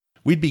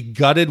we'd be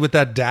gutted with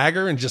that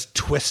dagger and just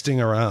twisting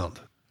around.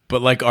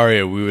 But like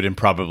Arya, we would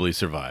improbably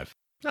survive.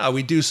 No,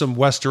 we'd do some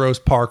Westeros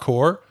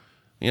parkour.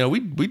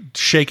 We'd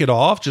shake it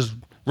off, just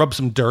rub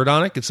some dirt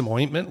on it, get some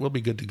ointment. We'll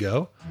be good to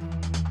go.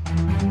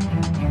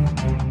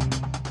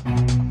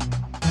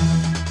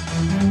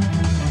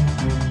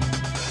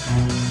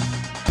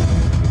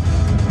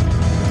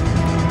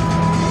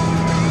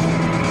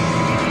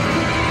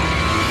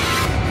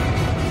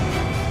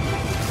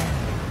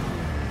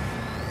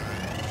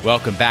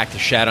 Welcome back to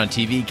Shat on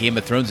TV, Game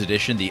of Thrones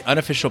edition, the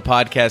unofficial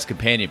podcast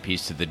companion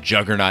piece to the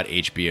juggernaut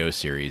HBO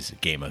series,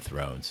 Game of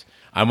Thrones.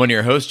 I'm one of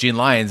your hosts, Gene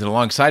Lyons, and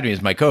alongside me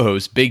is my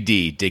co-host, Big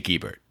D, Dick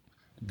Ebert.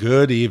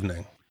 Good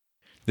evening.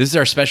 This is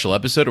our special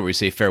episode where we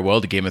say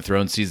farewell to Game of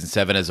Thrones Season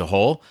 7 as a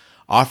whole,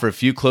 offer a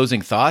few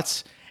closing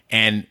thoughts,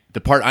 and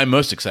the part I'm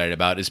most excited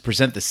about is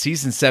present the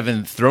Season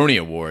 7 Thronie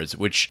Awards,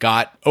 which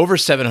got over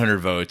 700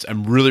 votes.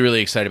 I'm really,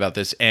 really excited about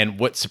this, and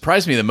what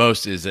surprised me the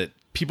most is that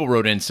people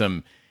wrote in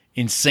some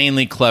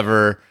insanely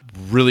clever,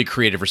 really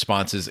creative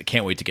responses. I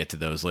can't wait to get to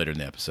those later in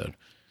the episode.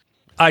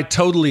 I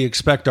totally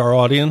expect our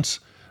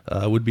audience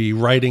would be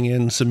writing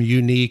in some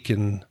unique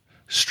and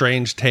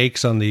strange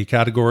takes on the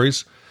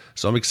categories.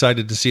 So I'm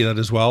excited to see that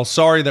as well.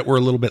 Sorry that we're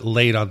a little bit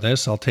late on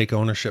this. I'll take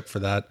ownership for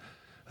that.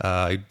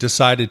 I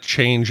decided to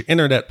change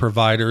internet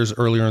providers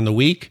earlier in the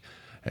week.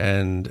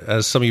 And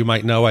as some of you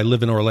might know, I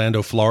live in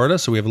Orlando, Florida,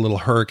 so we have a little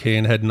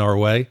hurricane heading our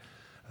way.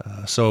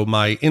 So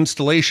my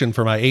installation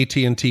for my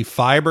AT&T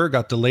fiber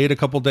got delayed a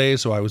couple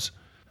days, so I was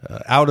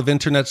out of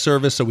internet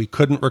service, so we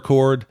couldn't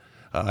record.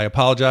 I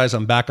apologize.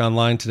 I'm back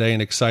online today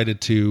and excited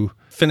to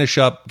finish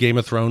up Game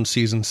of Thrones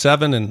Season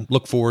 7 and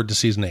look forward to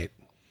Season 8.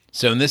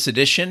 So in this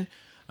edition,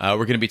 we're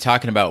going to be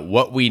talking about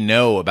what we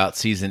know about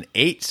Season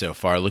 8 so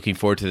far, looking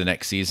forward to the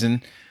next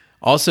season.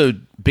 Also,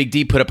 Big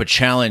D put up a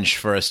challenge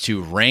for us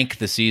to rank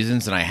the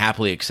seasons, and I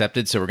happily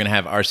accepted. So we're going to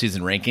have our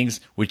season rankings,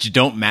 which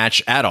don't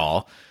match at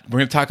all. We're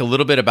going to talk a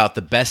little bit about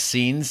the best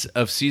scenes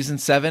of Season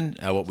 7,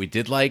 what we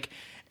did like.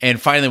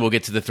 And finally, we'll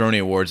get to the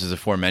Thronie Awards, as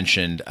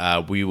aforementioned.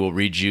 We will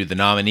read you the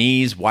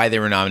nominees, why they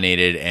were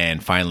nominated,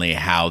 and finally,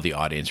 how the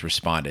audience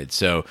responded.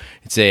 So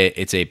it's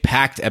a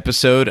packed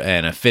episode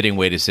and a fitting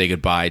way to say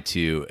goodbye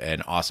to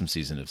an awesome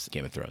season of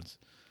Game of Thrones.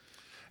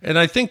 And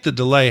I think the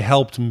delay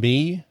helped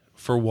me,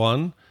 for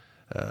one.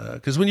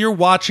 Because when you're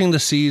watching the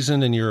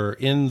season and you're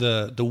in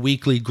the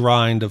weekly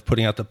grind of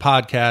putting out the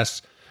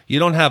podcasts, you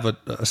don't have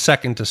a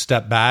second to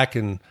step back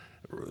and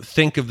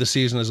think of the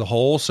season as a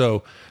whole.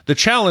 So the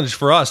challenge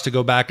for us to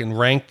go back and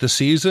rank the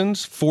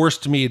seasons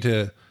forced me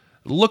to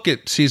look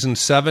at Season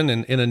 7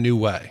 in a new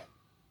way.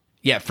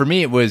 Yeah, for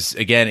me,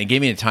 it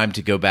gave me the time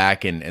to go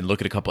back and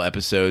look at a couple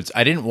episodes.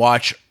 I didn't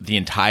watch the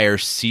entire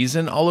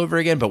season all over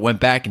again, but went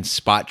back and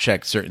spot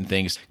checked certain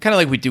things, kind of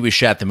like we do with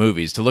Shat the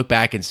Movies, to look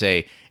back and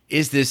say,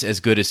 is this as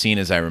good a scene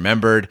as I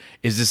remembered?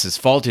 Is this as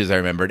faulty as I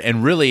remembered?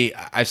 And really,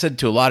 I've said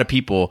to a lot of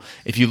people,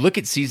 if you look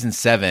at Season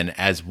 7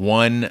 as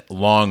one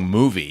long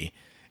movie,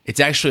 it's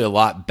actually a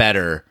lot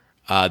better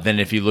than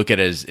if you look at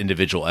it as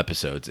individual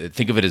episodes.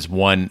 Think of it as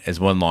one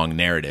long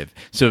narrative.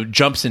 So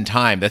jumps in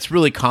time, that's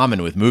really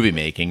common with movie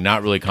making,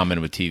 not really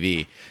common with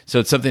TV. So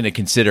it's something to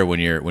consider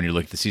when you're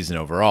looking at the season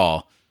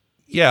overall.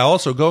 Yeah,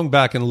 also going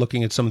back and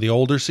looking at some of the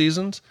older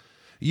seasons,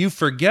 you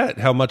forget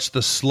how much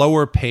the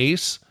slower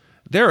pace.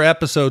 There are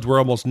episodes where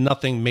almost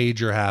nothing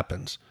major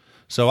happens.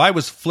 So I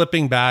was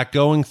flipping back,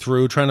 going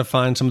through, trying to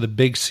find some of the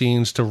big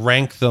scenes to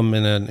rank them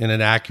in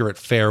an accurate,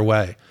 fair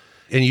way.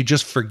 And you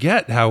just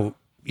forget how,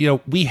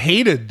 we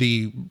hated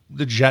the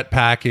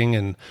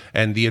jetpacking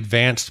and the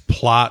advanced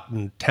plot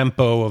and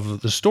tempo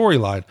of the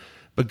storyline.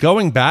 But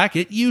going back,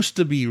 it used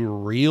to be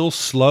real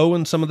slow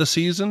in some of the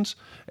seasons.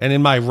 And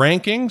in my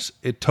rankings,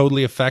 it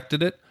totally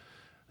affected it.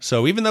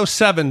 So even though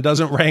 7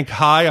 doesn't rank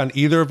high on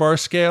either of our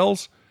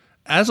scales,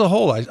 as a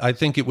whole, I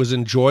think it was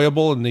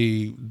enjoyable, and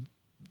the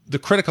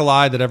critical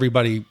eye that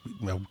everybody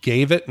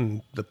gave it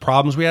and the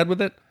problems we had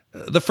with it,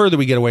 the further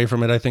we get away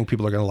from it, I think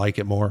people are going to like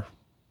it more.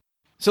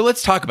 So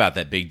let's talk about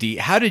that, Big D.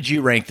 How did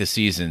you rank the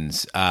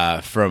seasons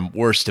from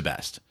worst to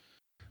best?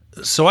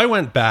 So I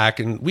went back,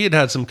 and we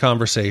had some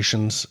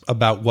conversations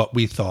about what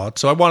we thought.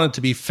 So I wanted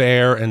to be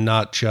fair and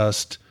not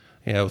just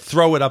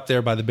throw it up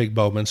there by the big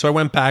bowman. So I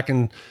went back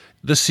in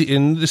the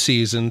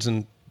seasons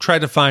and try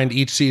to find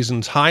each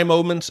season's high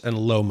moments and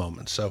low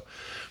moments. So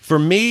for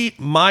me,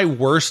 my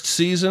worst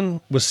season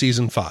was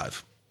Season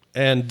 5.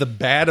 And the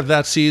bad of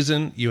that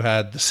season, you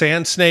had the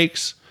Sand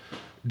Snakes,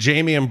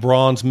 Jaime and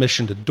Bronn's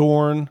mission to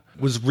Dorne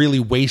was really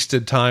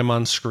wasted time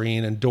on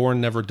screen, and Dorne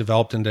never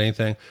developed into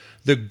anything.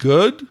 The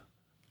good,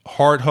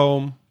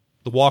 Hardhome,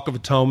 the Walk of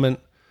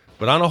Atonement,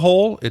 but on a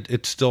whole,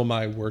 it's still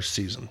my worst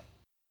season.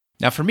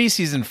 Now, for me,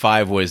 Season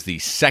 5 was the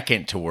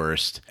second to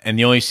worst, and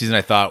the only season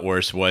I thought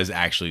worst was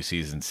actually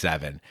Season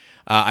 7.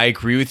 I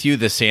agree with you.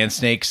 The Sand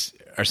Snakes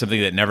are something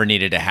that never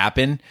needed to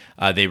happen.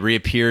 They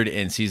reappeared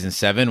in Season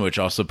 7, which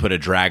also put a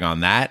drag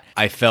on that.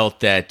 I felt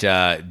that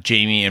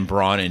Jaime and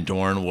Bronn and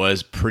Dorne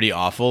was pretty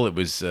awful. It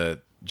was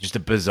just a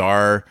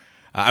bizarre...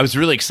 I was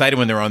really excited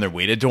when they were on their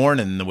way to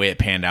Dorne, and the way it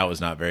panned out was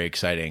not very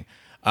exciting.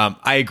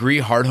 I agree,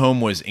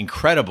 Hardhome was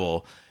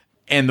incredible.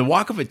 And the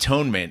Walk of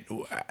Atonement,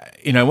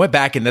 I went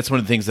back, and that's one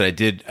of the things that I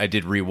did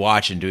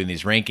rewatch in doing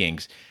these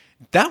rankings.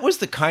 That was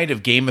the kind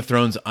of Game of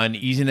Thrones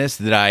uneasiness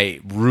that I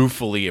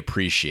ruefully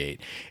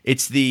appreciate.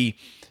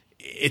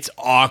 It's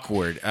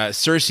awkward.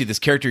 Cersei, this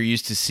character you're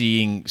used to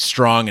seeing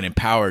strong and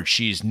empowered,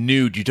 she's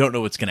nude. You don't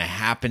know what's going to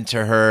happen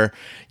to her.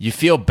 You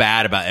feel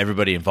bad about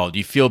everybody involved.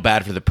 You feel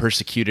bad for the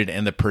persecuted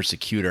and the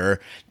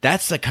persecutor.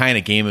 That's the kind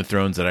of Game of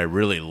Thrones that I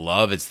really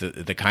love. It's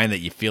the kind that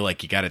you feel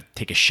like you got to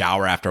take a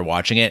shower after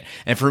watching it.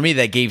 And for me,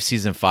 that gave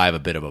season 5 a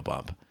bit of a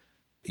bump.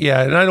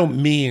 Yeah, and I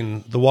don't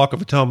mean the Walk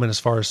of Atonement as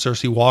far as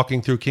Cersei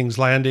walking through King's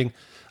Landing,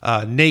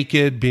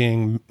 naked,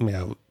 being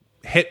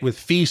hit with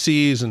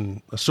feces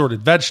and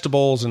assorted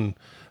vegetables and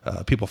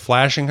people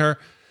flashing her.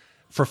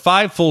 For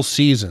 5 full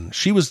seasons,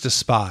 she was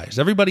despised.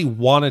 Everybody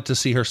wanted to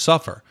see her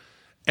suffer.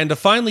 And to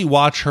finally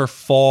watch her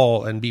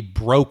fall and be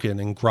broken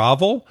and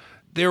grovel,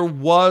 there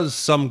was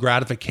some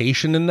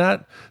gratification in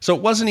that. So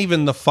it wasn't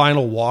even the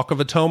final Walk of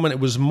Atonement. It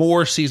was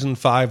more season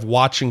 5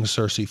 watching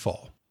Cersei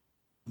fall.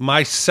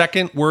 My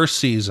second worst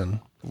season,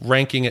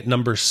 ranking at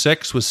number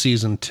 6, was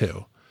season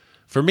 2.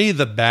 For me,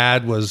 the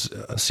bad was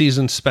a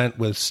season spent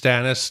with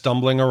Stannis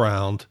stumbling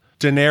around,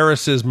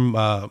 Daenerys'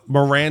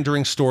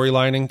 meandering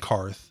storyline in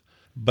Karth.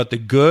 But the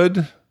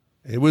good,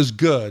 it was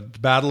good. The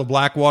Battle of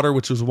Blackwater,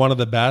 which was one of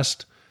the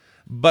best.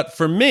 But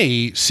for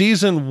me,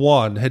 season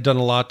 1 had done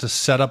a lot to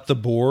set up the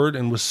board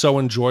and was so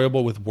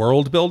enjoyable with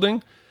world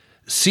building.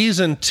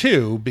 Season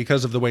 2,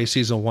 because of the way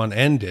season 1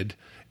 ended,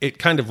 it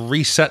kind of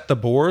reset the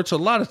board. So a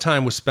lot of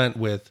time was spent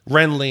with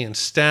Renly and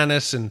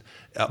Stannis, and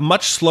a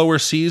much slower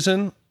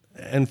season.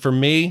 And for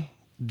me,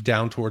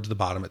 down towards the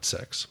bottom at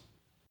 6.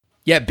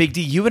 Yeah, Big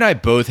D, you and I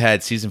both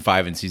had season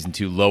 5 and season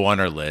 2 low on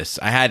our lists.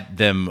 I had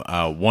them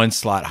one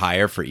slot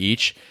higher for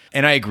each.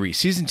 And I agree.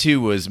 Season 2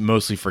 was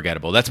mostly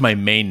forgettable. That's my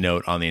main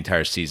note on the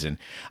entire season.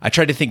 I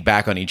tried to think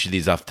back on each of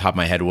these off the top of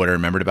my head, what I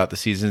remembered about the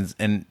seasons.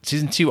 And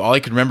season 2, all I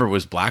could remember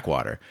was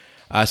Blackwater.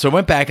 So I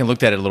went back and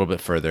looked at it a little bit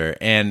further,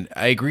 and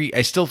I agree.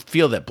 I still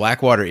feel that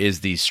Blackwater is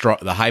the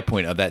high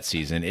point of that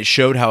season. It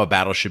showed how a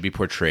battle should be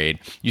portrayed.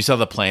 You saw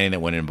the planning that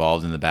went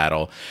involved in the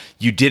battle.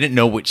 You didn't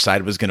know which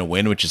side was going to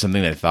win, which is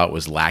something that I thought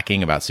was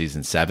lacking about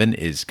season 7,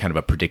 is kind of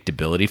a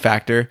predictability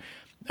factor.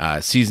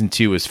 Season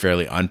 2 was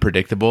fairly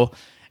unpredictable.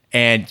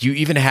 And you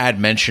even had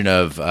mention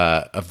of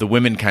the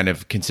women kind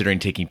of considering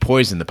taking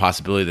poison, the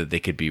possibility that they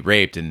could be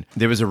raped. And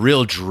there was a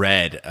real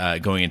dread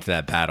going into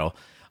that battle.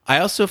 I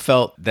also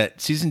felt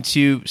that season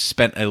 2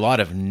 spent a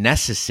lot of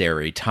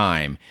necessary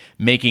time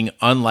making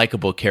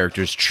unlikable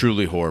characters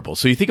truly horrible.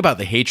 So you think about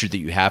the hatred that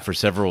you have for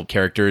several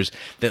characters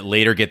that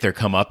later get their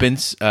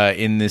comeuppance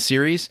in the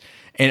series.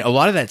 And a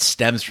lot of that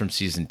stems from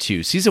season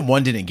 2. Season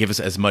 1 didn't give us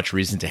as much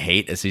reason to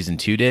hate as season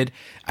 2 did.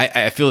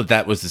 I feel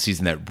that was the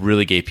season that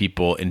really gave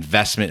people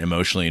investment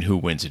emotionally in who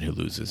wins and who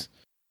loses.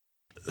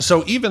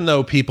 So even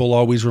though people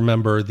always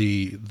remember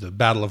the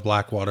Battle of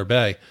Blackwater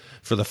Bay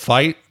for the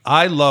fight,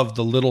 I love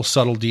the little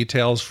subtle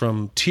details,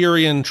 from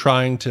Tyrion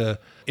trying to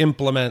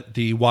implement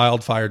the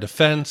wildfire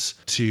defense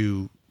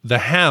to the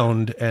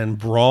Hound and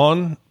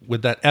Bronn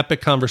with that epic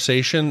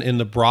conversation in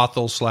the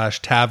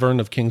brothel/tavern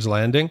of King's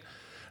Landing,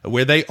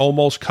 where they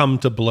almost come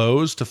to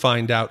blows to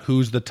find out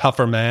who's the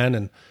tougher man.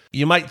 And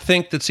you might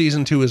think that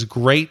season 2 is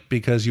great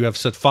because you have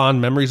such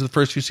fond memories of the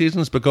first few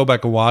seasons, but go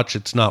back and watch.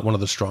 It's not one of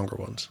the stronger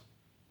ones.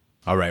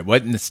 All right.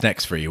 What's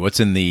next for you?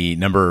 What's in the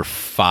number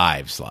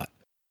 5 slot?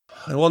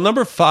 Well,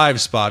 number 5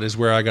 spot is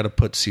where I got to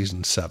put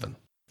season 7.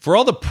 For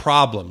all the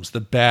problems, the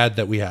bad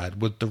that we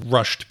had with the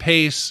rushed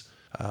pace,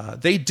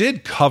 they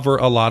did cover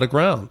a lot of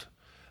ground.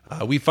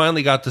 We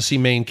finally got to see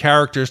main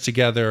characters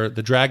together,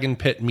 the Dragon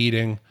Pit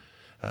meeting,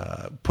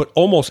 put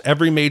almost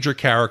every major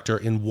character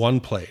in one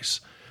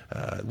place.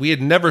 We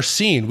had never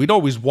seen, we'd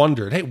always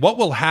wondered, hey, what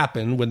will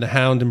happen when the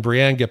Hound and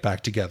Brienne get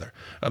back together?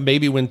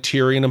 Maybe when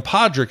Tyrion and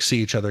Podrick see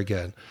each other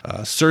again.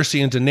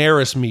 Cersei and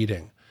Daenerys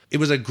meeting. It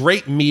was a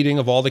great meeting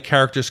of all the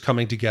characters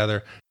coming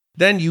together.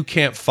 Then you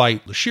can't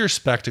fight the sheer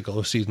spectacle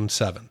of season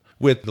 7.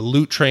 With the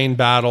loot train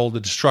battle, the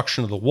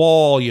destruction of the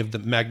wall, you have the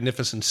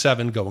Magnificent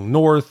Seven going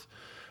north.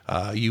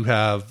 You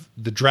have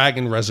the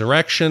dragon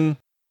resurrection.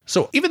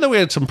 So even though we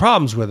had some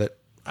problems with it,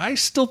 I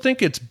still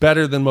think it's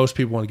better than most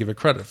people want to give it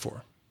credit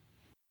for.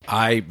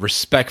 I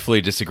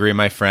respectfully disagree,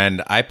 my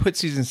friend. I put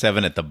season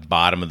 7 at the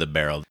bottom of the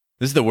barrel.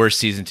 This is the worst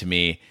season to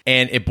me,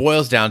 and it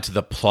boils down to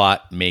the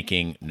plot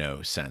making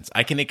no sense.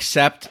 I can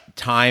accept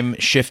time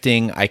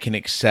shifting, I can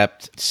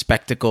accept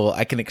spectacle,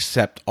 I can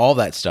accept all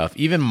that stuff,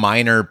 even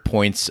minor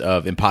points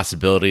of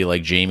impossibility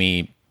like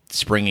Jaime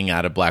springing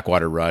out of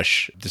Blackwater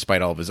Rush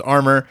despite all of his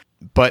armor,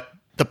 but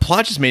the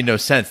plot just made no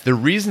sense. The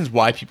reasons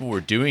why people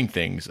were doing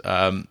things,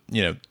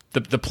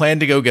 the plan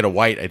to go get a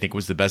white, I think,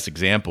 was the best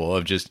example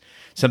of just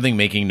something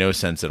making no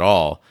sense at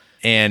all.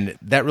 And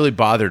that really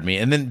bothered me.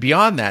 And then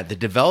beyond that, the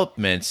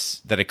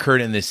developments that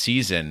occurred in this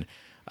season,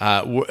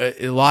 were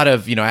a lot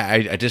of,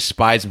 I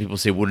despise when people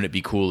say, wouldn't it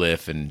be cool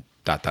if, and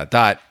dot, dot,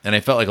 dot. And I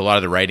felt like a lot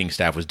of the writing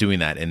staff was doing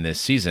that in this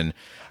season.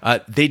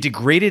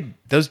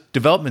 Those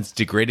developments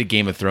degraded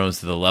Game of Thrones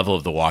to the level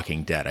of The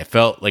Walking Dead. I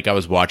felt like I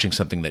was watching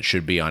something that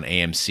should be on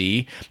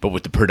AMC, but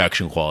with the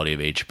production quality of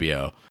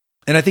HBO.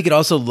 And I think it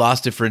also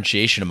lost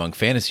differentiation among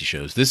fantasy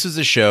shows. This is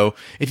a show,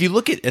 if you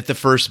look at the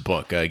first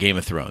book, Game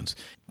of Thrones,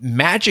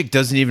 magic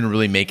doesn't even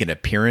really make an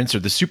appearance, or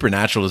the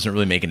supernatural doesn't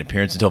really make an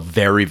appearance until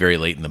very, very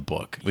late in the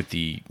book with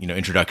the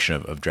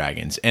introduction of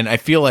dragons. And I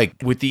feel like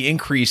with the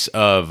increase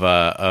of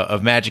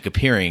magic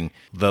appearing,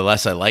 the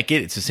less I like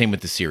it. It's the same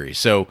with the series.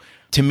 So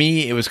to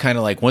me, it was kind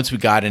of like once we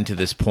got into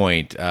this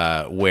point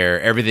where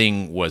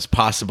everything was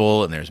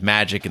possible and there's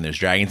magic and there's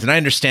dragons, and I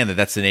understand that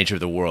that's the nature of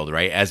the world,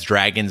 right? As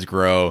dragons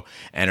grow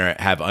and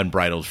have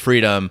unbridled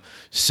freedom,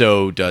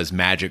 so does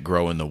magic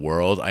grow in the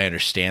world. I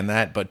understand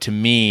that. But to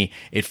me,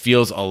 it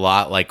feels a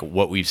lot like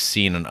what we've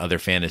seen on other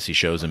fantasy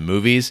shows and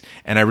movies,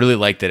 and I really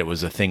like that it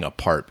was a thing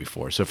apart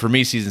before. So for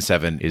me, season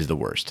 7 is the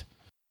worst.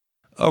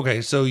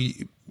 Okay, so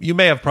you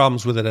may have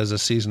problems with it as a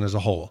season as a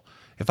whole.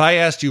 If I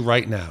asked you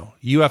right now,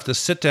 you have to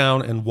sit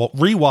down and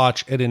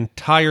rewatch an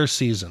entire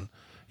season.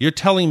 You're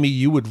telling me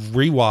you would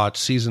rewatch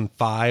season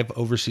 5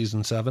 over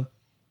season 7?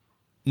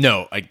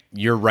 No,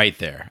 you're right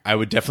there. I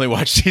would definitely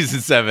watch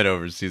season 7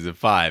 over season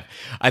 5.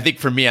 I think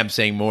for me, I'm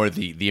saying more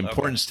the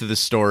importance to the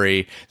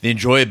story, the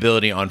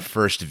enjoyability on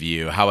first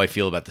view, how I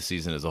feel about the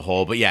season as a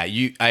whole. But yeah,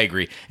 I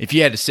agree. If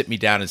you had to sit me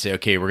down and say,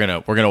 okay, we're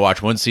gonna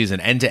watch one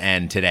season end to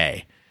end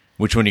today,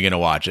 which one are you gonna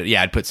watch it?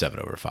 Yeah, I'd put 7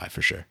 over 5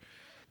 for sure.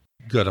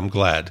 Good, I'm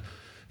glad.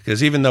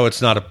 Because even though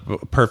it's not a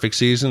perfect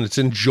season, it's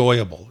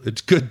enjoyable.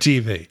 It's good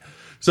TV.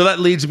 So that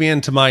leads me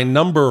into my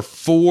number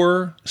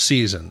 4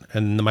 season.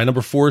 And my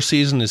number 4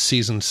 season is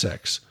season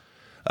 6.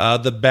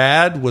 The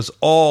bad was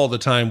all the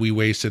time we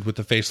wasted with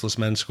the Faceless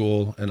Men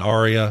School and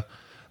Arya.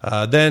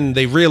 Then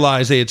they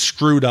realized they had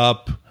screwed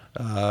up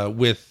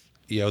with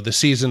the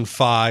season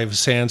 5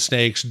 Sand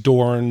Snakes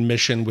Dorne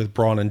mission with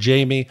Bronn and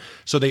Jaime.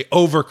 So they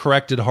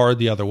overcorrected hard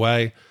the other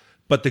way.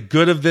 But the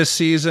good of this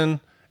season,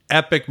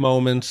 epic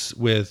moments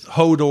with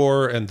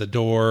Hodor and the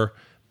Door,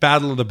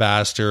 Battle of the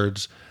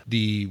Bastards,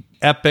 the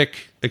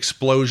epic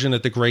explosion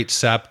at the Great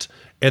Sept,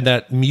 and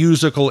that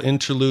musical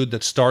interlude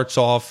that starts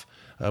off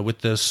with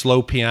the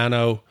slow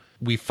piano.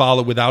 We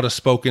follow without a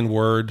spoken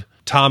word.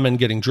 Tommen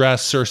getting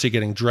dressed, Cersei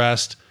getting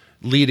dressed,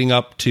 leading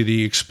up to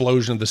the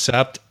explosion of the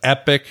Sept.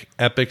 Epic,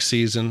 epic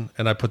season,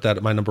 and I put that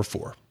at my number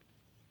 4.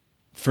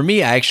 For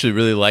me, I actually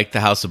really liked the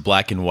House of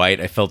Black and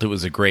White. I felt it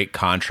was a great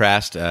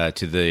contrast to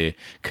the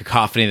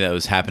cacophony that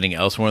was happening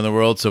elsewhere in the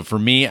world. So for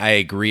me, I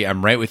agree.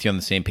 I'm right with you on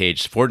the same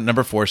page.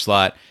 Number 4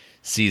 slot,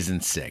 season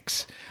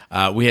 6.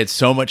 We had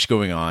so much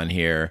going on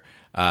here.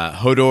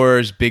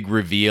 Hodor's big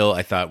reveal,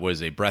 I thought,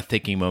 was a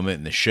breathtaking moment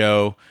in the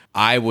show.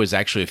 I was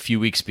actually a few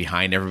weeks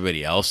behind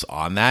everybody else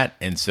on that,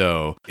 and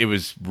so it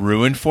was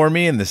ruined for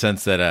me in the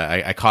sense that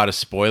I caught a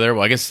spoiler.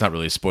 Well, I guess it's not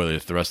really a spoiler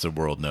if the rest of the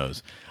world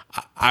knows.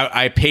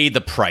 I paid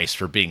the price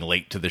for being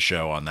late to the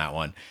show on that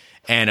one.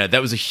 And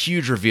that was a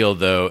huge reveal,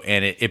 though,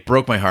 and it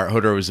broke my heart.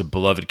 Hodor was a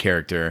beloved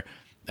character.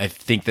 I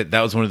think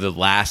that was one of the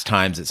last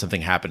times that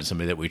something happened to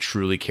somebody that we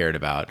truly cared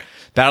about.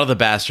 Battle of the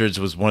Bastards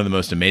was one of the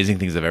most amazing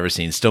things I've ever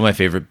seen. Still my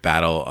favorite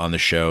battle on the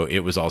show. It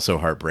was also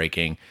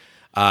heartbreaking.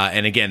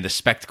 And again, the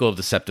spectacle of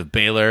the Sept of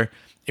Baelor.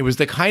 It was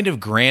the kind of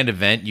grand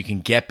event you can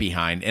get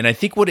behind. And I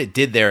think what it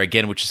did there,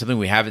 again, which is something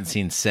we haven't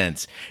seen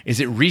since, is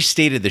it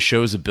restated the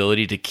show's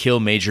ability to kill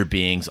major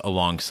beings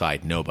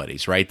alongside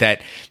nobodies, right?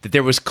 That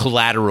there was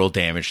collateral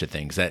damage to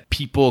things, that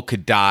people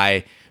could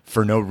die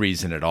for no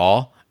reason at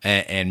all,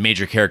 and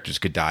major characters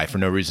could die for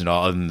no reason at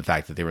all other than the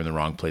fact that they were in the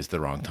wrong place at the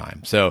wrong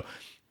time. So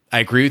I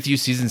agree with you.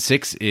 Season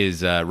 6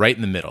 is right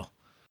in the middle.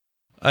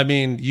 I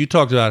mean, you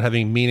talked about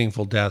having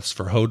meaningful deaths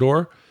for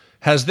Hodor.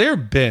 Has there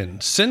been,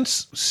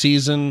 since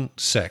season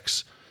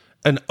 6,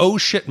 an oh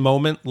shit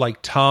moment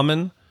like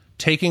Tommen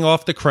taking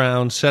off the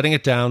crown, setting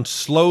it down,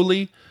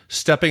 slowly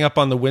stepping up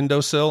on the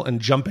windowsill and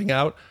jumping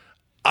out?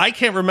 I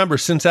can't remember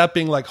since that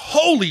being like,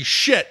 holy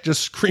shit,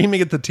 just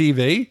screaming at the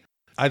TV.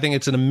 I think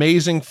it's an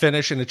amazing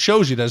finish, and it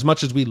shows you that as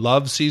much as we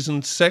love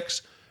season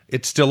 6,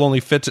 it still only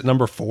fits at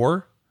number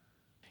 4.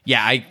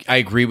 Yeah, I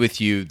agree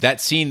with you. That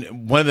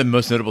scene, one of the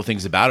most notable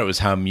things about it was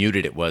how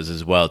muted it was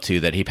as well, too,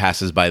 that he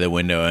passes by the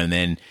window and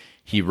then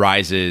he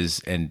rises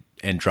and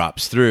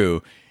drops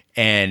through,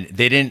 and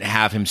they didn't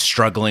have him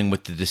struggling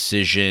with the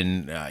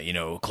decision,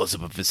 close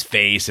up of his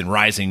face and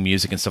rising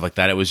music and stuff like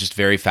that. It was just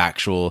very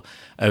factual.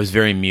 It was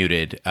very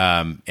muted,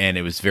 and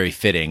it was very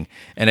fitting.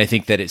 And I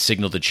think that it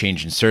signaled a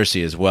change in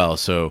Cersei as well.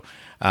 So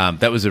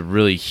that was a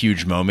really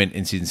huge moment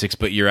in season 6.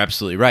 But you're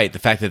absolutely right. The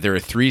fact that there are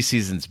 3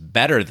 seasons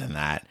better than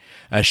that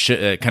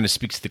kind of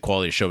speaks to the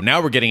quality of the show.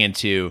 Now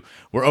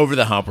we're over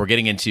the hump. We're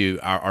getting into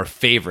our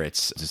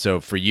favorites. So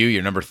for you,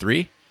 your number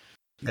 3?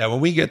 Yeah,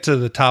 when we get to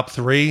the top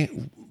 3,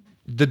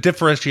 the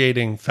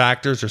differentiating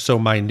factors are so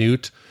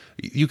minute.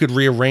 You could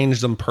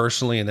rearrange them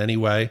personally in any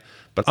way.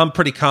 But I'm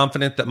pretty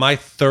confident that my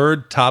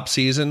 3rd top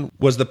season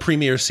was the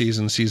premiere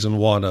season, season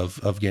 1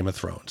 of Game of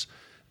Thrones.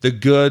 The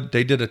good,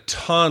 they did a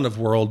ton of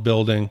world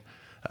building.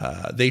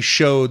 They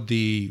showed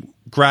the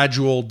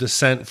gradual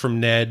descent from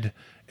Ned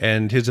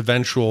and his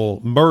eventual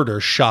murder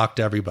shocked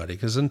everybody.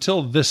 Because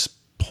until this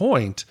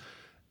point,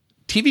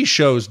 TV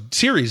shows,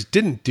 series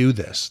didn't do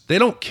this. They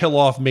don't kill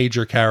off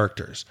major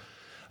characters.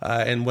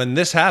 And when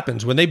this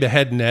happens, when they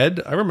behead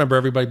Ned, I remember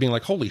everybody being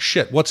like, holy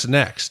shit, what's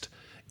next?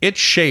 It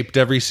shaped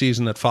every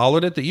season that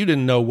followed it, that you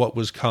didn't know what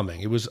was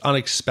coming. It was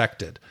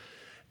unexpected.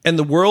 And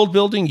the world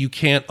building, you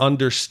can't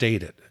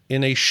understate it.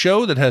 In a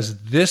show that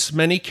has this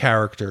many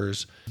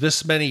characters,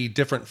 this many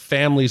different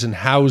families and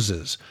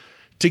houses,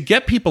 to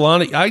get people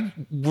on it, I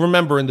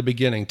remember in the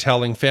beginning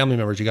telling family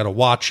members, you got to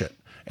watch it.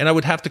 And I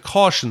would have to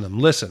caution them,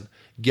 listen,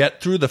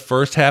 get through the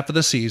first half of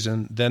the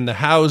season, then the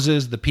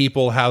houses, the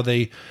people, how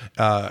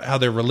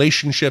their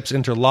relationships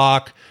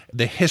interlock,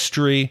 the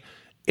history.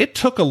 It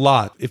took a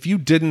lot. If you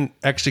didn't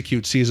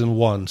execute season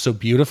 1 so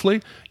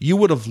beautifully, you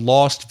would have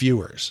lost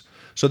viewers.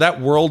 So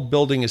that world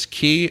building is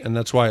key, and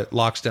that's why it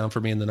locks down for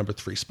me in the number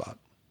 3 spot.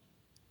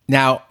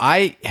 Now,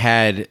 I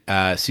had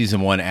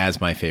season 1 as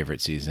my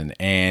favorite season,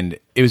 and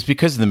it was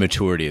because of the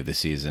maturity of the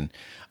season.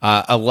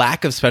 A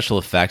lack of special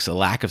effects, a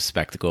lack of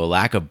spectacle, a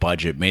lack of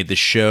budget made the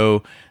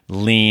show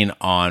lean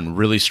on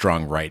really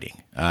strong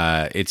writing.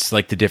 It's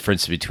like the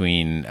difference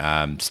between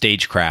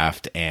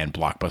stagecraft and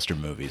blockbuster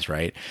movies,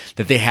 right?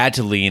 That they had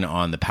to lean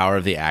on the power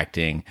of the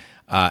acting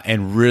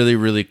and really,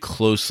 really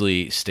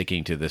closely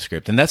sticking to the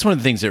script. And that's one of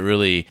the things that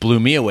really blew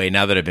me away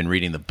now that I've been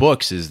reading the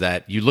books, is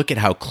that you look at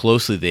how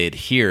closely they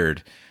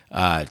adhered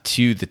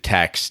to the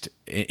text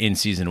in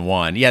season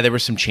 1. Yeah, there were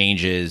some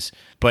changes,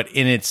 but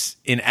in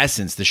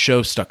essence, the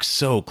show stuck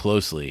so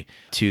closely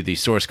to the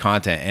source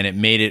content, and it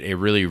made it a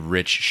really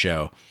rich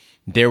show.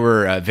 There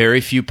were very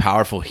few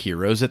powerful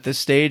heroes at this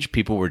stage.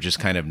 People were just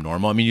kind of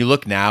normal. I mean, you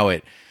look now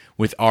at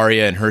with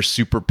Arya and her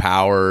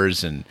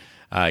superpowers, and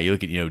you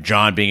look at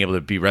Jon being able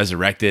to be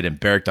resurrected, and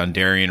Beric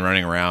Dondarrion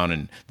running around,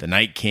 and the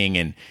Night King,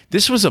 and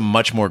this was a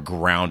much more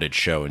grounded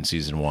show in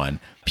season 1.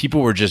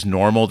 People were just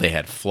normal. They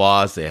had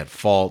flaws, they had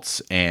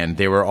faults, and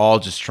they were all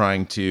just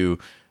trying to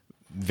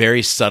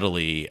very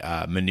subtly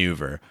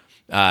maneuver.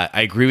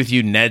 I agree with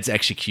you. Ned's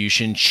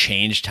execution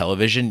changed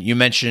television. You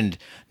mentioned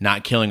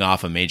not killing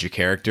off a major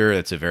character.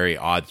 That's a very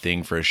odd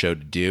thing for a show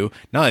to do.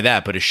 Not only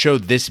that, but a show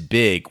this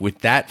big with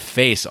that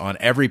face on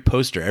every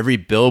poster, every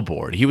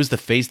billboard. He was the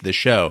face of the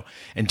show,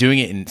 and doing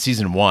it in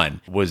season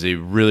 1 was a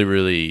really,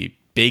 really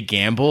big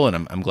gamble, and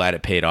I'm glad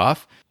it paid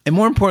off. And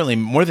more importantly,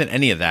 more than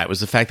any of that, was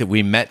the fact that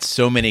we met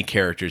so many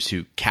characters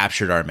who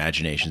captured our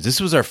imaginations.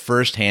 This was our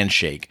first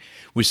handshake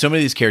with so many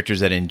of these characters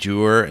that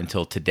endure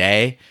until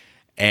today,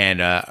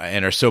 and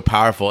are so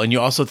powerful. And you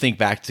also think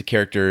back to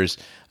characters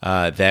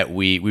that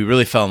we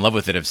really fell in love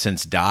with that have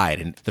since died.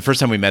 And the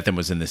first time we met them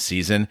was in this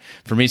season.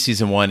 For me,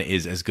 season 1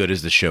 is as good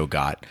as the show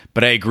got.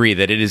 But I agree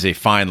that it is a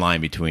fine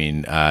line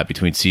between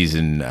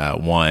season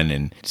 1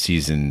 and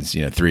seasons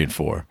 3 and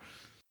 4.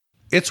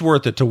 It's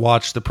worth it to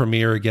watch the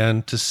premiere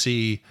again, to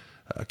see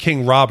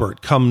King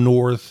Robert come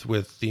north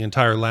with the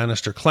entire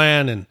Lannister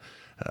clan, and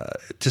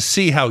to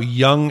see how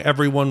young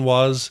everyone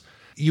was.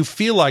 You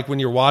feel like when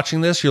you're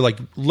watching this, you're like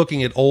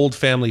looking at old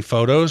family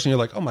photos, and you're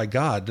like, oh my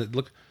God,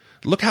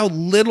 look how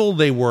little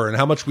they were and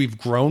how much we've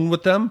grown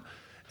with them.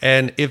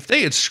 And if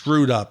they had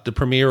screwed up the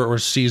premiere or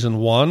season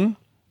 1,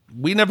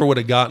 we never would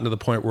have gotten to the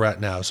point we're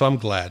at now. So I'm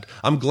glad.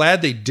 I'm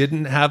glad they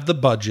didn't have the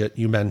budget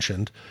you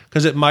mentioned,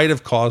 because it might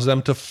have caused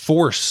them to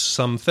force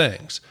some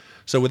things.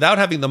 So without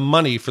having the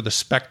money for the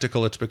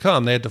spectacle it's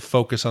become, they had to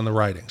focus on the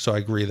writing. So I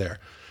agree there.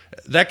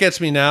 That gets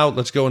me now.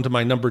 Let's go into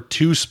my number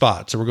 2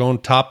 spot. So we're going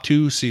top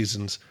 2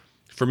 seasons.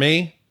 For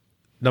me,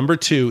 number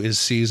 2 is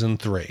season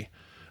 3.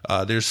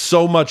 There's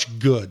so much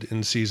good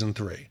in season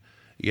 3.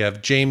 You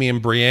have Jaime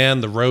and Brienne,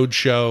 the road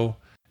show,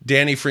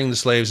 Dany freeing the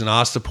slaves in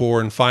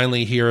Ostapor, and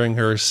finally hearing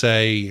her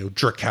say,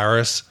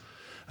 Dracarys.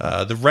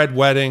 The Red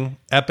Wedding,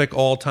 epic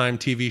all-time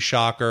TV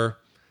shocker.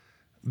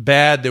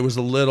 Bad, it was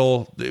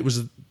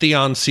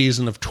Theon's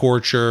season of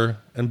torture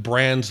and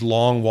Bran's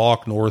long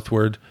walk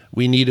northward.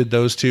 We needed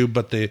those two,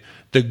 but the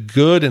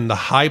good and the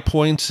high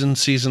points in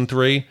season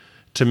 3,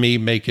 to me,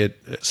 make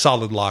it a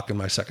solid lock in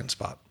my second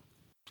spot.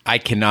 I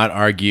cannot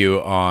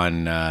argue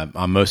on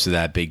most of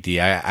that, Big D.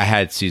 I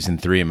had season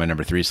 3 in my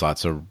number 3 slot,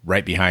 so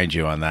right behind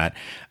you on that.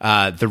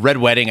 The Red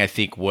Wedding, I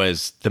think,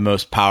 was the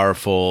most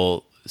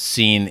powerful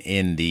scene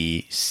in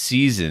the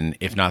season,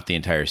 if not the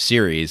entire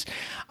series.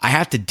 I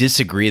have to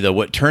disagree, though.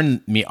 What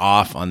turned me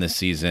off on this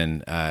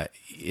season,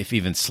 if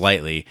even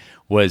slightly,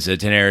 was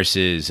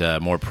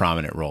Daenerys' more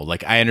prominent role.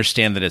 Like, I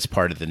understand that it's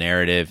part of the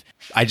narrative.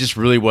 I just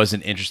really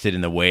wasn't interested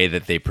in the way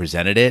that they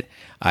presented it.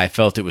 I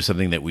felt it was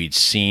something that we'd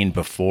seen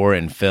before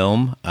in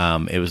film.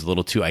 It was a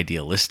little too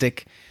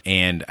idealistic,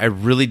 and I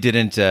really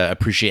didn't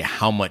appreciate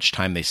how much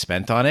time they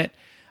spent on it.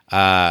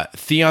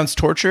 Theon's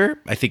torture,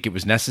 I think it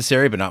was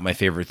necessary, but not my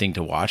favorite thing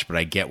to watch, but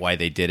I get why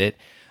they did it.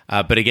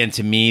 But again,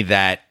 to me,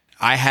 that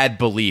I had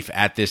belief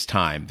at this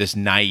time, this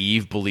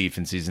naive belief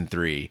in season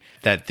 3,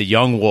 that the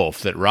young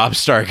wolf, that Robb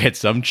Stark had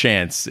some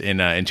chance in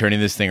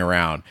turning this thing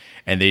around,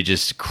 and they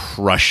just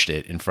crushed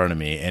it in front of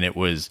me. And it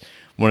was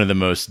one of the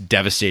most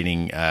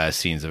devastating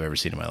scenes I've ever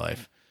seen in my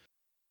life.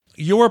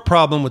 your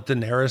problem with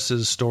Daenerys'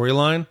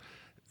 storyline,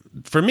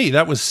 for me,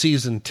 that was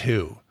season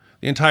 2.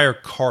 The entire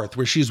Karth,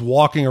 where she's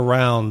walking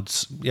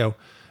around,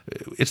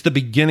 it's the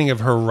beginning of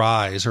her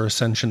rise, her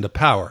ascension to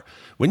power.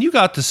 When you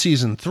got to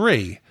season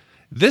 3,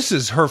 this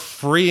is her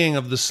freeing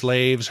of the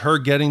slaves, her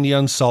getting the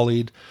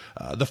Unsullied,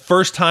 the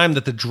first time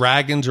that the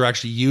dragons are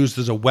actually used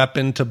as a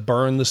weapon to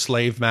burn the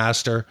slave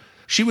master.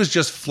 She was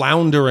just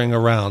floundering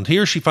around.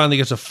 Here she finally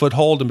gets a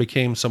foothold and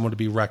became someone to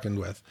be reckoned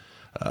with.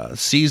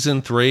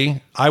 Season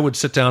 3, I would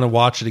sit down and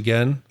watch it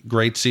again.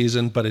 Great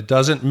season, but it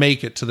doesn't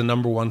make it to the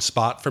number 1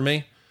 spot for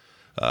me.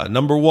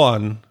 Number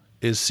 1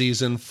 is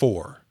season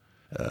 4.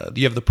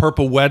 You have the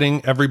Purple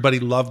Wedding. Everybody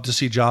loved to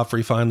see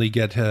Joffrey finally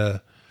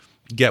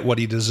get what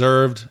he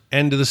deserved.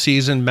 End of the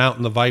season, Mount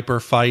and the Viper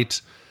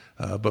fight.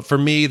 But for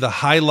me, the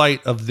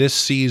highlight of this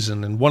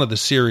season and one of the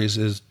series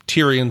is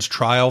Tyrion's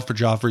trial for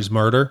Joffrey's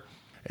murder,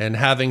 and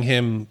having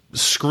him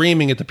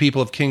screaming at the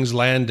people of King's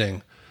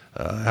Landing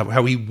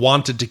how he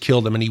wanted to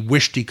kill them and he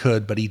wished he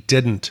could, but he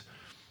didn't.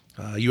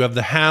 You have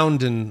the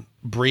Hound and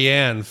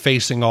Brienne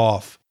facing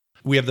off.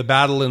 We have the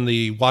battle in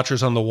the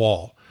Watchers on the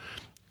Wall.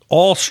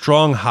 All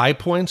strong high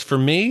points. For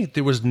me,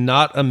 there was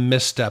not a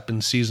misstep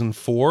in season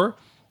 4,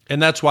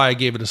 and that's why I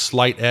gave it a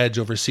slight edge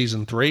over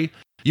season 3.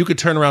 You could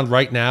turn around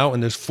right now,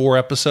 and there's 4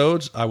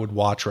 episodes I would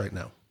watch right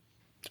now.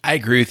 I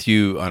agree with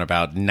you on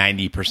about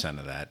 90%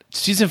 of that.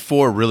 Season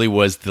 4 really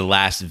was the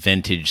last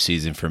vintage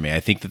season for me. I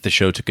think that the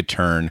show took a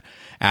turn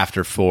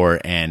after 4,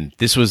 and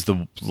this was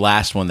the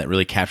last one that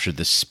really captured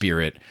the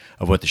spirit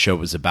of what the show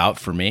was about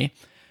for me.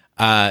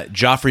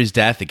 Joffrey's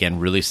death, again,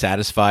 really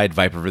satisfied.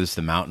 Viper vs.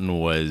 the Mountain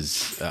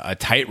was a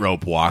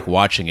tightrope walk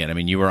watching it. I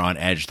mean, you were on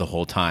edge the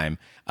whole time.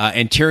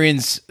 And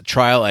Tyrion's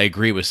trial, I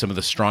agree, was some of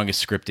the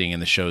strongest scripting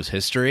in the show's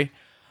history.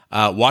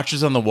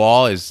 Watchers on the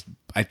Wall is,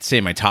 I'd say,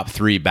 my top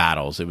 3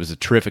 battles. It was a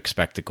terrific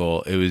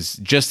spectacle. It was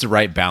just the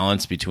right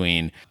balance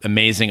between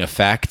amazing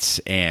effects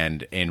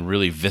and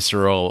really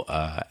visceral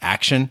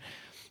action.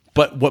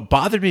 But what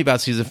bothered me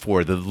about season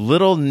 4, the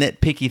little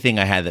nitpicky thing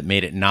I had that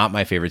made it not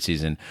my favorite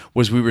season,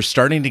 was we were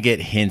starting to get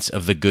hints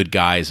of the good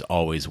guys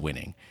always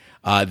winning.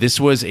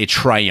 This was a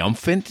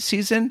triumphant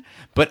season,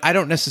 but I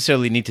don't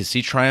necessarily need to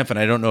see triumph, and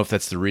I don't know if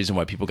that's the reason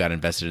why people got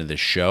invested in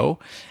this show.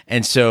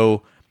 And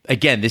so,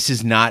 again, this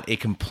is not a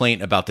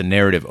complaint about the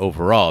narrative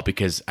overall,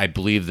 because I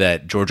believe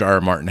that George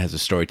R.R. Martin has a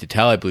story to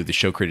tell. I believe the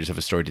show creators have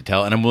a story to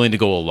tell, and I'm willing to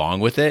go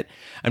along with it.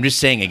 I'm just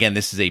saying, again,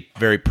 this is a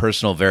very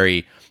personal,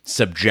 very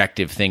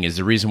subjective thing. Is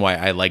the reason why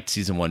I liked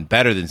season 1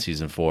 better than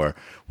season 4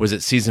 was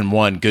that season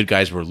 1, good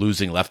guys were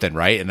losing left and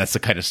right, and that's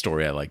the kind of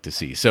story I like to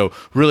see. So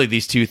really,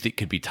 these two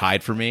could be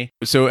tied for me.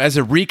 So as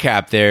a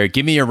recap there,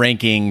 give me your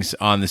rankings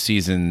on the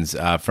seasons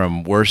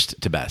from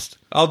worst to best.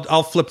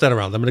 I'll flip that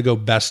around. I'm going to go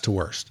best to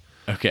worst.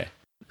 Okay.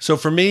 So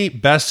for me,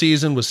 best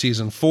season was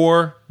season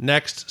 4,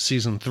 next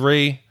season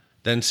 3,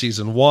 then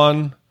season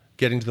 1,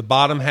 getting to the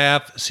bottom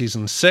half,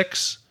 season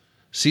 6,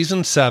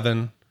 season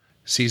 7,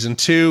 season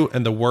 2,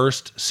 and the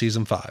worst,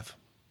 season 5.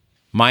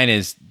 Mine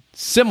is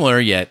similar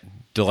yet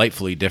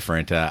delightfully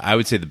different. I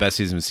would say the best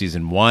season was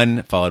season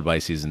 1, followed by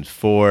season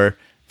 4,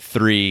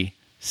 3,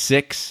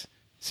 6,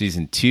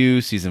 season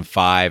 2, season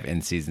 5,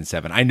 and season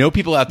 7. I know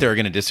people out there are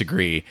going to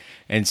disagree,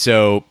 and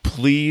so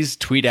please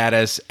tweet at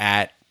us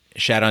at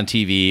Shat on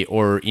TV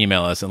or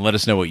email us and let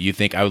us know what you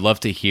think. I would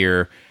love to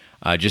hear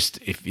just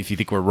if you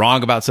think we're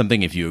wrong about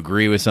something, if you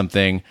agree with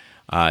something.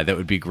 That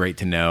would be great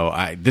to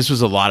know. This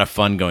was a lot of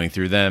fun going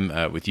through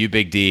them with you,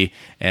 Big D,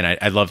 and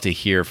I'd love to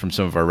hear from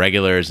some of our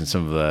regulars and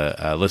some of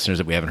the listeners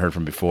that we haven't heard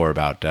from before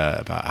about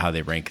how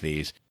they rank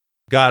these.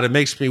 God, it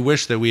makes me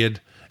wish that we had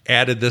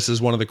added this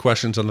as one of the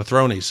questions on the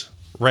Thronies.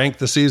 Rank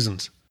the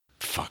seasons.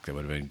 Fuck, that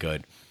would have been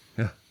good.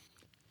 Yeah.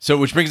 So,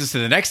 which brings us to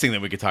the next thing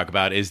that we could talk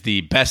about is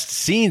the best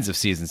scenes of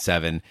season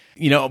 7.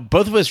 You know,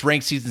 both of us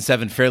ranked season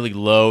 7 fairly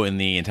low in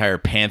the entire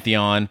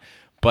pantheon.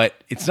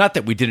 But it's not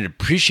that we didn't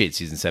appreciate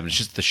season 7. It's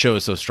just the show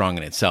is so strong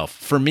in itself.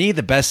 For me,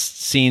 the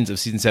best scenes of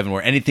season 7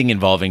 were anything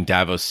involving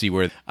Davos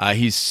Seaworth.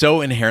 He's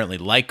so inherently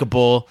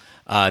likable,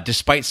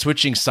 despite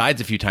switching sides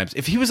a few times.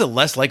 If he was a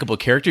less likable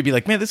character, you'd be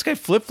like, man, this guy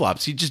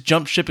flip-flops. He just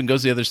jumps ship and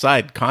goes to the other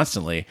side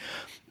constantly.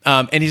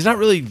 And he's not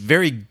really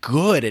very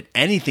good at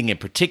anything in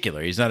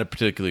particular. He's not a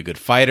particularly good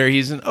fighter.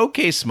 He's an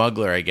okay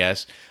smuggler, I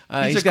guess.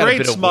 He's a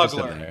great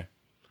smuggler.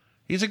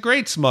 He's a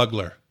great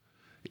smuggler.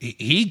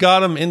 He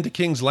got him into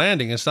King's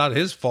Landing. It's not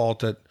his fault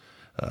that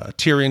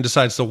Tyrion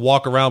decides to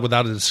walk around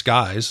without a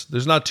disguise.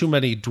 There's not too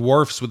many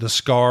dwarfs with a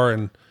scar,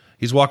 and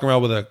he's walking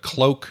around with a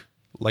cloak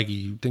like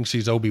he thinks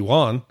he's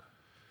Obi-Wan.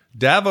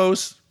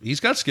 Davos, he's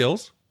got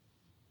skills.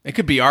 It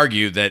could be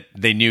argued that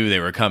they knew they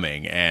were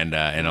coming and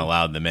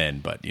allowed them in,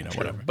 but you know,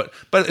 True. whatever.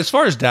 But as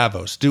far as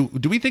Davos, do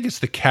we think it's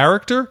the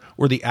character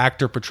or the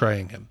actor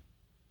portraying him?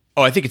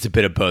 Oh, I think it's a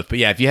bit of both. But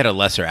yeah, if you had a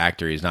lesser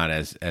actor, he's not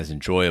as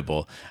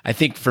enjoyable. I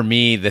think for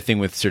me, the thing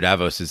with Sir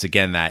Davos is,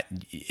 again, that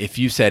if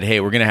you said, hey,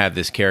 we're going to have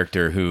this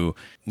character who,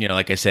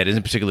 like I said,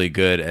 isn't particularly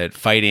good at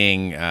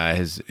fighting,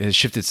 has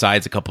shifted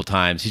sides a couple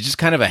times. He's just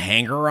kind of a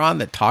hanger-on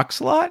that talks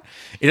a lot.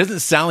 It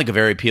doesn't sound like a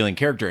very appealing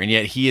character, and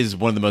yet he is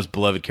one of the most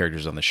beloved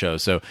characters on the show.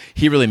 So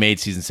he really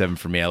made season 7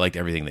 for me. I liked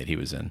everything that he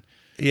was in.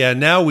 Yeah,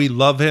 now we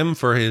love him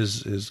for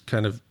his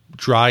kind of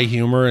dry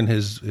humor and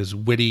his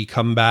witty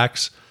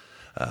comebacks.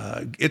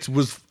 It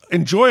was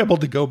enjoyable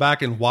to go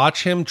back and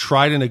watch him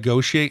try to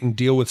negotiate and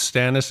deal with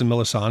Stannis and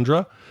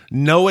Melisandre,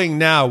 knowing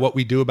now what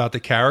we do about the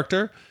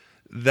character,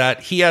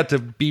 that he had to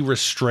be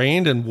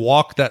restrained and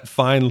walk that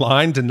fine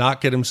line to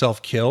not get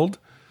himself killed.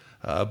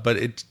 But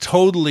it's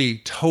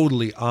totally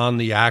on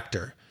the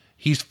actor.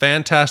 He's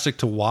fantastic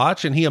to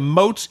watch, and he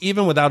emotes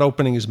even without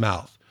opening his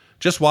mouth.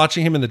 Just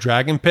watching him in the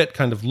dragon pit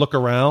kind of look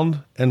around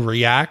and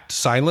react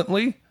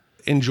silently,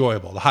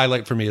 enjoyable. The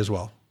highlight for me as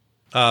well.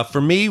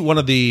 For me, one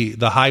of the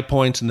high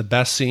points and the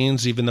best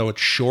scenes, even though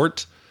it's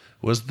short,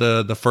 was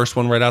the first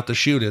one right out the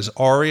chute, is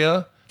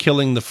Arya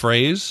killing the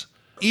Freys.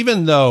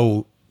 Even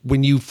though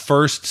when you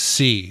first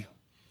see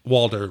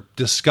Walder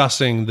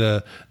discussing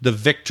the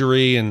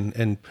victory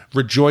and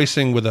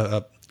rejoicing with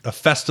a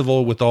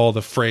festival with all the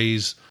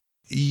Freys,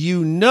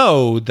 you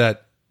know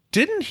that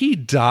didn't he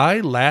die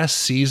last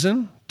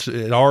season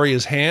at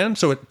Arya's hand?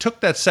 So it took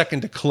that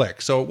second to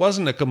click. So it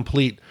wasn't a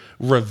complete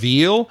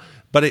reveal,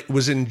 but it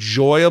was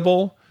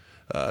enjoyable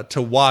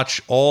to watch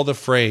all the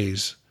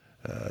Freys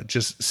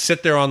just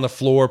sit there on the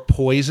floor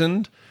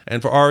poisoned,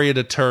 and for Arya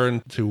to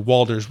turn to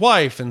Walder's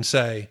wife and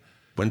say,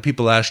 when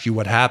people ask you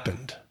what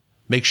happened,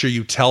 make sure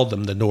you tell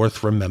them the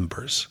North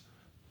remembers.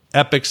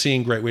 Epic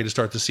scene, great way to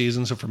start the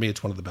season. So for me,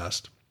 it's one of the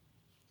best.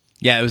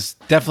 Yeah, it was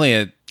definitely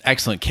an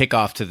excellent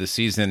kickoff to the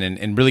season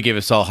and really gave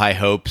us all high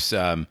hopes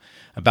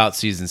about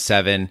season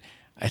 7.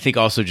 I think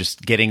also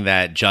just getting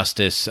that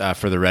justice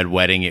for the Red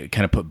Wedding, it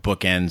kind of put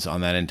bookends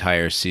on that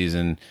entire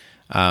season.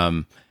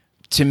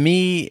 To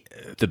me,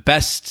 the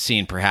best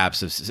scene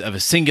perhaps of a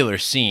singular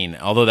scene,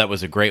 although that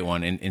was a great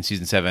one in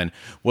season 7,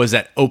 was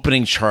that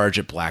opening charge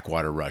at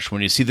Blackwater Rush.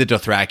 When you see the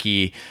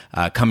Dothraki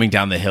coming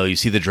down the hill, you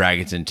see the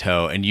dragons in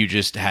tow, and you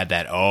just had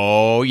that,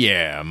 oh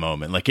yeah,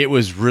 moment. Like, it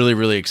was really,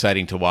 really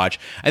exciting to watch.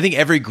 I think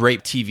every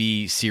great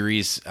TV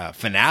series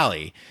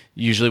finale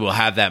usually will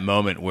have that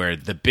moment where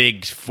the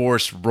big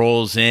force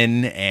rolls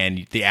in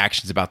and the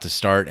action's about to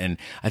start. And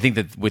I think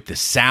that with the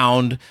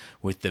sound,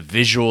 with the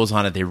visuals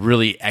on it, they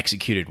really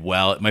executed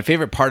well. My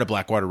favorite part of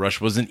Blackwater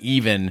Rush wasn't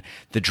even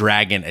the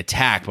dragon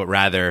attack, but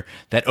rather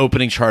that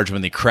opening charge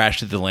when they crashed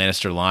through the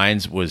Lannister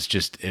lines it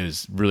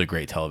was really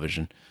great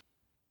television.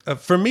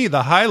 For me,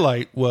 the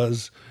highlight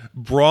was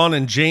Bronn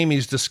and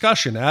Jaime's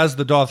discussion as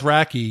the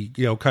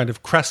Dothraki, kind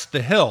of crest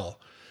the hill.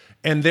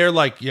 And they're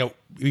like,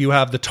 you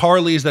have the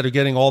Tarleys that are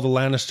getting all the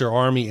Lannister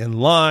army in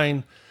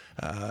line.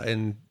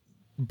 And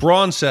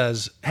Bronn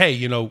says, hey,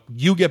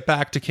 you get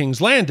back to King's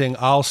Landing,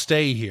 I'll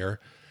stay here.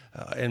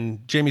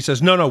 And Jaime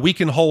says, no, we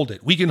can hold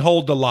it. We can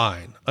hold the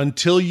line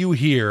until you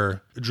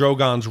hear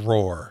Drogon's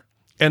roar.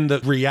 And the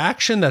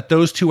reaction that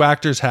those two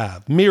actors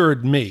have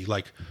mirrored me,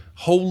 like,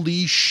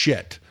 holy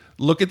shit.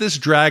 Look at this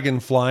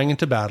dragon flying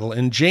into battle.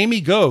 And Jaime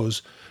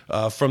goes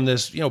from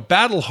this,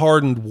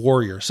 battle-hardened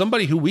warrior,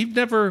 somebody who we've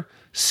never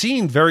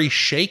seen very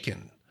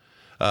shaken,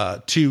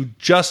 to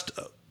just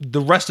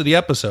the rest of the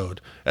episode,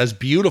 as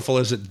beautiful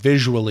as it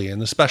visually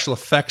and the special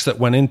effects that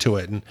went into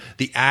it, and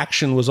the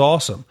action was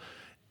awesome.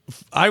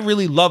 I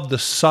really loved the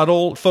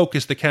subtle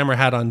focus the camera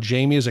had on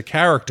Jaime as a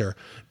character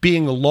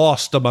being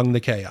lost among the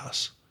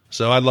chaos.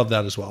 So I love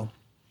that as well.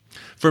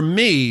 For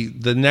me,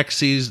 the next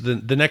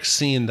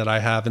scene that I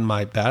have in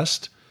my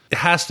best, it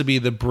has to be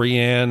the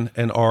Brienne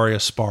and Arya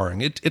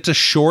sparring. It's a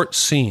short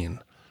scene,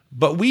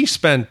 but we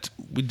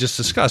just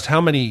discussed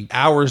how many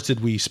hours did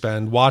we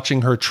spend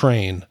watching her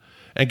train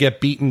and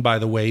get beaten by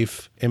the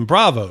waif in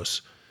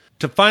Braavos,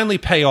 to finally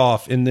pay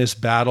off in this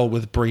battle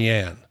with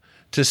Brienne,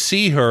 to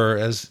see her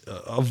as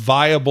a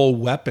viable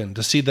weapon,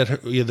 to see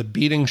that the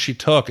beating she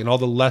took and all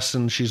the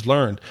lessons she's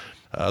learned,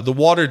 the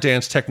water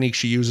dance technique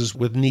she uses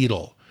with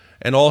Needle,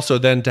 and also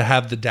then to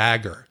have the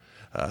dagger.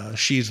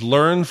 She's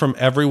learned from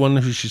everyone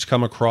who she's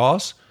come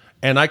across,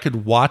 and I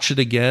could watch it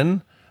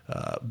again.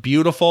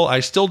 Beautiful.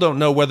 I still don't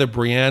know whether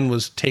Brienne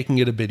was taking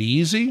it a bit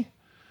easy.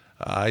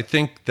 I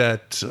think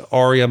that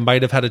Arya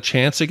might have had a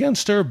chance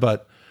against her,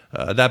 but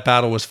that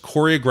battle was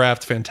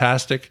choreographed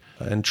fantastic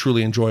and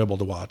truly enjoyable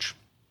to watch.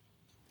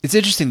 It's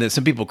interesting that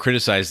some people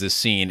criticize this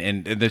scene,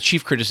 and the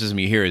chief criticism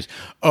you hear is,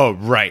 oh,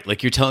 right,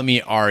 like you're telling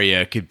me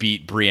Arya could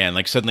beat Brienne,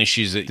 like suddenly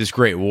she's this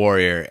great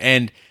warrior.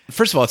 And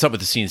first of all, it's not what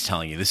the scene's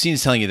telling you. The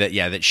scene's telling you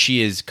that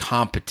she is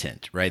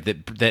competent, right?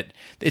 That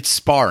it's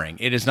sparring.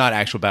 It is not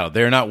actual battle.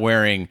 They're not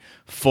wearing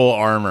full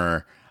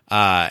armor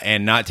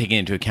and not taking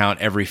into account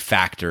every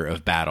factor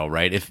of battle,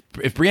 right?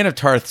 If Brienne of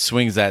Tarth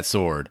swings that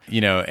sword,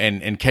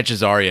 and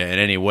catches Arya in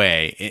any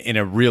way in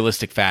a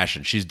realistic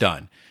fashion, she's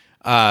done.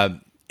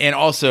 And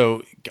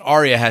also,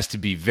 Arya has to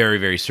be very,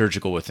 very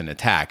surgical with an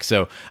attack.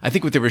 So I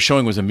think what they were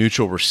showing was a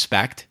mutual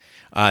respect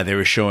They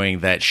were showing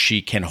that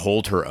she can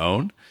hold her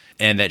own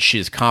and that she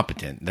is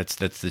competent. That's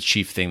the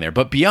chief thing there.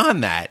 But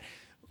beyond that,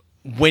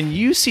 when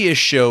you see a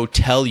show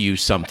tell you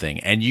something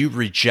and you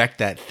reject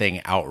that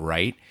thing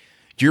outright,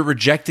 you're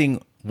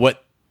rejecting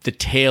what the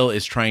tale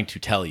is trying to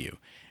tell you.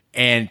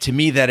 And to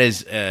me, that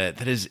is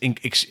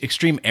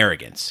extreme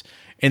arrogance,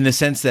 in the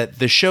sense that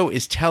the show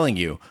is telling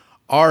you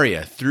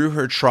Arya, through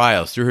her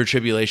trials, through her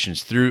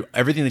tribulations, through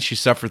everything that she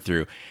suffered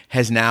through,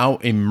 has now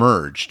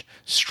emerged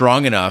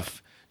strong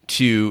enough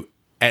to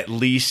at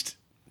least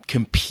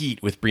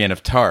compete with Brienne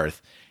of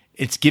Tarth.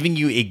 It's giving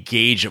you a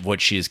gauge of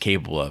what she is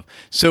capable of.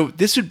 So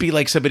this would be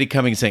like somebody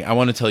coming and saying, I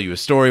want to tell you a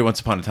story. Once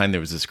upon a time, there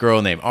was this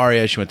girl named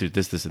Arya. She went through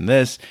this, this, and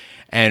this.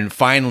 And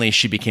finally,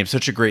 she became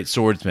such a great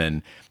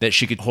swordsman that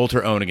she could hold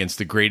her own against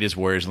the greatest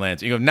warriors in the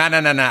land. You go, no,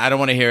 I don't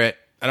want to hear it.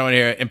 I don't want to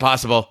hear it.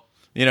 Impossible.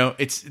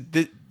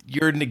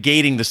 You're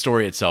negating the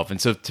story itself.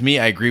 And so to me,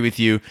 I agree with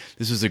you.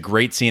 This was a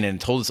great scene and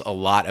told us a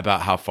lot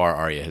about how far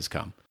Arya has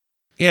come.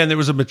 Yeah, and there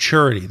was a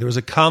maturity. There was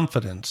a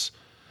confidence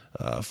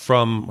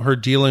from her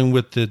dealing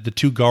with the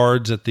two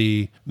guards at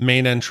the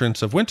main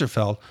entrance of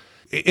Winterfell.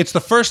 It's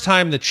the first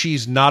time that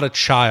she's not a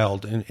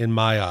child in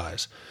my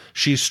eyes.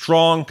 She's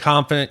strong,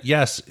 confident.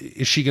 Yes,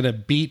 is she going to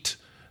beat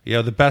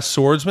the best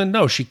swordsman?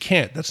 No, she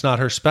can't. That's not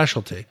her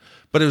specialty.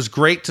 But it was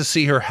great to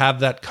see her have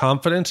that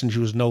confidence, and she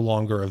was no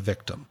longer a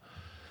victim.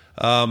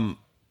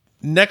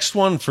 Next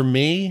one for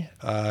me,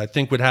 I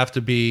think would have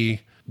to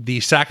be the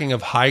sacking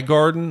of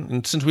Highgarden.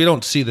 And since we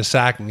don't see the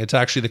sacking, it's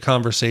actually the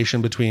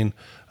conversation between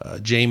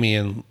Jaime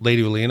and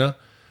Lady Olenna,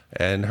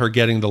 and her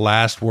getting the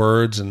last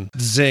words and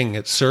zing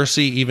at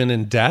Cersei, even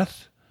in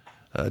death.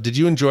 Did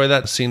you enjoy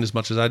that scene as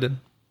much as I did?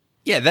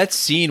 Yeah, that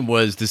scene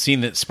was the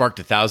scene that sparked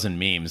 1,000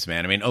 memes,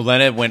 man. I mean,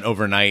 Olenna went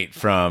overnight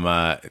from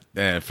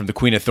the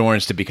Queen of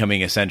Thorns to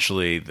becoming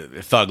essentially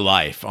the thug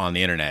life on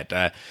the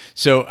internet.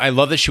 So I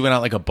love that she went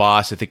out like a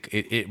boss. I think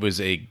it was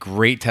a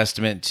great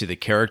testament to the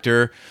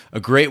character, a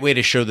great way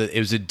to show that it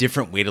was a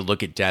different way to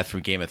look at death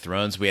from Game of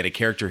Thrones. We had a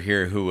character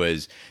here who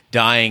was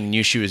dying,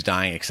 knew she was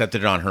dying,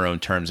 accepted it on her own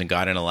terms, and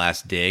got in a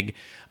last dig.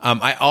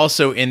 I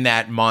also, in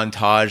that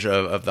montage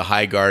of the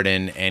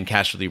Highgarden and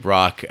Casterly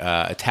Rock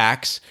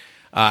attacks,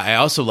 I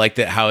also liked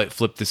how it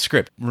flipped the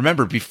script.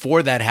 Remember,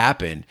 before that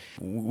happened,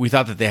 we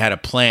thought that they had a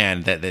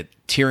plan, that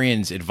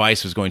Tyrion's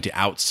advice was going to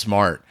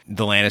outsmart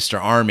the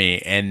Lannister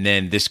army, and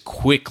then this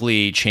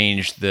quickly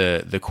changed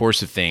the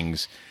course of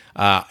things.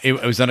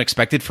 It was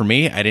unexpected for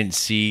me. I didn't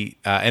see,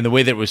 and the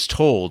way that it was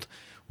told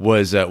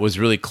was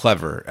really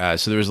clever.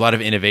 So there was a lot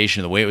of innovation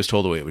in the way it was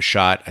told, the way it was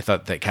shot. I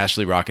thought that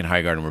Casterly Rock and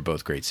Highgarden were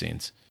both great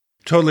scenes.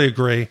 Totally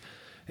agree.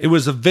 It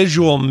was a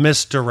visual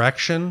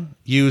misdirection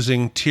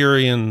using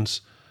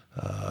Tyrion's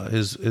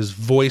his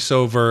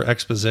voiceover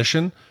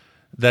exposition,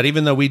 that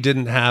even though we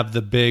didn't have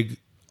the big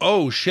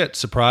oh shit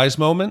surprise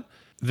moment,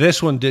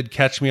 this one did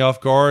catch me off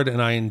guard,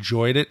 and I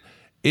enjoyed it.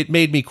 It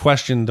made me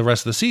question the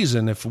rest of the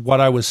season if what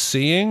I was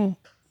seeing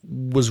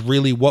was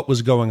really what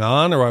was going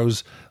on, or I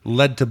was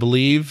led to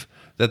believe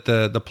that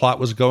the plot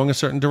was going a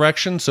certain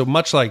direction. So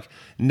much like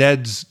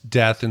Ned's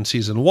death in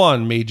season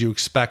 1 made you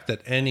expect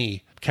that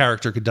any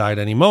character could die at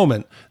any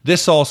moment,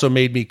 this also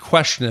made me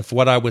question if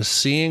what I was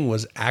seeing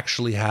was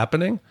actually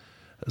happening.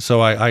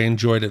 So I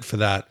enjoyed it for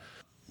that.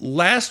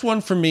 Last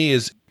one for me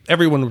is,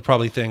 everyone would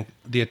probably think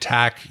the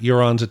attack,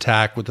 Euron's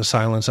attack with the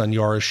silence on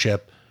Yara's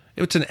ship.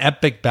 It's an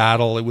epic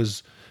battle.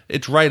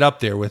 It's right up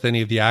there with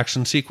any of the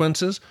action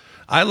sequences.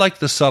 I like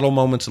the subtle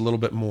moments a little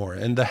bit more.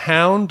 And the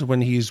Hound,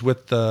 when he's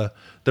with the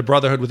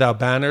Brotherhood Without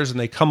Banners, and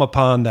they come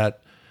upon that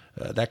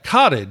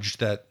cottage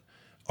that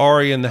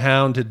Arya and the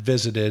Hound had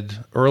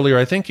visited earlier.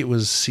 I think it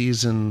was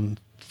season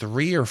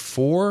 3 or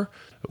 4,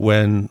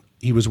 when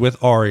he was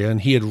with Arya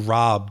and he had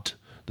robbed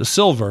the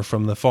silver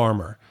from the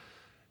farmer.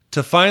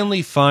 To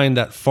finally find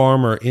that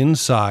farmer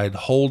inside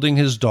holding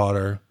his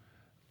daughter,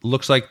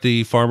 looks like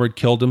the farmer had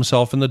killed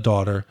himself and the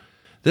daughter.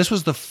 This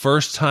was the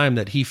first time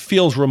that he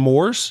feels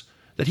remorse,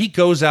 that he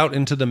goes out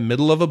into the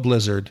middle of a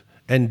blizzard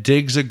and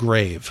digs a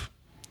grave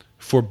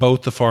for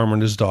both the farmer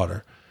and his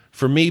daughter.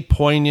 For me,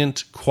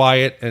 poignant,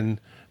 quiet,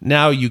 and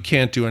now you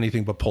can't do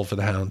anything but pull for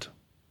the Hound.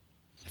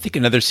 I think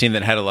another scene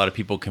that had a lot of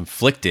people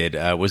conflicted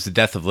was the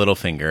death of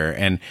Littlefinger.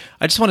 And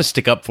I just want to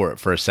stick up for it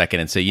for a second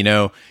and say,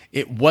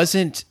 it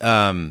wasn't...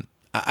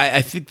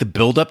 I think the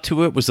build-up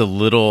to it was a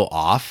little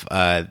off.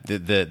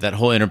 That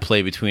whole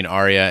interplay between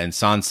Arya and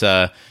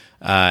Sansa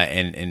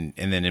and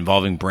then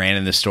involving Bran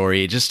in the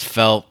story, it just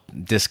felt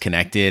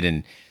disconnected.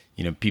 And,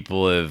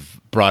 people have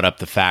brought up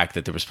the fact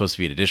that there was supposed to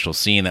be an additional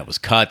scene that was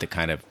cut that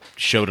kind of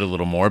showed it a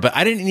little more. But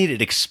I didn't need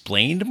it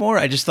explained more.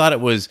 I just thought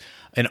it was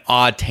an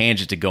odd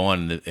tangent to go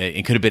on.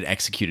 It could have been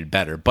executed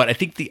better. But I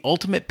think the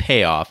ultimate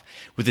payoff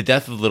with the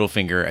death of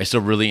Littlefinger, I still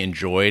really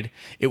enjoyed.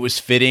 It was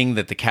fitting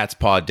that the cat's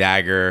paw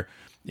dagger...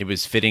 It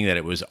was fitting that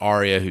it was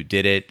Arya who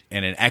did it,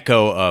 and an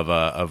echo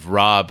of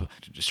Robb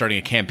starting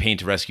a campaign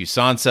to rescue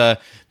Sansa,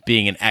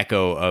 being an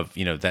echo of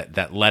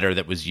that letter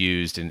that was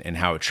used and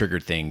how it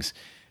triggered things.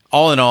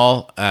 All in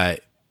all,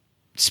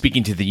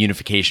 speaking to the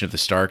unification of the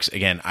Starks,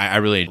 again, I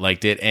really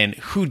liked it. And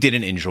who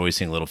didn't enjoy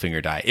seeing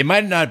Littlefinger die? It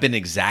might not have been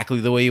exactly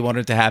the way you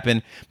wanted it to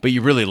happen, but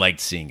you really liked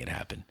seeing it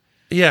happen.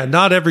 Yeah,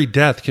 not every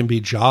death can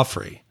be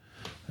Joffrey,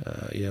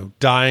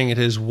 dying at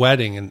his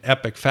wedding in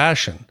epic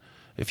fashion.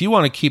 If you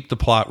want to keep the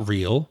plot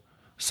real,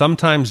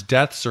 sometimes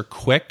deaths are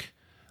quick.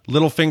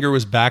 Littlefinger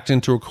was backed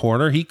into a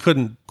corner. He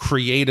couldn't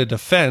create a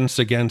defense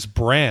against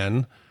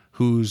Bran,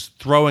 who's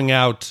throwing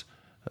out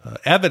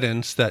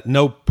evidence that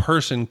no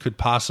person could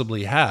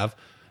possibly have.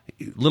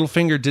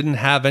 Littlefinger didn't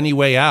have any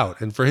way out.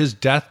 And for his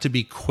death to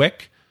be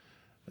quick,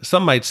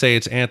 some might say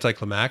it's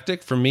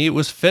anticlimactic. For me, it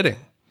was fitting.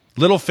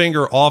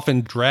 Littlefinger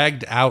often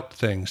dragged out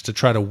things to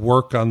try to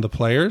work on the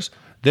players.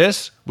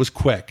 This was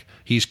quick.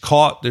 He's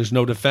caught. There's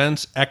no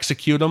defense.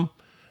 Execute him.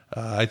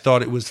 I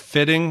thought it was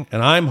fitting,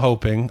 and I'm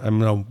hoping, I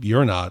know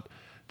you're not,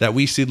 that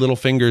we see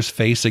Littlefinger's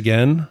face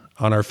again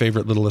on our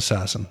favorite little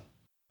assassin.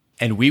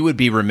 And we would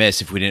be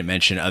remiss if we didn't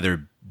mention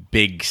other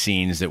big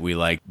scenes that we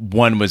like.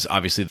 One was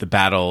obviously the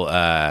battle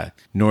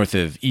north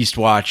of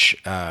Eastwatch,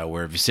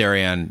 where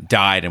Viserion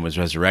died and was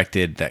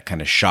resurrected. That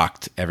kind of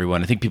shocked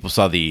everyone. I think people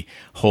saw the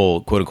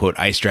whole quote-unquote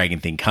ice dragon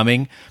thing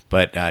coming,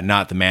 but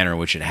not the manner in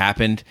which it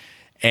happened.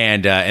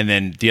 And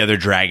then the other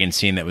dragon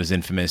scene that was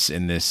infamous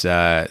in this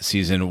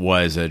season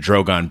was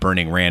Drogon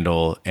burning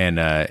Randall and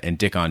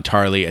Dickon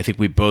Tarly. I think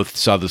we both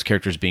saw those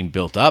characters being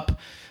built up.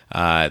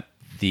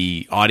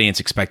 The audience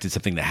expected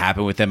something to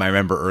happen with them. I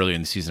remember earlier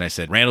in the season I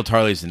said, Randall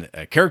Tarley's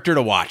a character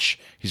to watch.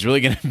 He's really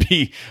going to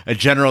be a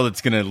general that's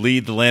going to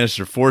lead the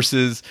Lannister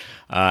forces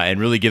and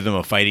really give them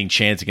a fighting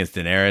chance against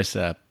Daenerys.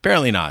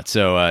 Apparently not.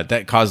 So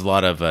that caused a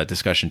lot of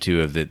discussion,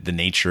 too, of the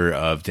nature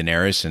of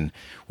Daenerys and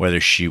whether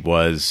she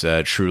was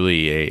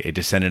truly a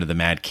descendant of the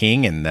Mad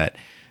King and that,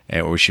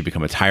 or she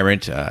become a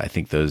tyrant. I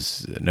think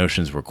those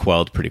notions were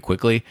quelled pretty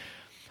quickly.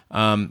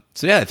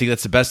 So yeah, I think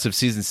that's the best of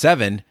season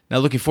 7. Now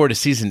looking forward to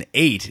season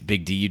 8,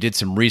 Big D. You did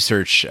some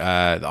research.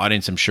 The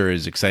audience, I'm sure,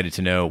 is excited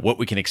to know what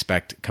we can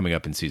expect coming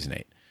up in season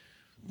 8.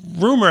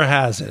 Rumor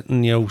has it,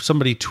 and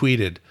somebody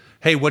tweeted,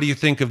 "Hey, what do you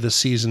think of the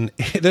season?"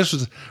 This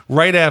was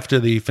right after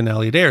the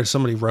finale had aired.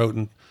 Somebody wrote,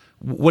 "And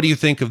what do you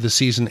think of the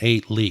season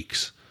 8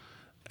 leaks?"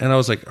 And I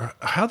was like,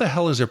 how the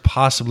hell is there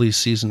possibly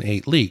season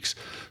 8 leaks?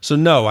 So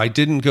no, I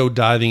didn't go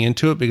diving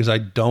into it because I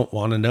don't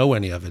want to know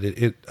any of it.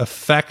 It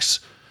affects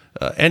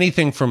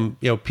anything from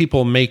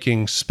people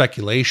making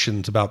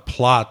speculations about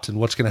plot and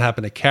what's going to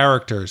happen to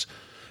characters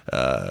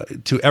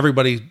to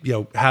everybody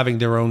having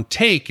their own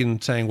take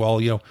and saying,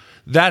 well,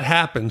 that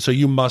happened, so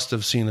you must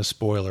have seen a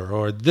spoiler,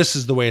 or this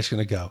is the way it's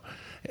going to go.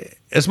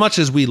 As much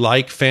as we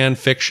like fan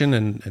fiction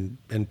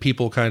and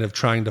people kind of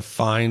trying to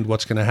find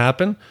what's going to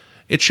happen,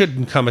 it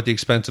shouldn't come at the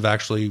expense of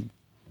actually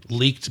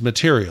leaked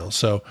material.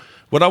 So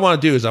what I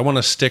want to do is I want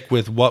to stick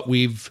with what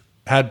we've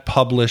had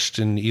published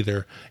in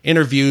either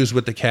interviews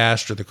with the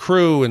cast or the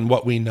crew and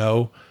what we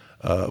know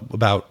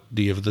about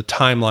the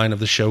timeline of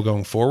the show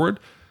going forward.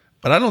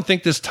 But I don't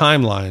think this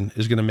timeline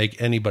is going to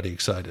make anybody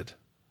excited.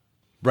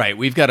 Right.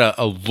 We've got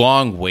a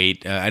long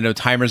wait. I know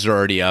timers are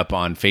already up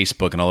on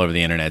Facebook and all over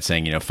the internet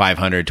saying,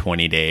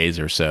 520 days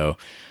or so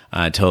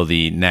till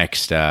the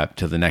next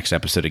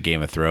episode of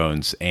Game of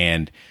Thrones.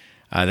 And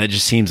that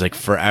just seems like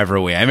forever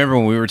away. I remember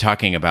when we were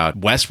talking about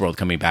Westworld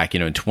coming back,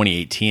 in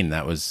 2018,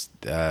 that was,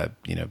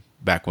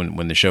 back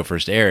when the show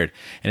first aired,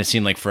 and it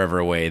seemed like forever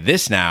away.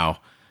 This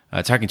now,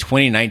 talking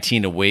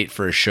 2019 to wait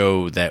for a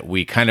show that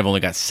we kind of only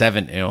got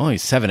only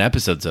 7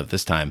 episodes of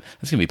this time.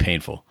 That's going to be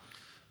painful.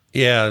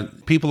 Yeah,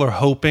 people are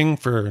hoping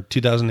for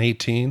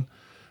 2018,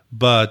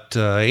 but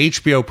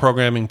HBO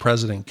programming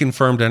president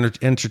confirmed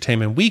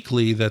Entertainment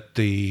Weekly that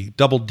the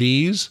Double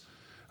Ds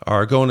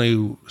are going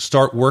to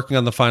start working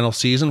on the final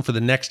season for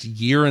the next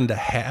year and a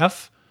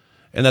half,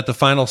 and that the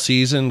final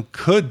season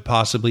could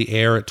possibly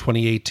air at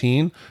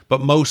 2018,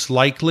 but most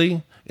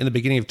likely in the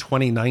beginning of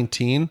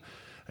 2019.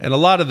 And a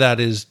lot of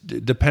that is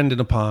dependent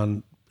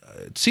upon,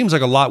 it seems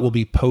like a lot will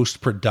be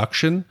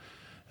post-production,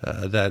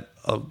 that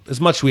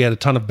as much as we had a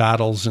ton of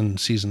battles in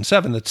season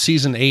 7, that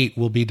season 8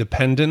 will be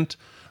dependent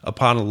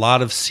upon a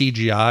lot of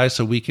CGI,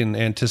 so we can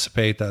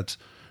anticipate that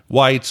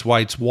Whites,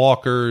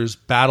 walkers,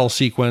 battle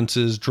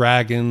sequences,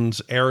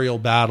 dragons, aerial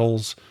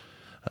battles.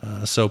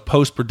 So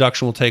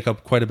post-production will take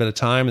up quite a bit of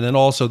time. And then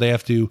also they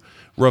have to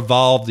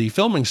revolve the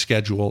filming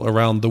schedule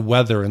around the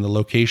weather and the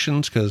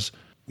locations, because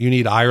you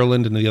need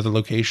Ireland and the other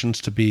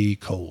locations to be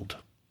cold.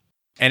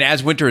 And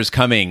as winter is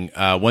coming,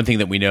 one thing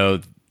that we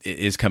know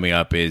is coming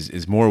up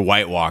is more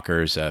White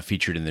Walkers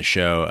featured in the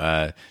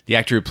show. The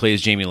actor who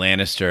plays Jaime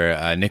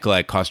Lannister,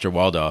 Nikolai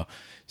Coster-Waldau,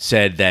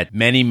 said that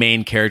many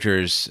main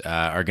characters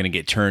are going to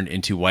get turned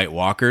into White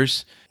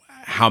Walkers.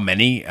 How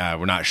many?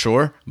 We're not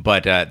sure,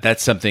 but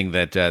that's something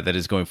that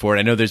is going forward.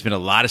 I know there's been a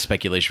lot of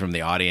speculation from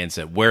the audience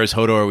that where is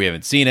Hodor? We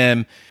haven't seen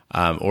him.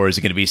 Or is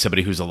it going to be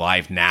somebody who's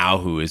alive now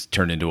who is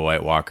turned into a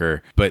White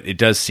Walker? But it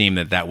does seem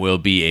that will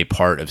be a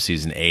part of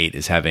season 8,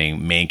 is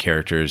having main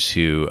characters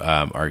who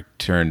are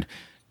turned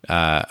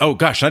not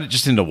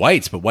just into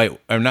whites, but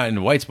not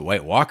into whites, but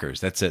White Walkers.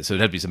 That's it. So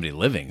it'd have to be somebody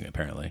living,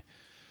 apparently.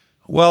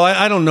 Well,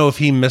 I don't know if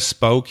he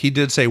misspoke. He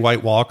did say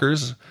White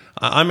Walkers.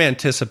 I'm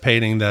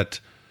anticipating that,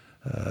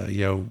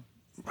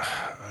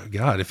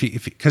 God, if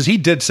because he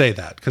did say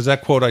that, because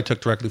that quote I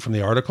took directly from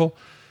the article.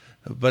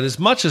 But as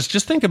much as,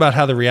 just think about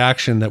how the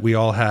reaction that we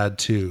all had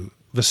to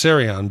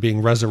Viserion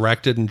being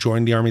resurrected and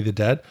joining the army of the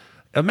dead.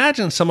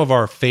 Imagine some of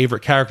our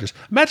favorite characters.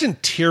 Imagine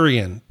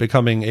Tyrion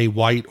becoming a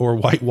White or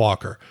White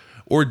Walker,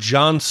 or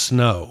Jon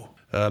Snow.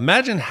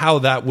 Imagine how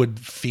that would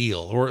feel,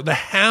 or the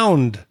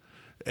Hound.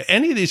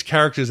 Any of these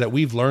characters that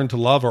we've learned to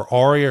love, or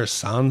Arya or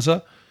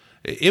Sansa,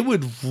 it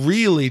would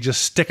really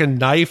just stick a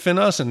knife in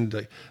us,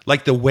 and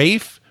like the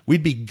waif,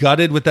 we'd be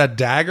gutted with that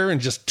dagger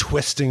and just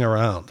twisting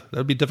around.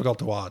 That'd be difficult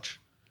to watch.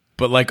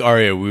 But like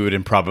Arya, we would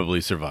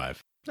improbably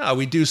survive. No,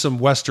 we do some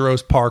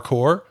Westeros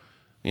parkour.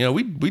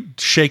 We'd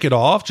shake it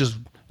off, just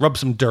rub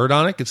some dirt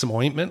on it, get some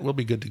ointment. We'll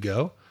be good to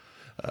go.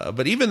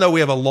 But even though we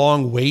have a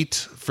long wait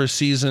for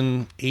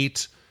season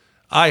 8,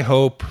 I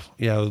hope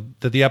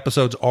that the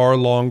episodes are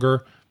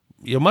longer.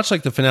 Much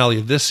like the finale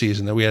of this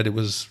season that we had, it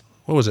was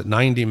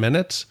 90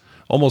 minutes,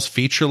 almost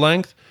feature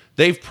length.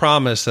 They've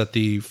promised that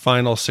the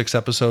final 6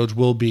 episodes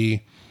will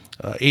be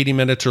 80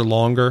 minutes or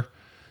longer.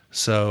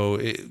 So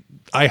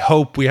I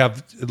hope we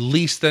have at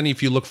least, then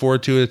if you look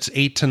forward to it, it's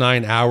 8 to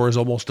 9 hours,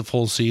 almost a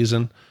full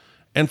season.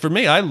 And for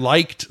me, I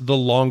liked the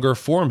longer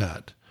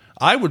format.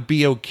 I would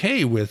be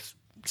okay with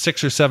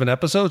 6 or 7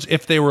 episodes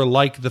if they were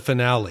like the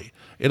finale.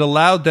 It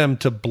allowed them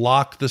to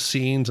block the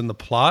scenes and the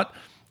plot.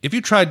 If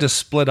you tried to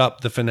split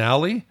up the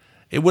finale,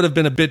 it would have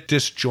been a bit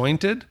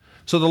disjointed.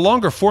 So the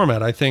longer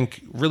format, I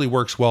think, really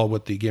works well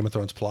with the Game of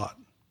Thrones plot.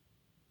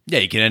 Yeah,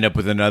 you can end up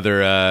with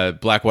another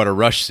Blackwater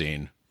Rush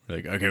scene.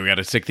 Like, okay, we got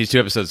to stick these 2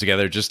 episodes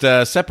together. Just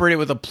separate it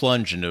with a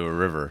plunge into a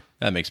river.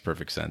 That makes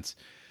perfect sense.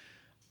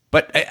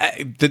 But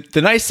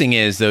the nice thing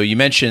is, though, you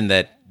mentioned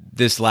that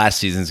this last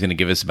season is going to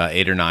give us about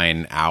 8 or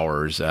 9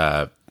 hours,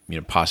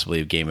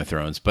 possibly of Game of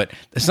Thrones. But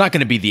it's not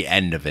going to be the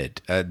end of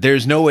it.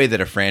 There's no way that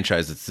a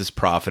franchise that's this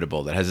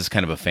profitable, that has this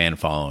kind of a fan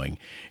following,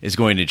 is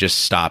going to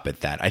just stop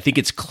at that. I think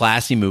it's a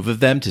classy move of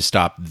them to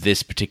stop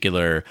this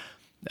particular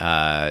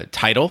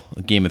title,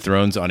 Game of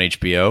Thrones, on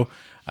HBO.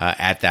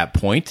 At that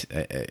point,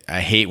 I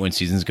hate when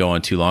seasons go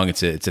on too long.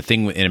 It's a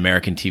thing in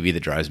American TV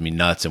that drives me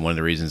nuts, and one of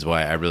the reasons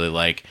why I really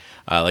like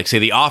say,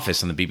 The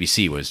Office on the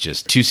BBC was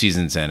just 2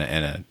 seasons and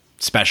a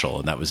special,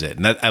 and that was it.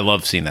 And I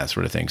love seeing that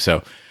sort of thing.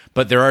 So,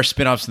 but there are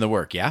spinoffs in the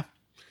work, yeah?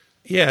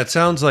 Yeah, it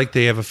sounds like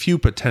they have a few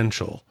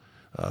potential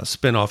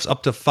spinoffs,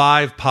 up to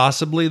 5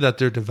 possibly, that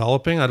they're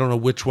developing. I don't know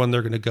which one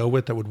they're going to go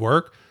with that would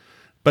work.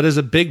 But as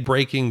a big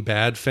Breaking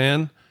Bad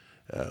fan,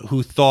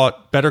 who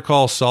thought Better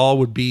Call Saul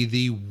would be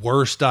the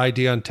worst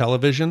idea on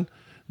television,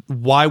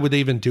 why would they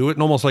even do it?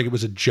 And almost like it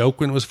was a joke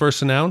when it was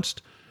first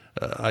announced.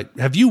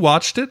 Have you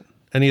watched it?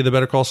 Any of the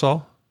Better Call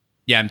Saul?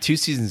 Yeah, I'm 2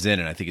 seasons in,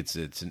 and I think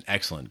it's an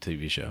excellent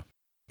TV show.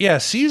 Yeah,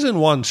 season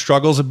 1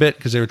 struggles a bit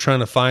because they were trying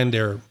to find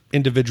their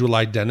individual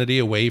identity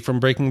away from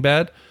Breaking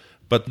Bad.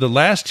 But the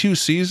last 2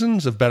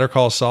 seasons of Better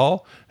Call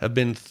Saul have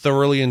been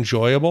thoroughly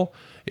enjoyable.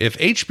 If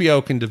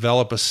HBO can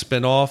develop a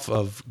spinoff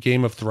of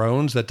Game of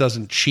Thrones that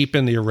doesn't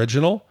cheapen the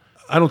original,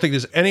 I don't think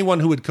there's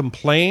anyone who would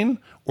complain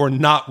or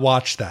not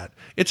watch that.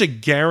 It's a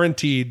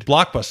guaranteed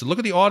blockbuster. Look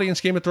at the audience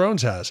Game of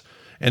Thrones has.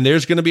 And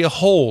there's going to be a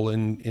hole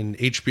in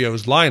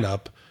HBO's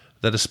lineup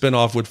that a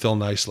spinoff would fill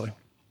nicely.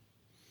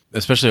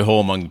 Especially a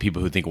hole among the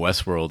people who think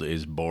Westworld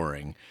is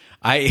boring.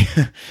 I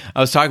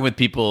was talking with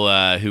people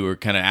who were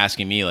kind of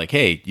asking me, like,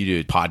 hey, you do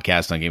a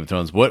podcast on Game of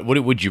Thrones. What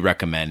would you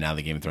recommend now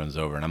that Game of Thrones is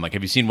over? And I'm like,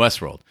 have you seen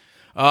Westworld?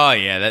 Oh,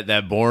 yeah,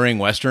 that boring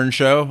Western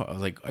show. I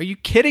was like, are you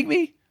kidding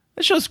me?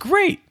 That show's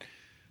great.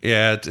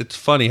 Yeah, it's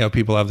funny how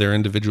people have their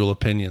individual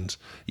opinions.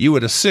 You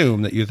would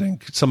assume that you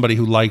think somebody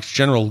who likes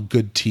general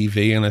good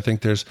TV, and I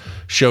think there's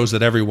shows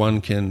that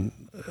everyone can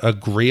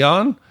agree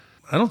on.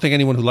 I don't think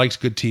anyone who likes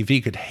good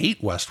TV could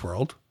hate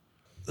Westworld.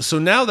 So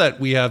now that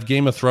we have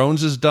Game of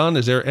Thrones is done,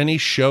 is there any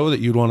show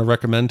that you'd want to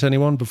recommend to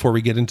anyone before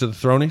we get into the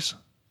Thronies?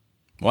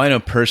 Well, I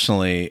know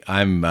personally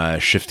I'm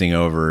shifting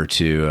over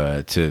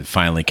to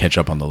finally catch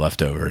up on The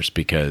Leftovers,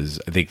 because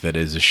I think that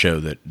is a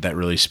show that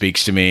really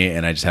speaks to me,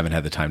 and I just haven't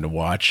had the time to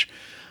watch.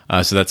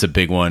 So that's a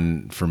big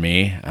one for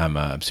me.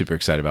 I'm super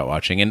excited about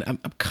watching, and I'm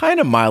kind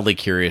of mildly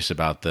curious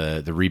about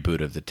the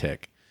reboot of The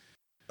Tick.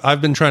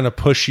 I've been trying to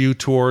push you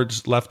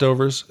towards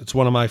Leftovers. It's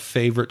one of my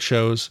favorite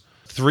shows.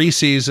 3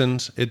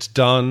 seasons, it's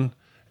done,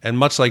 and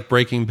much like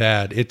Breaking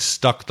Bad, it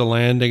stuck the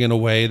landing in a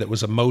way that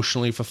was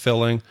emotionally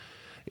fulfilling.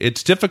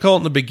 It's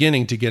difficult in the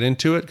beginning to get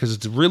into it because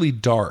it's really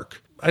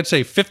dark. I'd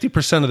say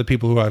 50% of the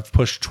people who I've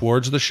pushed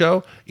towards the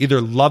show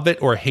either love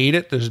it or hate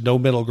it. There's no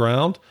middle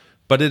ground,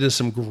 but it is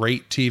some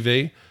great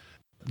TV.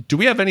 Do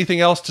we have anything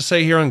else to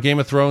say here on Game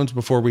of Thrones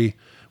before we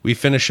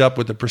finish up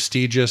with the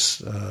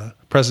prestigious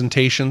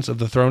presentations of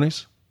the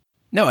Thronies?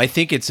 No, I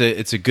think it's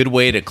a good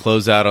way to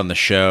close out on the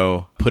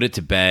show, put it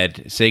to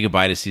bed, say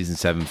goodbye to season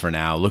 7 for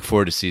now, look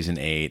forward to season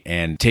 8,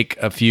 and take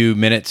a few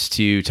minutes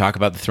to talk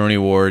about the Thronie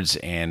Awards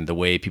and the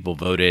way people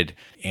voted.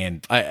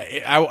 And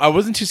I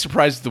wasn't too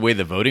surprised with the way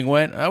the voting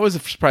went. I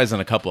was surprised on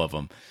a couple of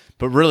them,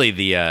 but really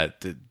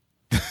the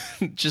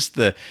Just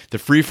the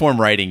freeform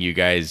writing, you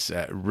guys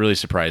really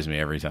surprise me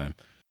every time.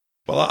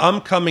 Well,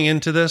 I'm coming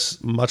into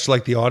this much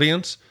like the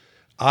audience.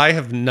 I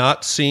have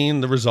not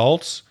seen the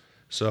results,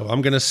 so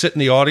I'm going to sit in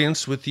the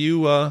audience with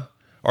you, our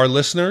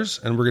listeners,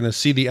 and we're going to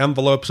see the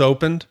envelopes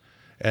opened,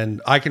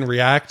 and I can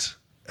react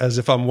as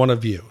if I'm one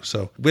of you.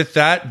 So with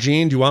that,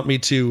 Gene, do you want me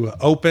to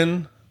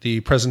open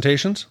the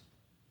presentations?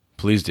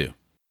 Please do.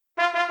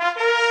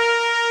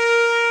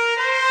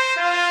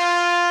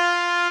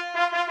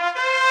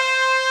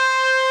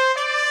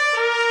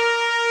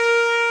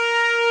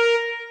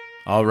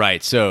 All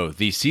right, so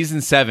the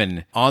Season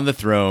 7 On the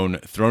Throne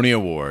Thronie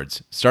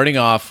Awards, starting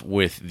off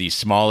with the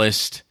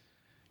smallest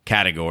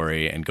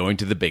category and going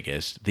to the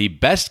biggest, the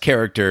best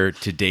character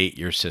to date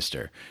your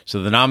sister.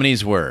 So the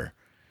nominees were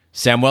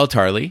Samwell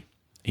Tarly.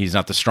 He's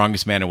not the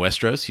strongest man in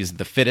Westeros. He's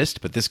the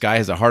fittest, but this guy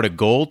has a heart of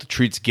gold,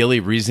 treats Gilly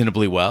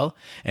reasonably well,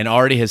 and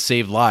already has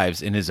saved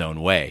lives in his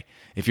own way.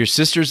 If your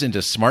sister's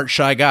into smart,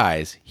 shy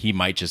guys, he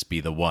might just be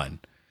the one.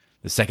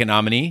 The second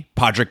nominee,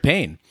 Podrick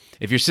Payne.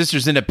 If your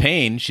sister's into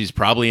pain, she's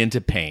probably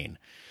into pain.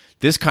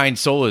 This kind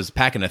soul is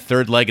packing a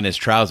third leg in his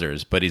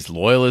trousers, but he's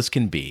loyal as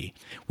can be.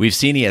 We've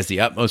seen he has the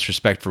utmost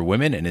respect for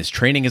women, and his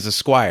training as a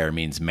squire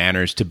means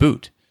manners to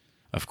boot.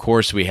 Of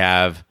course, we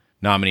have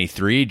nominee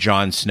 3,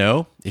 Jon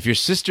Snow. If your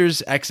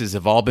sister's exes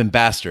have all been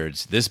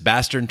bastards, this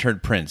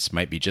bastard-turned prince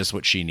might be just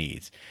what she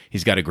needs.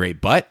 He's got a great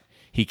butt,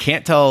 he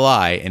can't tell a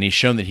lie, and he's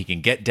shown that he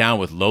can get down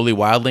with lowly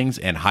wildlings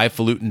and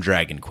highfalutin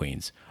dragon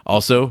queens.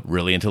 Also,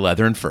 really into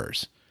leather and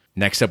furs.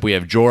 Next up, we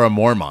have Jorah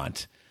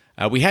Mormont.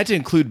 We had to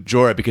include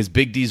Jorah because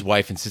Big D's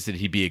wife insisted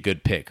he'd be a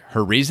good pick.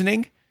 Her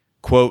reasoning?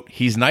 Quote,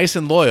 he's nice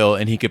and loyal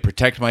and he could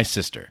protect my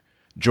sister.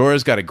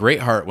 Jorah's got a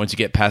great heart once you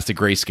get past the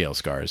grayscale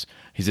scars.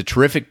 He's a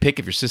terrific pick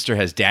if your sister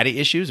has daddy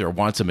issues or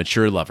wants a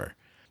mature lover.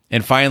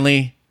 And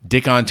finally,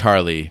 Dickon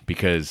Tarly,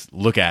 because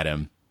look at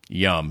him.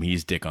 Yum,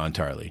 he's Dickon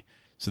Tarly.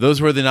 So those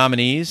were the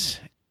nominees.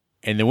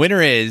 And the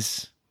winner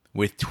is,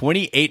 with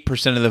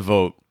 28% of the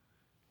vote,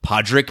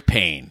 Podrick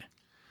Payne.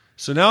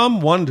 So now I'm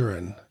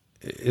wondering,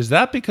 is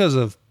that because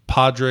of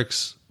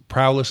Podrick's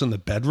prowess in the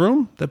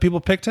bedroom that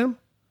people picked him?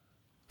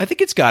 I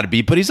think it's got to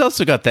be, but he's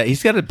also got that.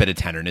 He's got a bit of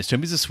tenderness to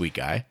him. He's a sweet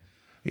guy.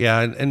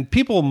 Yeah, and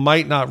people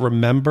might not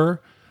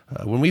remember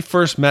when we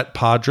first met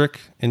Podrick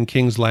in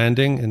King's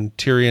Landing and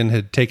Tyrion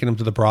had taken him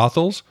to the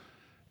brothels,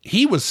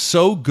 he was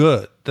so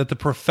good that the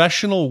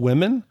professional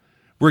women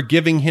were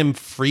giving him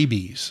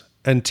freebies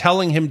and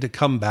telling him to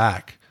come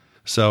back.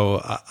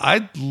 So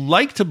I'd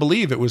like to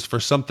believe it was for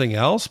something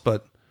else,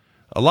 but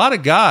a lot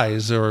of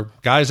guys, or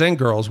guys and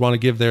girls, want to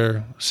give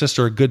their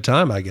sister a good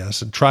time, I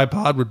guess, and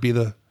tripod would be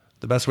the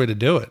best way to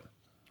do it.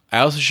 I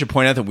also should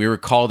point out that we were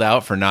called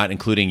out for not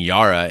including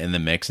Yara in the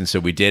mix, and so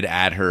we did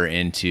add her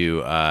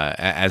into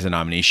as a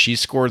nominee. She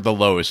scored the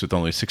lowest with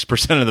only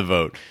 6% of the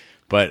vote,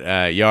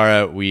 but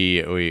Yara,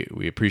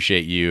 we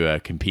appreciate you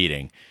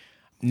competing.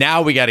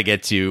 Now we got to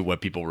get to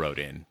what people wrote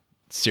in.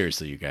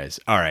 Seriously, you guys.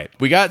 All right,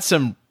 we got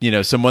some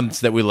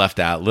ones that we left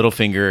out: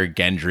 Littlefinger,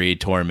 Gendry,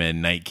 Tormund,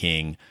 Night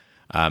King,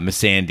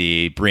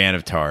 Missandei, Brienne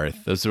of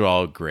Tarth. Those are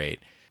all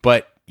great.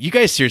 But you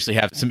guys seriously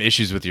have some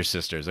issues with your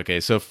sisters. Okay,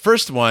 so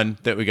first one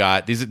that we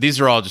got,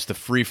 these are all just the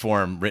free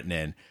form written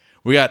in.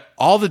 We got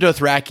all the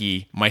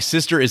Dothraki, my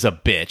sister is a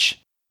bitch.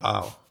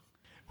 Wow.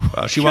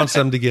 She wants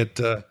them to get,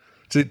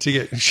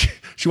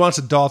 she wants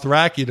a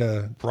Dothraki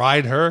to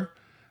ride her.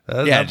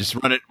 Just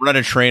run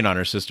a train on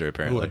her sister,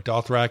 apparently. Ooh, a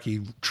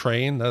Dothraki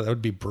train? That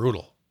would be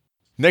brutal.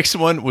 Next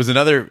one was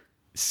another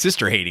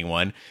sister-hating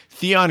one.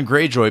 Theon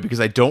Greyjoy, because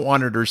I don't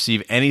want her to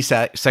receive any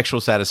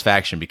sexual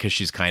satisfaction because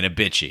she's kind of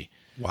bitchy.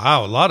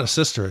 Wow, a lot of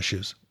sister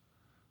issues.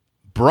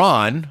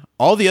 Bronn,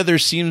 all the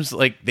others seems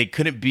like they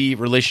couldn't be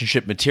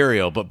relationship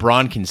material, but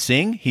Bronn can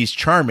sing, he's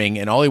charming,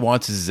 and all he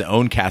wants is his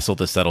own castle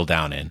to settle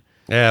down in.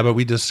 Yeah, but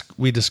we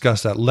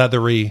discussed that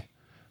leathery,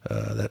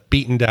 that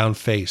beaten down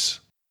face.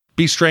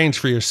 Be strange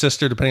for your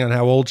sister, depending on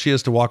how old she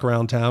is, to walk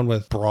around town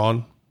with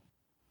Bronn.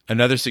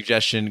 Another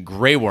suggestion,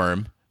 Grey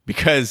Worm,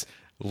 because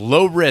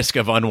low risk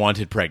of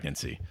unwanted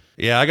pregnancy.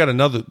 Yeah, I got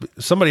another.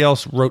 Somebody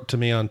else wrote to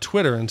me on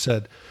Twitter and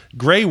said,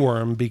 Grey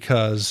Worm,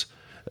 because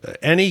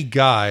any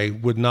guy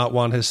would not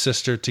want his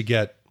sister to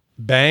get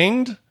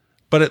banged,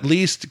 but at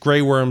least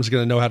Grey Worm's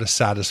going to know how to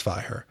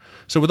satisfy her.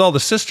 So with all the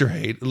sister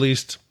hate, at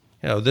least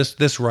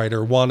this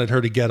writer wanted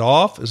her to get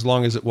off as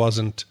long as it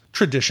wasn't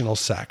traditional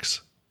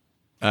sex.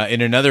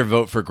 In another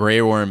vote for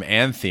Grey Worm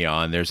and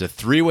Theon, there's a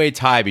three-way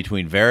tie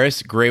between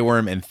Varys, Grey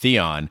Worm, and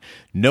Theon.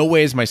 No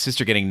way is my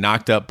sister getting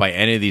knocked up by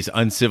any of these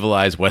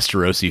uncivilized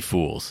Westerosi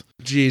fools.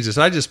 Jesus,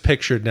 I just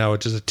pictured now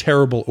it's just a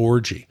terrible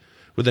orgy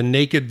with a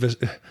naked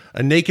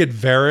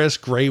Varys,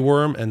 Grey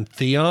Worm, and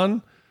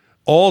Theon,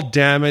 all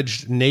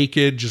damaged,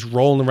 naked, just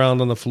rolling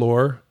around on the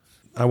floor.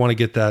 I want to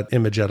get that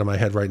image out of my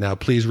head right now.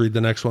 Please read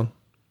the next one.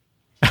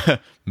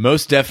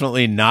 Most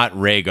definitely not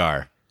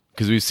Rhaegar,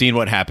 because we've seen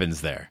what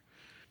happens there.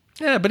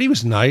 Yeah, but he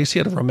was nice. He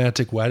had a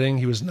romantic wedding.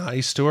 He was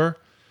nice to her.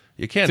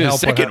 You can't to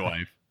help his second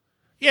wife.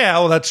 Yeah,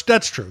 well, that's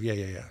true.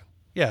 Yeah.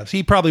 Yeah,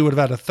 he probably would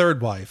have had a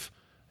third wife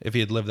if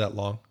he had lived that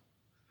long.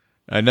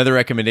 Another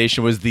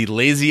recommendation was the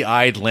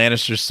lazy-eyed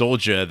Lannister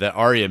soldier that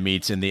Arya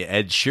meets in the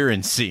Ed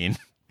Sheeran scene.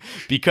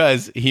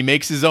 Because he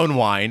makes his own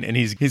wine, and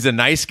he's a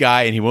nice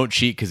guy, and he won't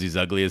cheat because he's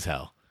ugly as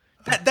hell.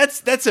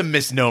 That's a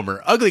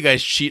misnomer. Ugly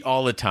guys cheat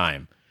all the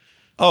time.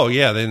 Oh,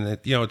 yeah. Then,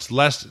 it's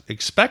less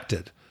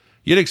expected.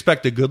 You'd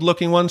expect the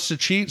good-looking ones to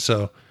cheat,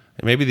 so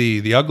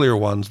maybe the uglier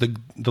ones,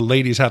 the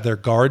ladies have their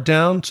guard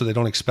down, so they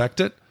don't expect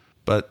it.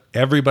 But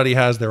everybody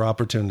has their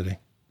opportunity.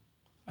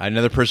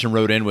 Another person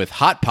wrote in with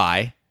hot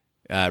pie,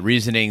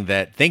 reasoning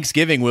that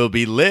Thanksgiving will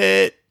be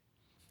lit.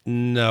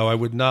 No, I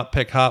would not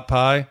pick hot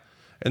pie.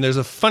 And there's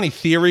a funny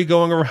theory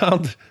going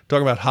around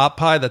talking about hot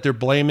pie, that they're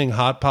blaming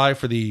hot pie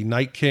for the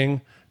Night King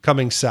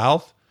coming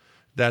south.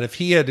 That if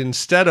he had,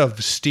 instead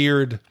of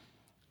steered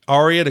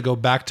Arya to go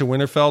back to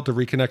Winterfell to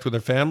reconnect with her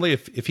family,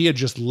 if he had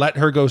just let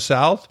her go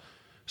south,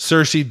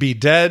 Cersei'd be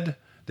dead.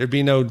 There'd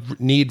be no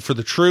need for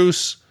the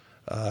truce.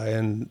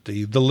 And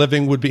the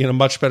living would be in a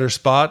much better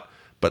spot.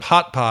 But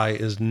hot pie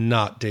is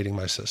not dating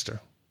my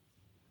sister.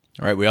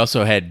 All right, we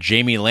also had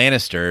Jaime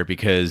Lannister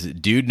because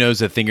dude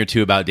knows a thing or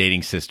two about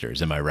dating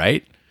sisters. Am I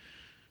right?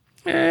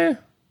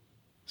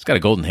 He's got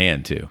a golden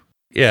hand, too.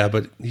 Yeah,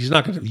 but he's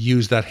not going to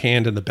use that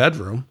hand in the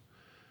bedroom.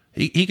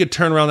 He could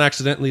turn around and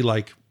accidentally,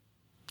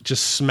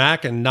 just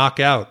smack and knock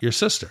out your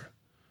sister.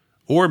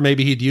 Or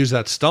maybe he'd use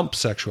that stump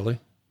sexually.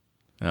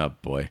 Oh,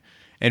 boy.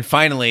 And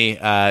finally,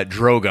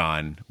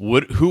 Drogon.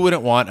 Who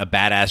wouldn't want a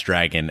badass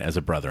dragon as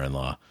a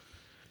brother-in-law?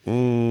 I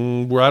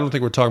don't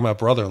think we're talking about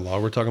brother-in-law.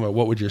 We're talking about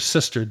what would your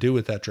sister do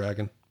with that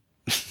dragon.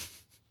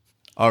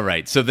 All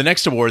right. So the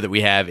next award that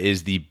we have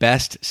is the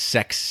best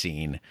sex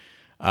scene.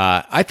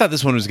 I thought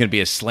this one was going to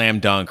be a slam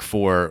dunk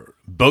for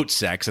boat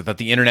sex. I thought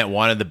the internet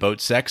wanted the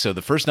boat sex. So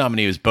the first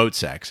nominee was boat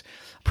sex.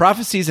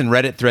 Prophecies and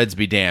Reddit threads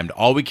be damned.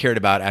 All we cared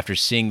about after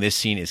seeing this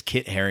scene is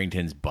Kit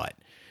Harington's butt.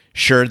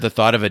 Sure, the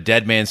thought of a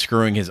dead man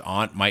screwing his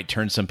aunt might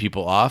turn some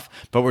people off,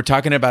 but we're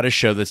talking about a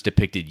show that's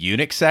depicted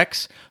eunuch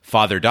sex,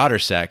 father-daughter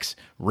sex,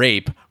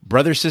 rape,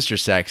 brother-sister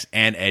sex,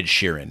 and Ed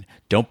Sheeran.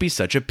 Don't be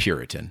such a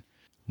Puritan.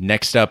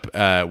 Next up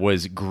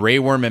was Grey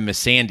Worm and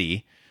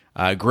Missandei.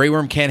 Grey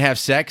Worm can't have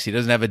sex. He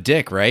doesn't have a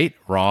dick, right?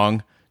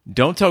 Wrong.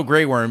 Don't tell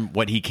Grey Worm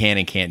what he can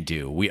and can't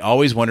do. We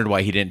always wondered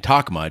why he didn't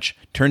talk much.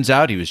 Turns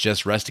out he was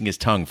just resting his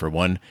tongue for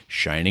one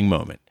shining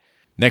moment.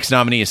 Next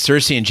nominee is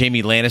Cersei and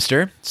Jaime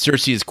Lannister.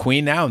 Cersei is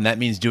queen now, and that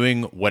means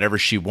doing whatever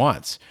she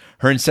wants.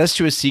 Her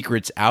incestuous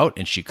secret's out,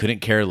 and she couldn't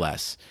care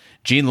less.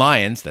 Gene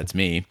Lyons, that's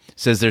me,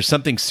 says there's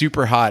something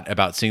super hot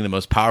about seeing the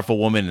most powerful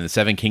woman in the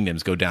Seven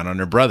Kingdoms go down on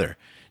her brother.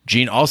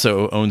 Gene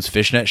also owns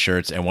fishnet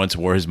shirts and once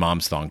wore his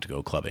mom's thong to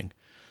go clubbing.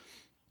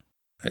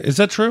 Is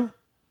that true?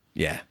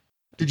 Yeah.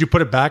 Did you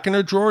put it back in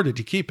her drawer, or did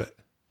you keep it?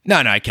 No,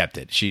 I kept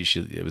it.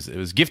 It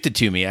was gifted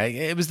to me.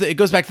 It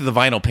goes back to the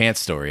vinyl pants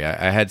story.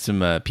 I had some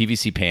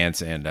PVC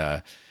pants,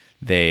 and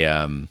they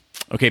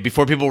okay.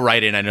 Before people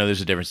write in, I know there's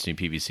a difference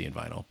between PVC and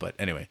vinyl, but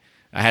anyway,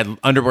 I had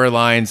underwear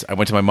lines. I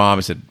went to my mom.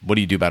 I said, "What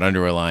do you do about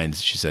underwear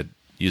lines?" She said,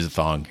 "Use a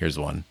thong. Here's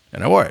one,"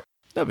 and I wore it.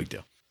 No big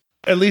deal.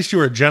 At least you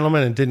were a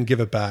gentleman and didn't give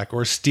it back,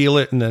 or steal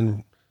it and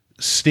then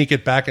sneak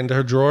it back into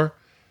her drawer.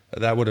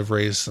 That would have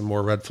raised some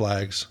more red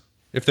flags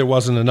if there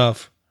wasn't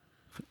enough.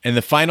 And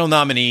the final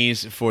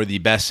nominees for the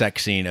best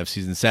sex scene of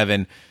season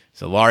 7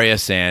 is Ilaria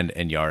Sand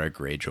and Yara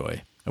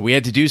Greyjoy. And we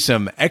had to do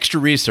some extra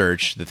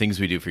research, the things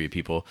we do for you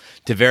people,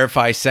 to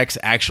verify sex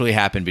actually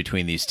happened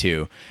between these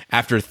two.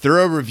 After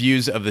thorough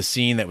reviews of the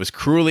scene that was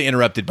cruelly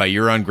interrupted by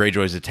Euron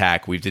Greyjoy's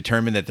attack, we've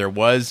determined that there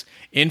was,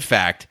 in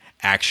fact,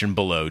 action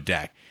below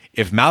deck.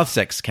 If mouth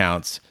sex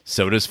counts,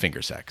 so does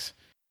finger sex.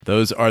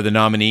 Those are the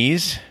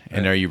nominees.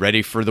 And are you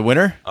ready for the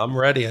winner? I'm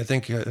ready. I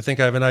think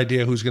I have an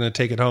idea who's going to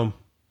take it home.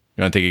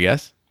 You want to take a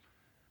guess?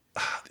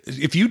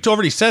 If you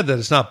already said that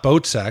it's not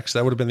boat sex,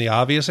 that would have been the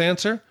obvious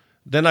answer.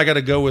 Then I got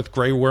to go with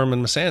Grey Worm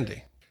and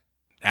Missandei.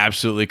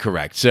 Absolutely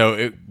correct.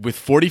 So with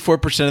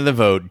 44% of the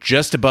vote,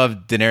 just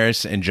above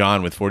Daenerys and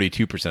Jon with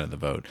 42% of the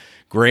vote,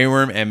 Grey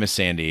Worm and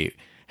Missandei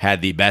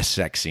had the best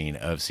sex scene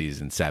of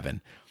season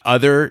 7.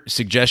 Other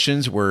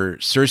suggestions were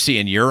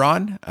Cersei and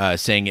Euron,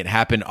 saying it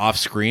happened off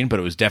screen, but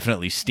it was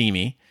definitely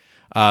steamy.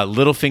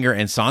 Littlefinger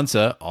and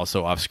Sansa,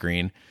 also off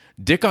screen.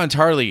 Dickon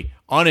Tarly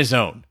on his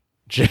own.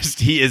 Just,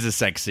 he is a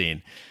sex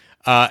scene.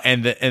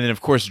 And then, of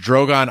course,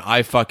 Drogon,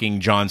 I fucking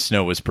Jon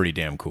Snow was pretty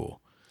damn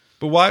cool.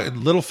 But why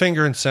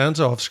Littlefinger and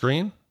Sansa off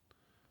screen?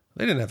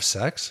 They didn't have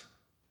sex.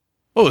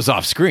 Oh, it was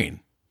off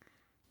screen.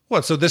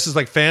 What, so this is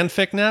like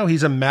fanfic now?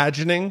 He's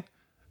imagining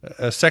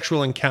a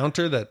sexual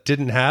encounter that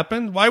didn't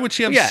happen? Why would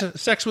she have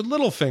sex with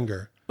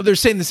Littlefinger? Well, they're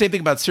saying the same thing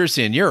about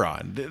Cersei and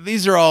Euron.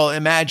 These are all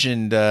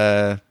imagined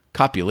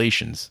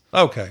copulations.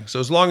 Okay,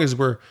 so as long as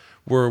we're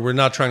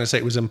not trying to say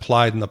it was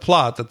implied in the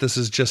plot, that this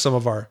is just some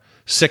of our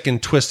sick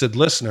and twisted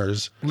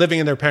listeners living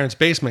in their parents'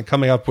 basement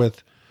coming up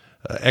with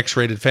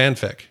X-rated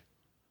fanfic.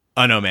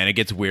 Oh no, man, it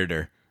gets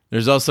weirder.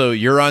 There's also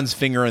Euron's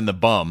finger in the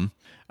bum.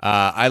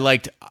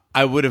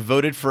 I would have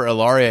voted for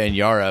Ilaria and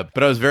Yara,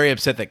 but I was very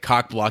upset that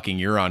cock-blocking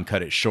Euron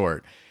cut it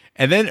short.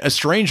 And then a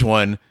strange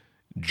one,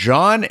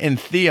 Jon and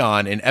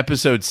Theon in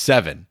episode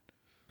 7.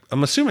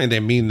 I'm assuming they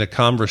mean the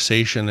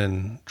conversation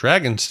in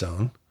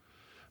Dragonstone.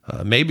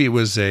 Maybe it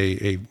was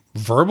a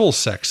verbal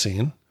sex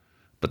scene,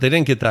 but they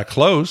didn't get that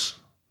close.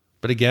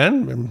 But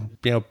again,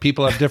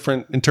 people have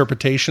different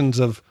interpretations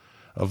of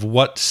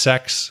what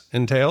sex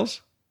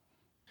entails.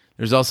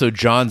 There's also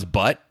Jon's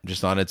butt,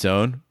 just on its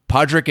own.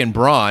 Podrick and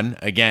Bronn,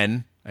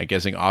 again, I'm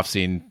guessing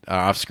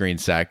off-screen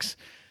sex.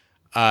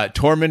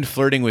 Tormund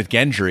flirting with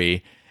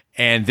Gendry.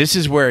 And this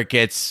is where it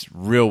gets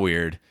real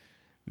weird.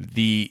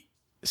 The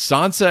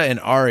Sansa and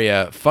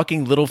Arya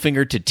fucking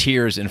Littlefinger to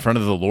tears in front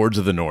of the Lords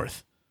of the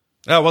North.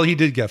 Oh, well, he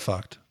did get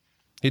fucked.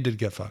 He did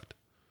get fucked.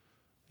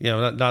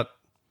 Not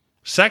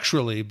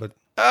sexually, but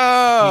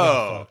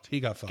he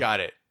got fucked. Got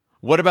it.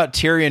 What about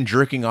Tyrion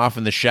jerking off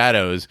in the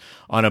shadows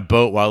on a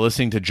boat while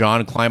listening to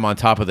Jon climb on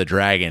top of the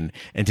dragon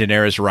and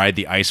Daenerys ride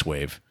the ice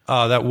wave?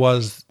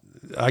 Oh,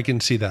 I can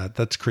see that.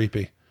 That's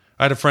creepy.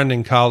 I had a friend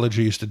in college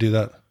who used to do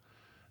that.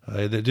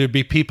 There'd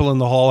be people in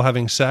the hall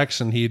having sex,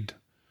 and he'd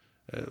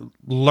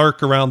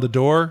lurk around the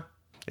door.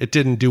 It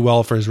didn't do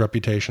well for his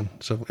reputation,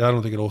 so I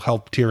don't think it'll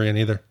help Tyrion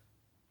either.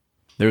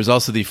 There was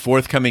also the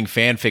forthcoming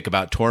fanfic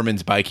about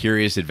Tormund's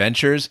bi-curious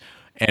adventures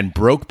and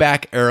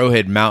Brokeback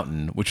Arrowhead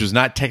Mountain, which was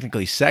not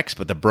technically sex,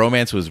 but the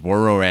bromance was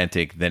more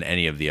romantic than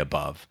any of the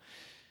above.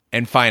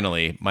 And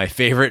finally, my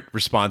favorite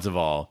response of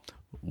all,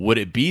 would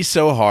it be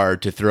so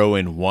hard to throw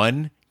in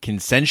one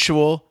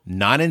consensual,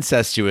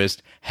 non-incestuous,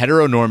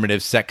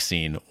 heteronormative sex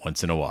scene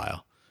once in a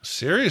while?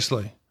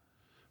 Seriously.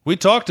 We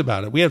talked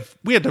about it. We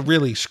had to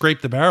really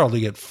scrape the barrel to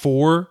get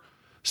 4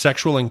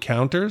 sexual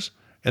encounters,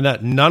 and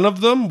that none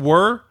of them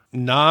were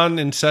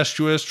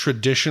non-incestuous,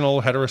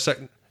 traditional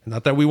heterosexual.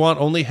 Not that we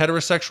want only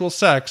heterosexual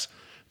sex.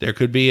 There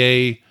could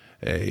be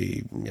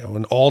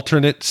an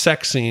alternate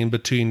sex scene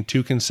between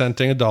 2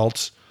 consenting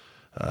adults.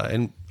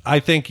 And I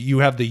think you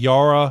have the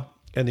Yara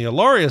and the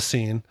Ilaria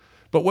scene.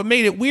 But what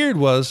made it weird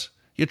was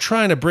you're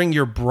trying to bring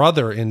your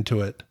brother into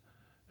it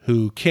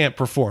who can't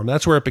perform.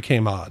 That's where it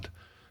became odd.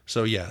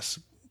 So yes,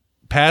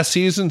 past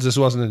seasons, this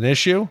wasn't an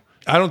issue.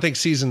 I don't think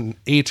season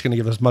 8 is going to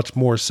give us much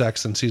more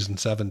sex than season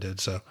 7 did.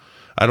 So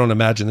I don't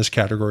imagine this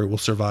category will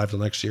survive the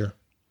next year.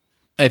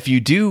 If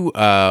you do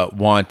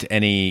want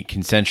any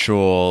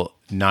consensual,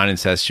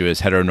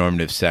 non-incestuous,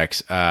 heteronormative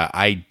sex,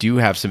 I do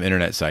have some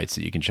internet sites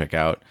that you can check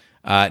out.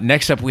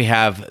 Next up, we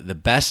have the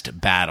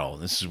best battle.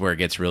 This is where it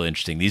gets really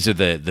interesting. These are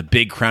the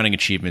big crowning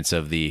achievements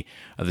of the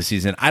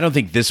season. I don't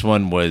think this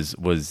one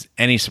was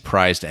any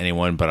surprise to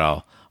anyone, but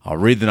I'll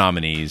read the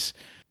nominees.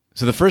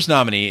 So the first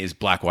nominee is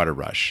Blackwater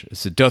Rush.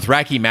 It's a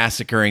Dothraki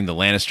massacring the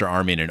Lannister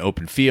army in an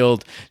open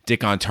field,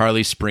 Dickon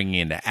Tarly springing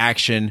into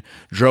action,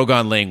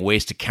 Drogon laying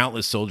waste to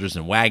countless soldiers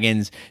and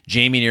wagons,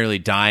 Jaime nearly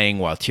dying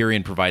while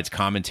Tyrion provides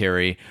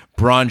commentary,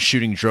 Bronn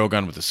shooting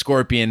Drogon with a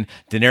scorpion,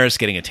 Daenerys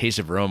getting a taste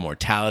of her own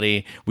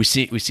mortality. We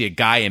see a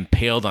guy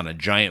impaled on a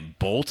giant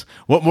bolt.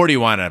 What more do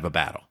you want out of a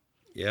battle?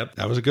 Yep,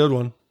 that was a good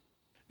one.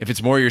 If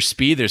it's more your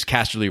speed, there's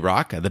Casterly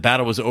Rock. The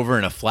battle was over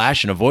in a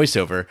flash and a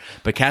voiceover,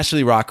 but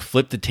Casterly Rock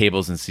flipped the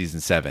tables in Season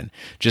 7.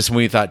 Just when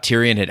we thought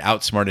Tyrion had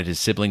outsmarted his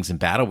siblings in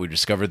battle, we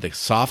discovered the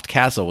soft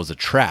castle was a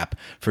trap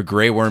for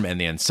Grey Worm and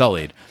the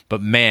Unsullied.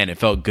 But man, it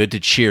felt good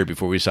to cheer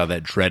before we saw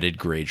that dreaded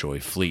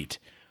Greyjoy fleet.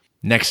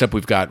 Next up,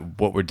 we've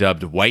got what were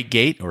dubbed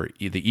Whitegate, or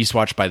the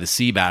Eastwatch by the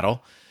Sea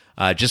battle.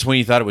 Just when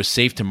you thought it was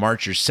safe to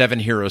march your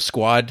 7-hero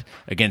squad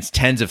against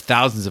tens of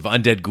thousands of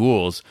undead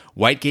ghouls,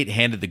 Whitegate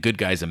handed the good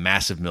guys a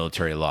massive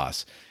military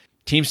loss.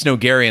 Team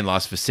Snowgarian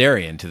lost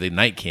Viserion to the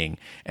Night King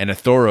and a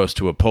Thoros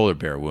to a polar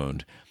bear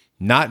wound.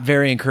 Not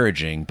very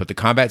encouraging, but the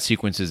combat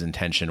sequences and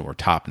tension were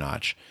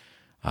top-notch.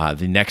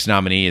 The next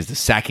nominee is the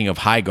sacking of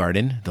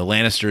Highgarden. The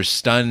Lannisters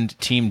stunned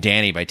Team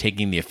Dany by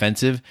taking the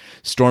offensive,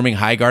 storming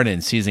Highgarden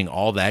and seizing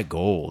all that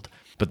gold.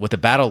 But what the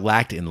battle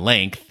lacked in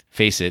length,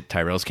 face it,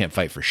 Tyrells can't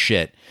fight for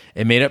shit,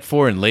 it made up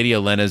for in Lady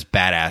Olenna's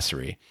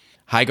badassery.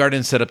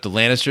 Highgarden set up the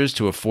Lannisters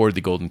to afford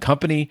the Golden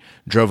Company,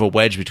 drove a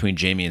wedge between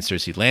Jaime and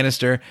Cersei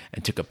Lannister,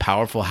 and took a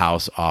powerful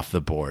house off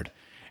the board.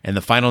 And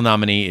the final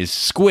nominee is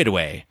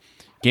Squidway.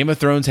 Game of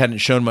Thrones hadn't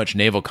shown much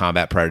naval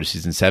combat prior to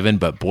Season 7,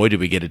 but boy did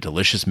we get a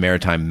delicious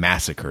maritime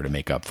massacre to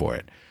make up for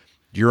it.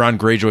 Euron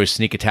Greyjoy's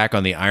sneak attack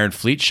on the Iron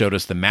Fleet showed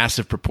us the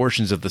massive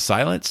proportions of the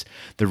silence,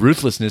 the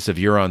ruthlessness of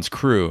Euron's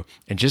crew,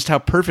 and just how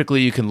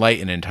perfectly you can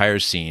light an entire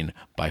scene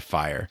by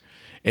fire.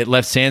 It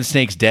left Sand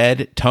Snakes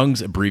dead, tongues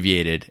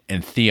abbreviated,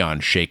 and Theon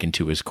shaken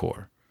to his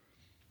core.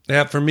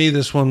 Yeah, for me,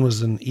 this one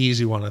was an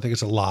easy one. I think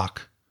it's a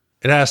lock.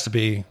 It has to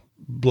be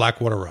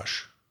Blackwater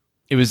Rush.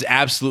 It was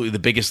absolutely the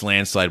biggest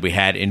landslide we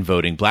had in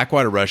voting.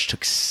 Blackwater Rush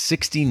took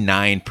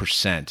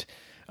 69%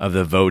 of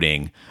the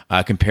voting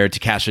compared to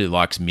Casterly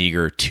Rock's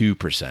meager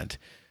 2%.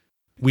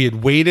 We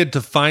had waited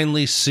to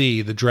finally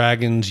see the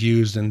dragons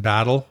used in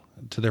battle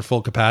to their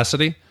full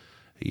capacity.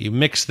 You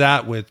mix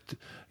that with,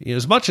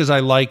 as much as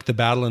I like the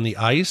battle in the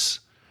ice,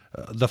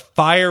 the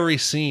fiery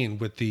scene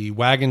with the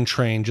wagon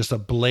train just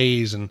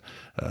ablaze. And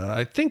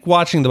I think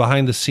watching the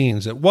behind the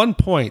scenes, at one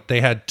point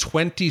they had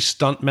 20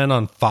 stuntmen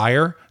on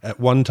fire at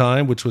one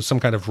time, which was some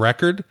kind of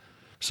record.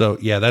 So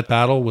yeah, that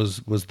battle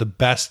was the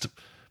best,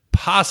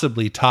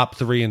 possibly top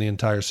 3 in the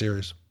entire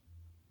series.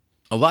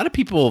 A lot of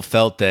people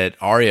felt that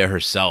Arya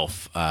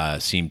herself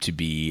seemed to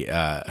be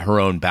her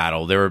own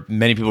battle. There were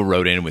many people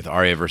wrote in with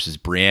Arya versus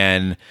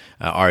Brienne,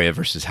 Arya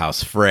versus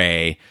House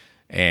Frey,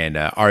 and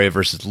Arya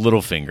versus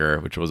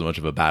Littlefinger, which wasn't much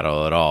of a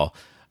battle at all.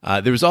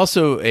 There was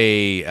also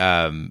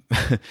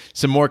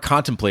some more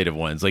contemplative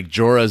ones, like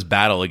Jorah's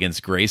battle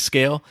against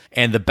Grayscale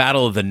and the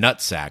Battle of the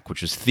Nutsack,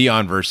 which was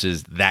Theon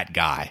versus that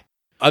guy.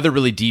 Other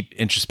really deep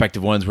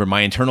introspective ones were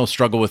my internal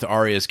struggle with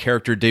Arya's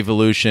character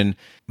devolution,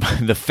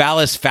 the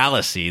phallus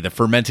fallacy, the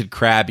fermented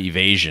crab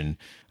evasion,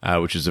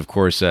 which is, of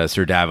course,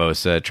 Sir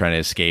Davos trying to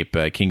escape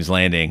King's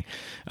Landing,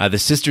 the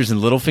sisters in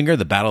Littlefinger,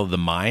 the Battle of the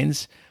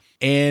Mines,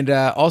 and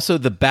also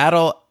the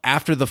battle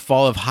after the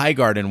fall of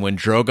Highgarden when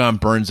Drogon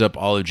burns up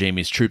all of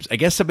Jaime's troops. I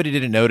guess somebody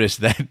didn't notice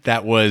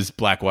that was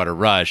Blackwater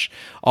Rush.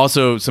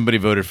 Also, somebody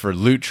voted for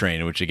Loot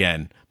Train, which,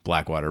 again,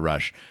 Blackwater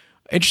Rush.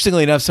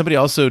 Interestingly enough, somebody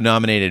also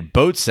nominated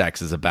boat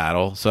sex as a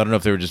battle, so I don't know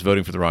if they were just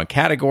voting for the wrong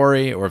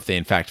category or if they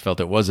in fact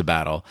felt it was a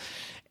battle.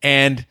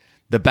 And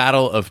the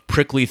Battle of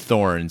Prickly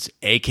Thorns,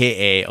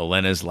 a.k.a.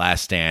 Olenna's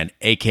Last Stand,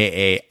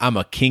 a.k.a. I'm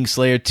a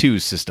Kingslayer too,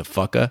 sister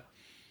fucker.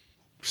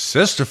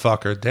 Sister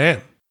fucker,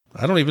 damn.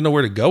 I don't even know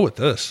where to go with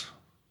this.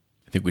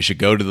 I think we should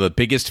go to the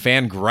biggest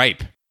fan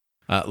gripe.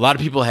 A lot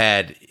of people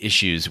had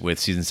issues with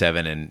Season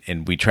 7,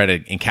 and we try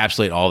to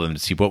encapsulate all of them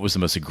to see what was the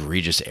most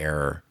egregious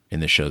error in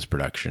the show's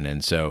production.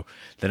 And so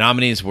the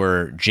nominees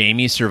were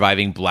Jaime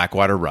surviving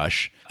Blackwater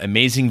Rush.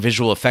 Amazing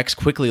visual effects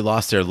quickly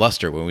lost their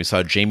luster when we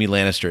saw Jaime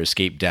Lannister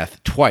escape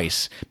death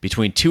twice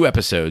between 2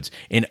 episodes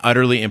in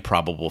utterly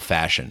improbable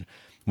fashion.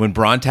 When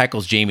Bronn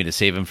tackles Jaime to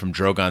save him from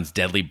Drogon's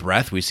deadly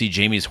breath, we see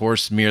Jaime's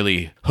horse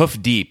merely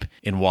hoof deep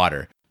in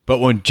water. But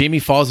when Jaime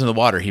falls in the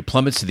water, he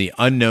plummets to the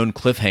unknown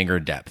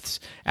cliffhanger depths.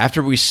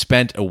 After we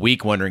spent a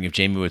week wondering if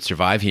Jaime would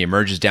survive, he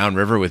emerges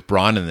downriver with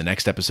Bronn in the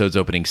next episode's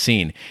opening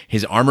scene.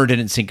 His armor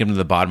didn't sink him to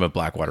the bottom of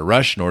Blackwater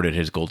Rush, nor did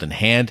his golden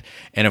hand.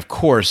 And of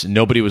course,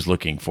 nobody was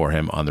looking for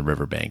him on the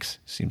riverbanks.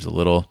 Seems a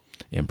little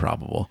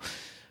improbable.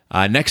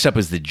 Next up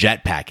is the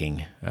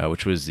jetpacking,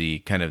 which was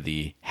the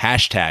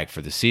hashtag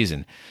for the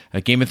season.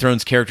 Game of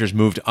Thrones characters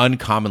moved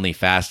uncommonly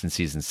fast in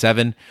Season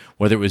 7,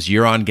 whether it was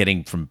Euron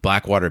getting from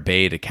Blackwater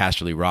Bay to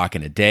Casterly Rock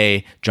in a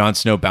day, Jon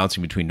Snow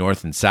bouncing between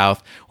North and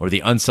South, or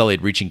the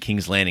Unsullied reaching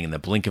King's Landing in the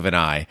blink of an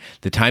eye.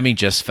 The timing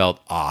just felt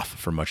off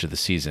for much of the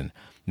season.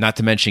 Not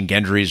to mention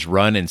Gendry's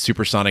run in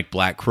supersonic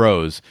Black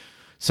Crows.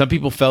 Some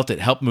people felt it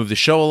helped move the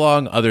show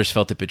along, others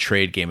felt it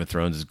betrayed Game of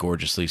Thrones'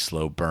 gorgeously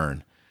slow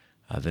burn.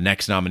 The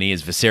next nominee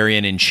is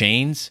Viserion in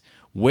chains.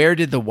 Where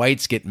did the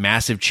Whites get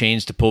massive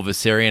chains to pull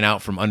Viserion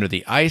out from under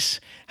the ice?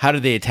 How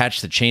did they attach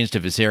the chains to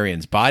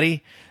Viserion's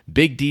body?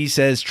 Big D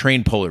says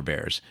trained polar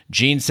bears.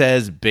 Gene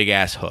says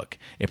big-ass hook.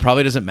 It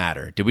probably doesn't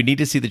matter. Did we need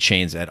to see the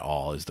chains at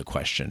all is the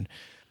question.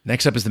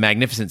 Next up is the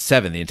Magnificent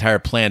Seven, the entire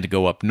plan to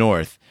go up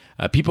north.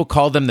 People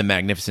called them the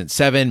Magnificent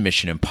Seven,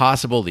 Mission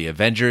Impossible, the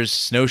Avengers,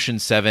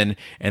 Snowshin 7,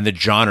 and the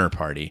Johnner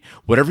Party.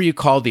 Whatever you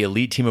call the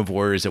elite team of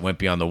warriors that went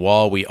beyond the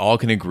wall, we all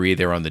can agree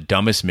they were on the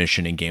dumbest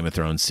mission in Game of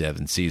Thrones'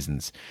 7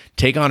 seasons.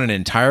 Take on an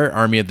entire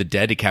army of the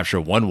dead to capture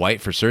one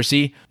white for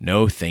Cersei?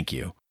 No, thank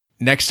you.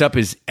 Next up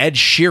is Ed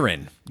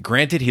Sheeran.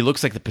 Granted, he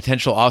looks like the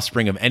potential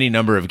offspring of any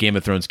number of Game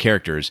of Thrones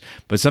characters,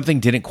 but something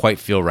didn't quite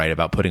feel right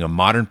about putting a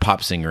modern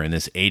pop singer in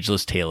this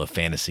ageless tale of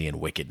fantasy and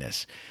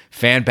wickedness.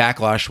 Fan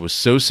backlash was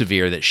so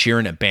severe that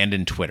Sheeran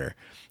abandoned Twitter.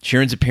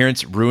 Sheeran's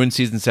appearance ruined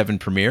Season 7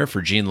 premiere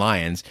for Gene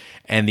Lyons,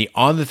 and the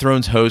On the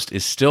Thrones host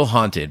is still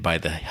haunted by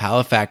the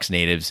Halifax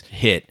natives'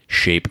 hit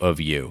Shape of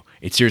You.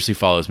 It seriously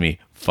follows me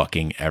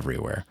fucking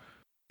everywhere.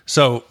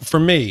 So, for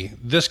me,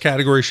 this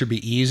category should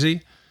be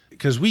easy,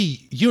 because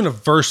we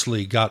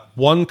universally got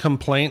one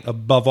complaint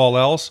above all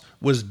else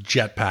was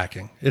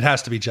jetpacking. It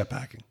has to be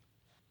jetpacking.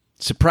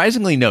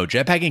 Surprisingly, no.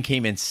 Jetpacking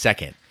came in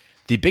second.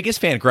 The biggest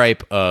fan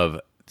gripe of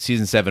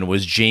Season 7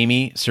 was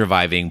Jaime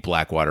surviving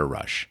Blackwater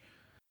Rush.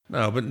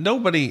 No,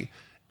 but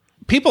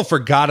people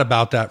forgot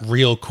about that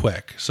real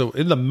quick. So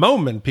in the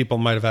moment, people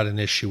might have had an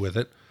issue with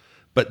it.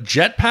 But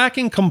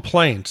jetpacking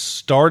complaints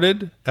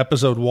started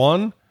episode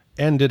 1,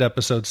 ended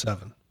episode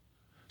 7.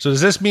 So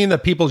does this mean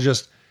that people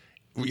just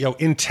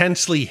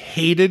intensely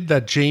hated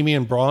that Jaime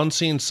and Bronn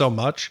scene so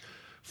much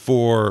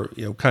for,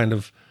 kind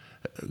of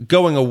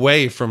going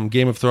away from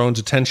Game of Thrones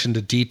attention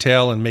to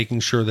detail and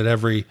making sure that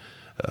every,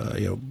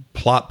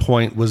 plot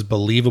point was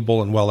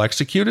believable and well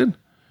executed?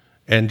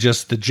 And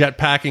just the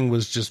jetpacking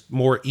was just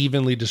more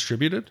evenly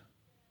distributed?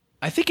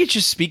 I think it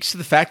just speaks to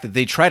the fact that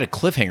they tried a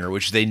cliffhanger,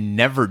 which they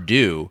never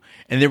do.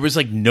 And there was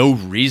no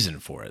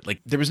reason for it.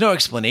 There was no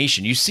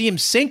explanation. You see him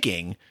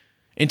sinking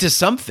into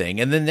something,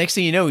 and then next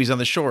thing you know, he's on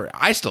the shore.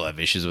 I still have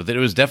issues with it. It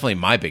was definitely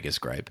my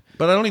biggest gripe.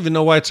 But I don't even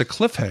know why it's a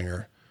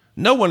cliffhanger.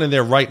 No one in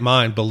their right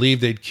mind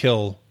believed they'd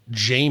kill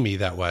Jaime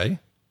that way.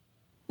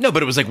 No,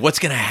 but it was what's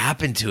going to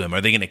happen to him? Are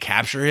they going to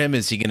capture him?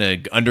 Is he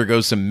going to undergo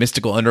some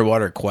mystical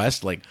underwater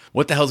quest?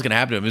 What the hell's going to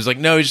happen to him? It was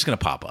no, he's just going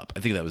to pop up. I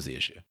think that was the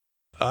issue.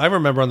 I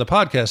remember on the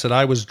podcast that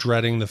I was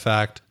dreading the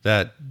fact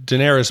that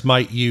Daenerys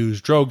might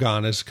use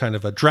Drogon as kind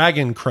of a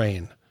dragon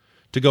crane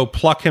to go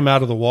pluck him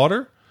out of the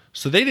water.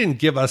 So they didn't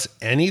give us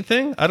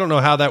anything. I don't know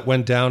how that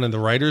went down in the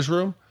writer's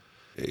room.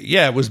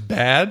 Yeah, it was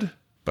bad,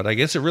 but I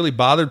guess it really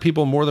bothered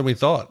people more than we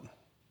thought.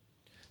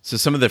 So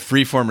some of the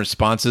freeform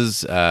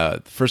responses,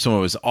 the first one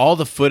was all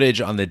the footage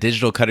on the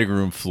digital cutting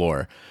room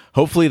floor.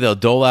 Hopefully they'll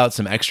dole out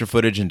some extra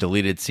footage and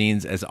deleted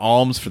scenes as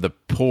alms for the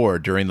poor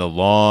during the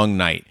long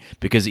night,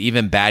 because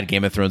even bad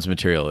Game of Thrones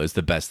material is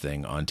the best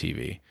thing on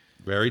TV.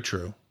 Very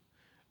true.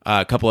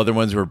 A couple other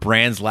ones were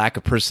Bran's lack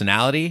of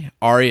personality,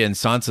 Arya and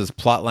Sansa's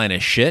plotline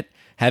is shit,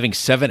 having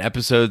 7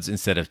 episodes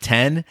instead of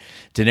 10,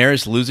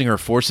 Daenerys losing her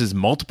forces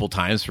multiple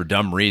times for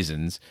dumb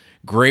reasons,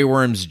 Grey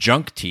Worm's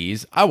junk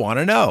tease, I want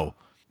to know,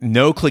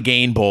 no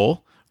Clegane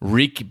Bowl,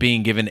 Reek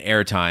being given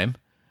airtime,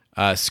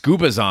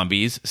 scuba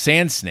zombies,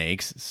 sand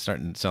snakes,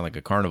 starting to sound like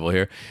a carnival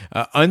here,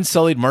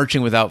 unsullied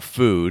marching without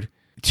food,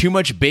 too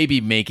much baby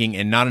making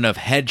and not enough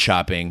head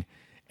chopping,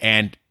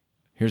 and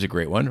here's a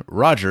great one,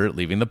 Roger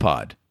leaving the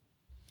pod.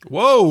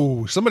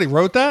 Whoa, somebody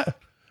wrote that?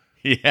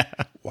 Yeah.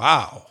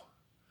 Wow.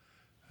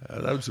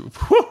 That was,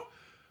 whew.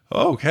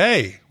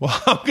 Okay.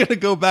 Well, I'm going to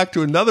go back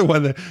to another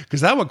one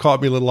because that one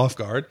caught me a little off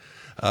guard.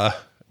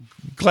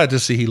 Glad to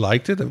see he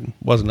liked it. It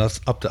wasn't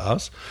up to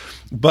us.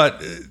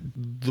 But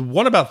the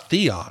one about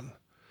Theon,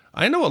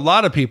 I know a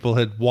lot of people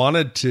had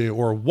wanted to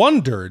or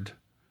wondered,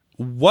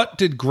 what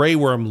did Grey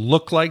Worm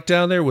look like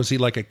down there? Was he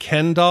like a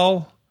Ken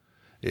doll?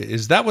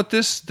 Is that what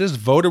this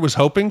voter was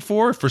hoping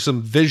for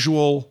some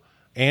visual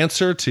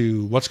answer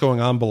to what's going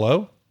on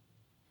below?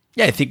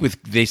 Yeah, I think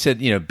they said,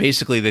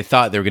 basically they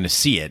thought they were going to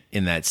see it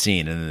in that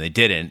scene, and then they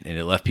didn't, and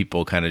it left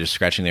people kind of just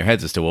scratching their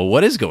heads as to, well,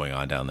 what is going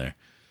on down there?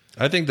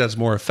 I think that's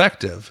more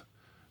effective.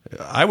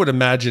 I would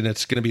imagine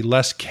it's going to be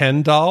less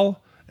Ken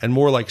doll and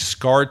more like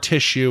scar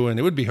tissue, and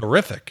it would be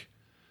horrific.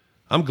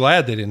 I'm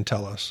glad they didn't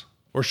tell us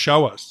or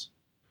show us.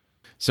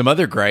 Some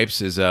other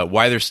gripes is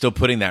why they're still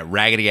putting that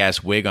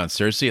raggedy-ass wig on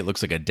Cersei. It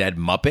looks like a dead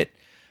Muppet.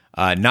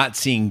 Not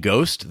seeing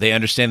Ghost. They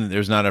understand that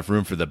there's not enough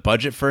room for the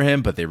budget for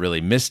him, but they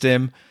really missed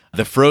him.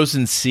 The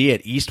frozen sea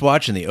at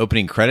Eastwatch in the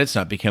opening credits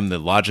not become the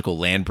logical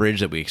land bridge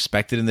that we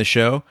expected in the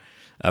show.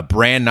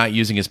 Bran not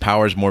using his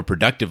powers more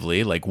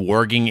productively, like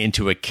warging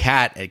into a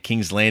cat at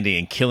King's Landing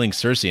and killing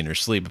Cersei in her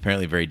sleep,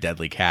 apparently a very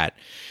deadly cat.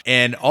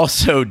 And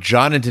also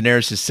Jon and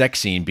Daenerys' sex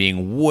scene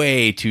being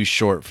way too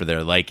short for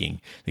their liking.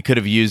 They could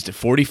have used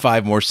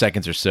 45 more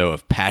seconds or so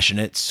of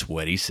passionate,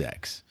 sweaty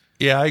sex.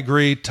 Yeah, I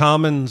agree.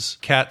 Tommen's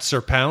cat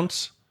Sir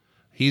Pounce,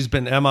 he's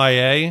been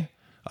MIA.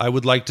 I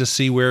would like to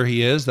see where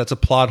he is. That's a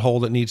plot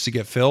hole that needs to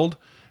get filled.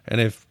 And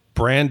if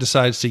Bran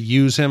decides to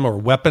use him or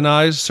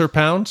weaponize Sir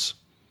Pounce,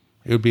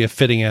 it would be a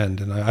fitting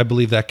end. And I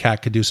believe that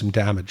cat could do some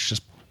damage.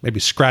 Just maybe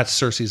scratch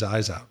Cersei's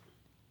eyes out.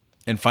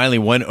 And finally,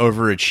 one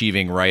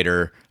overachieving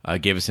writer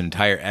gave us an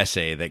entire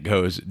essay that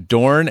goes,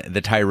 Dorne,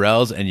 the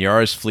Tyrells, and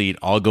Yara's fleet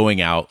all going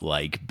out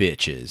like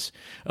bitches.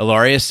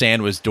 Ilaria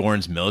Sand was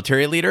Dorne's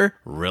military leader?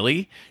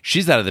 Really?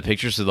 She's out of the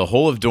picture, so the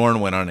whole of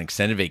Dorne went on an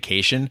extended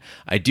vacation.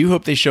 I do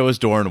hope they show us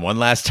Dorne one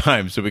last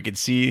time so we can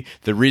see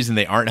the reason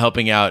they aren't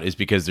helping out is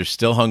because they're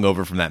still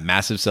hungover from that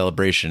massive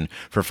celebration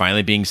for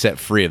finally being set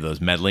free of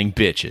those meddling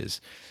bitches.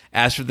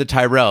 As for the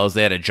Tyrells,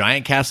 they had a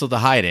giant castle to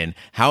hide in.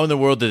 How in the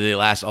world did they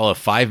last all of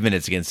 5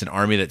 minutes against an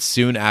army that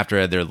soon after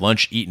had their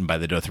lunch eaten by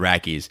the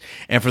Dothrakis?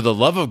 And for the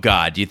love of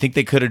God, do you think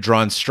they could have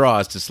drawn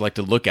straws to select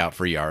a lookout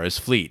for Yara's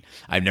fleet?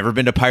 I've never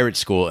been to pirate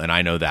school, and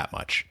I know that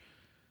much.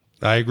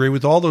 I agree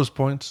with all those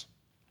points.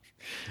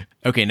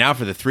 Okay, now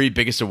for the 3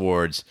 biggest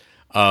awards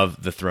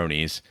of the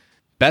Thronies.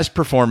 Best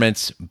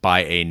performance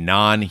by a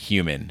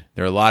non-human.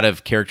 There are a lot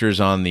of characters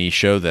on the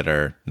show that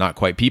are not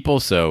quite people,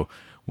 so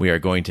we are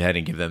going to head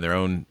and give them their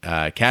own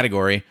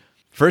category.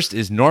 First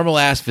is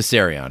normal-ass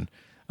Viserion.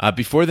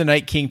 Before the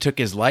Night King took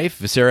his life,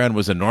 Viserion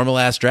was a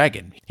normal-ass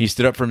dragon. He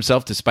stood up for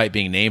himself despite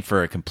being named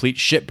for a complete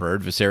shitbird,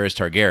 Viserys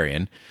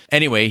Targaryen.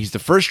 Anyway, he's the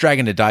first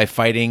dragon to die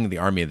fighting the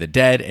army of the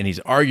dead, and he's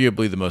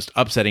arguably the most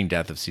upsetting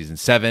death of Season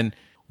 7.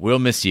 We'll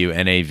miss you,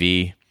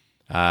 NAV.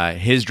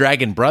 His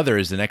dragon brother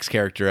is the next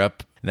character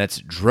up, and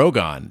that's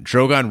Drogon.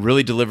 Drogon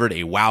really delivered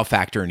a wow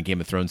factor in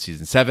Game of Thrones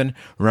Season 7.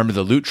 Remember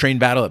the loot train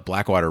battle at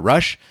Blackwater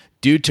Rush?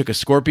 Dude took a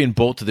scorpion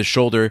bolt to the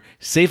shoulder,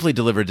 safely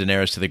delivered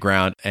Daenerys to the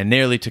ground, and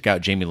nearly took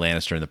out Jaime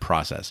Lannister in the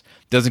process.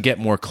 Doesn't get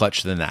more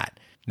clutch than that.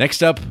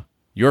 Next up,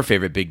 your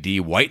favorite Big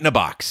D, White in a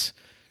Box.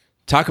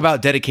 Talk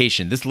about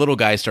dedication. This little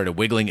guy started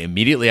wiggling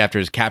immediately after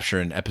his capture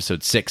in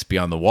Episode 6,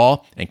 Beyond the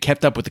Wall, and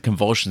kept up with the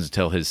convulsions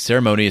until his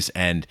ceremonious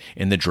end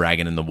in The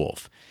Dragon and the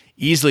Wolf.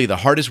 Easily the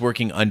hardest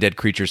working undead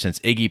creature since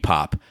Iggy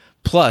Pop.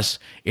 Plus,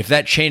 if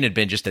that chain had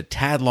been just a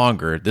tad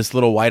longer, this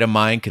little white of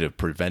mine could have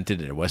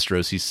prevented a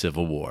Westerosi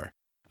civil war.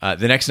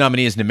 The next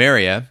nominee is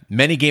Nymeria.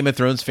 Many Game of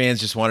Thrones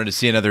fans just wanted to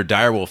see another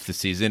direwolf this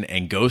season,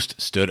 and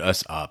Ghost stood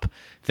us up.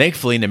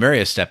 Thankfully,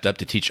 Nymeria stepped up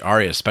to teach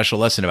Arya a special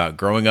lesson about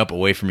growing up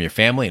away from your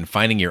family and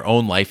finding your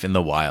own life in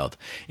the wild.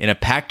 In a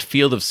packed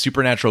field of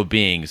supernatural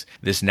beings,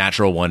 this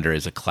natural wonder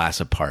is a class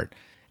apart.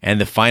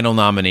 And the final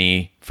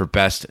nominee for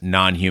Best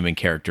Non-Human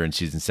Character in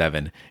Season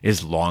 7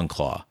 is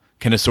Longclaw.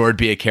 Can a sword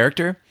be a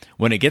character?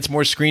 When it gets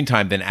more screen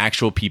time than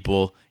actual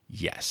people,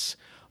 yes.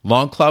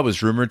 Longclaw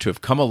was rumored to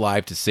have come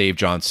alive to save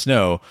Jon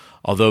Snow,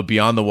 although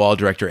Beyond the Wall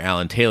director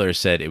Alan Taylor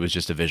said it was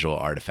just a visual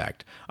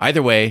artifact.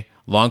 Either way,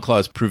 Longclaw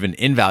has proven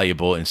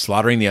invaluable in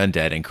slaughtering the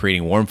undead and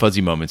creating warm,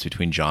 fuzzy moments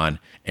between Jon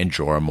and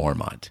Jorah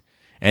Mormont.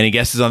 Any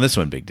guesses on this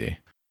one, Big D?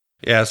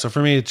 Yeah, so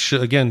for me, it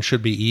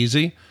should be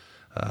easy.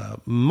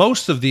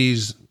 Most of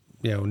these,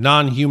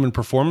 non-human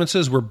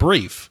performances were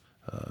brief.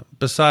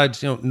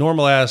 Besides,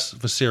 normal-ass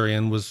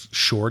Viserion was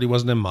short. He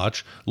wasn't in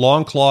much.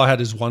 Longclaw had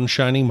his one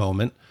shining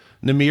moment.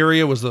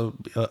 Nymeria was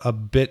a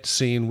bit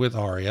scene with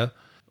Arya.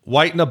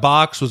 White in a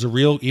Box was a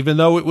real, even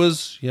though it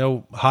was,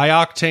 high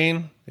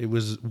octane, it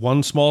was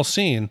one small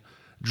scene.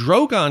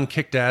 Drogon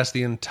kicked ass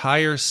the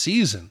entire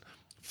season,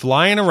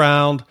 flying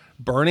around,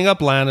 burning up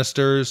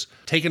Lannisters,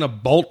 taking a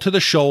bolt to the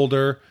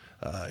shoulder.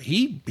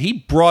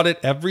 He brought it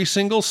every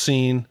single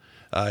scene.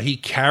 He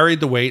carried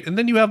the weight. And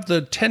then you have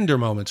the tender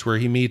moments where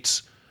he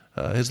meets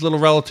his little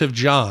relative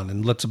Jon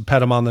and lets him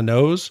pet him on the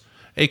nose.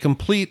 A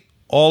complete,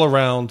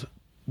 all-around,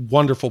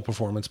 wonderful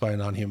performance by a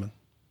non-human.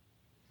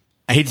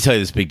 I hate to tell you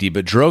this, Big D,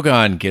 but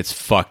Drogon gets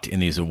fucked in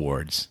these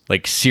awards.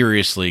 Like,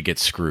 seriously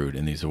gets screwed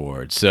in these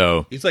awards.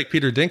 So he's like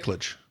Peter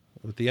Dinklage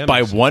with the Emmys.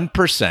 By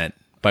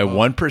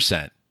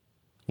 1%,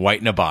 White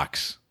in a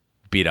Box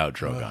beat out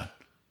Drogon.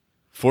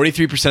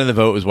 43% of the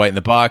vote was White in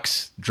the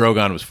Box.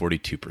 Drogon was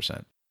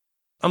 42%.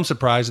 I'm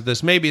surprised at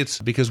this. Maybe it's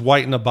because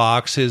White in a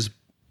Box, his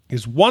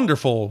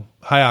wonderful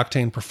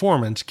high-octane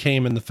performance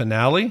came in the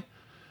finale.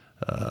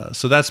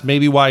 So that's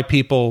maybe why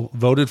people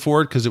voted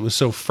for it, because it was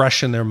so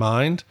fresh in their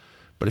mind.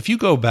 But if you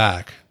go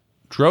back,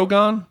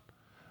 Drogon,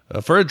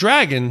 for a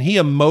dragon, he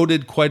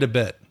emoted quite a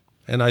bit.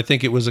 And I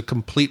think it was a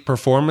complete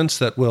performance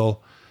that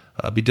will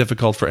be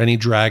difficult for any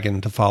dragon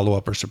to follow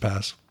up or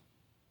surpass.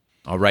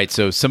 All right,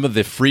 so some of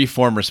the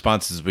free-form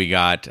responses we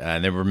got,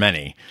 and there were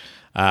many,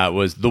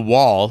 was The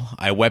Wall,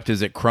 I wept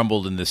as it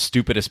crumbled in the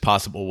stupidest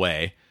possible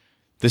way.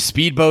 The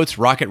Speedboats,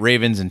 Rocket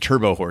Ravens, and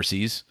Turbo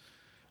Horsies.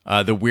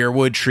 The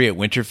Weirwood Tree at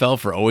Winterfell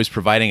for always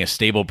providing a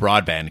stable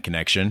broadband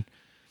connection.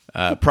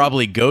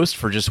 Probably Ghost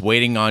for just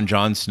waiting on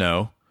Jon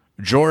Snow.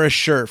 Jorah's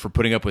shirt for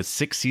putting up with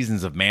 6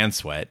 seasons of man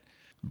sweat.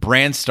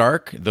 Bran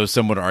Stark, though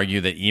some would argue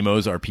that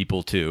emos are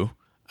people too.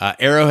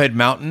 Arrowhead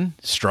Mountain,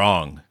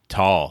 strong,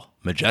 tall,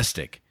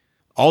 majestic.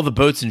 All the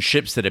boats and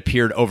ships that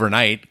appeared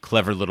overnight,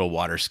 clever little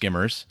water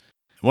skimmers.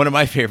 One of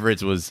my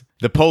favorites was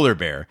the polar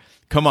bear.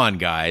 Come on,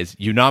 guys.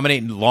 You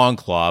nominate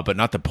Longclaw, but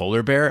not the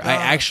polar bear? I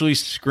actually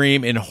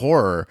scream in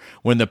horror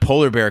when the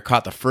polar bear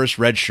caught the first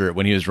red shirt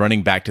when he was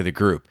running back to the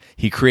group.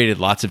 He created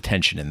lots of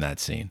tension in that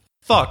scene.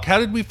 Fuck, how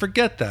did we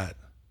forget that?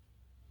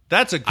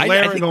 That's a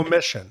glaring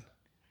omission.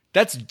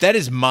 I think that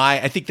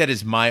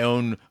is my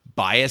own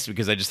bias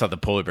because I just thought the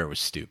polar bear was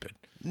stupid.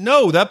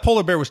 No, that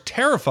polar bear was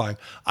terrifying.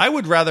 I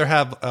would rather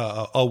have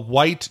a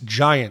white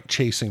giant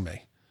chasing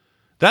me.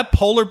 That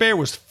polar bear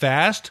was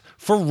fast,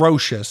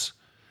 ferocious.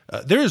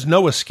 There is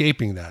no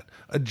escaping that.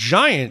 A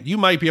giant, you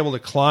might be able to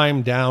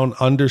climb down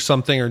under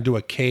something or into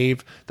a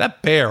cave.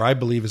 That bear, I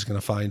believe, is going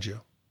to find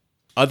you.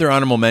 Other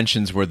honorable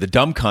mentions were the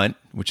Dumb Cunt,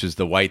 which is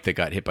the white that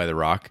got hit by the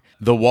rock,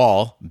 The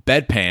Wall,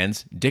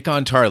 Bedpans,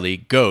 Dickon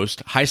Tarley,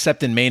 Ghost, High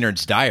Septon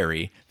Maynard's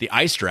Diary, the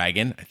Ice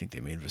Dragon, I think they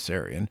made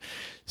Viserion,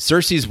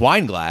 Cersei's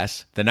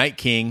Wineglass, the Night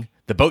King,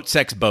 the Boat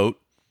Sex Boat,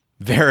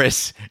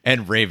 Varys,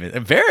 and Raven.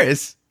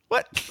 Varys?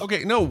 What?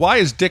 Okay, no, why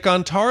is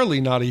Dickon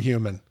Tarley not a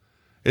human?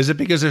 Is it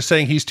because they're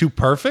saying he's too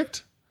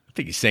perfect? I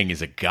think he's saying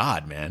he's a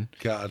god, man.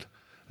 God.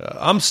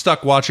 I'm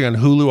stuck watching on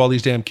Hulu all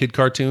these damn kid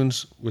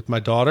cartoons with my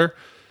daughter.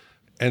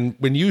 And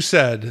when you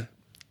said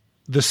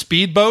the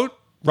Speedboat,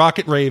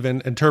 Rocket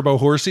Raven, and Turbo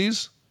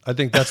Horsies, I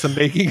think that's the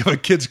making of a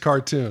kid's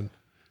cartoon.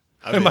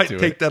 I might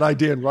take that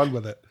idea and run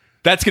with it.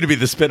 That's going to be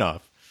the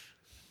spinoff.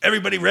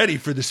 Everybody ready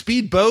for the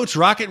Speedboats,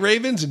 Rocket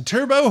Ravens, and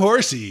Turbo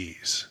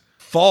Horsies.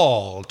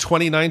 Fall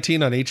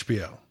 2019 on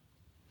HBO.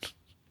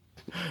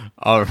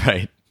 All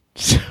right.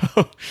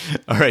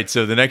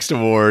 So the next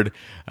award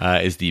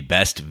is the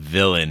best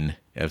villain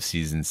of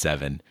season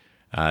 7.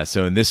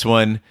 So in this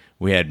one,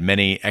 we had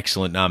many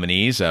excellent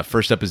nominees.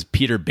 First up is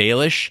Peter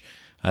Baelish.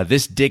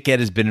 This dickhead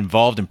has been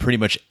involved in pretty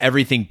much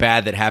everything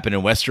bad that happened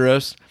in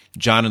Westeros.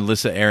 Jon and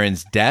Lysa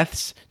Arryn's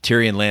deaths,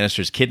 Tyrion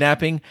Lannister's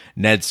kidnapping,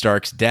 Ned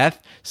Stark's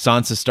death,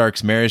 Sansa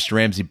Stark's marriage to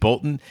Ramsay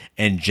Bolton,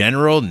 and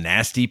general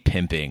nasty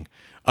pimping.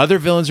 Other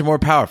villains are more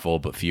powerful,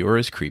 but fewer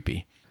as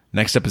creepy.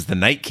 Next up is the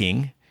Night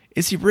King.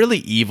 Is he really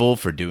evil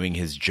for doing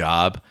his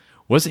job?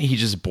 Wasn't he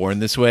just born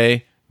this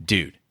way?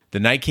 Dude, the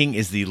Night King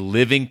is the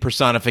living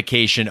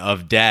personification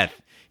of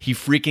death. He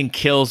freaking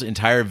kills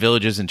entire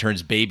villages and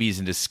turns babies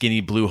into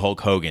skinny blue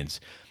Hulk Hogans.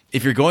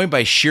 If you're going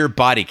by sheer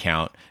body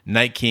count,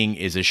 Night King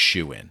is a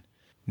shoo-in.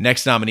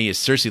 Next nominee is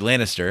Cersei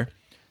Lannister.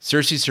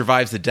 Cersei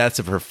survives the deaths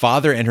of her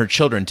father and her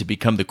children to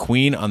become the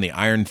queen on the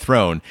Iron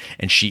Throne,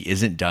 and she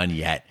isn't done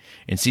yet.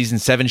 In Season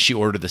 7, she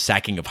ordered the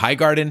sacking of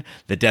Highgarden,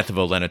 the death of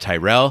Olenna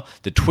Tyrell,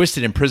 the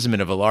twisted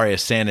imprisonment of Ellaria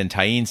Sand and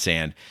Tyene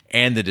Sand,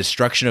 and the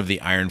destruction of the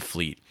Iron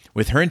Fleet.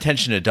 With her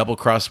intention to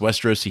double-cross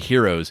Westerosi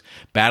heroes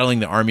battling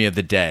the army of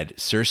the dead,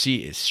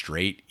 Cersei is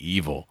straight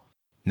evil.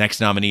 Next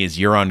nominee is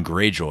Euron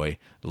Greyjoy.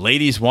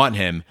 Ladies want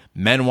him.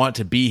 Men want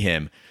to be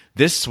him.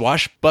 This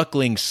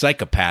swashbuckling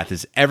psychopath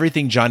is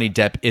everything Johnny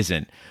Depp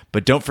isn't.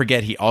 But don't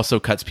forget he also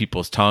cuts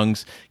people's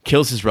tongues,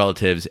 kills his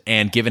relatives,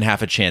 and given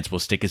half a chance will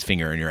stick his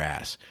finger in your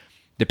ass.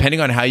 Depending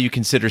on how you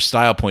consider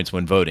style points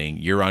when voting,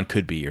 Euron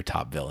could be your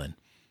top villain.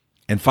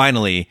 And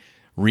finally,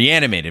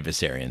 reanimated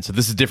Viserion. So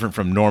this is different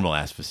from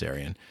normal-ass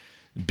Viserion.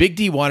 Big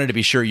D wanted to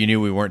be sure you knew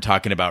we weren't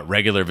talking about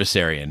regular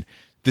Viserion.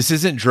 This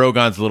isn't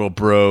Drogon's little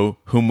bro,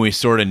 whom we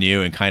sort of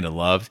knew and kind of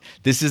loved.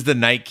 This is the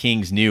Night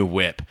King's new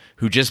whip,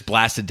 who just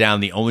blasted down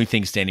the only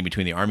thing standing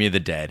between the army of the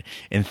dead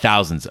and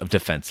thousands of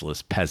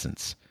defenseless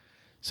peasants.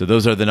 So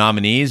those are the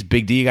nominees.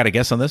 Big D, you got a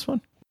guess on this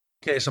one?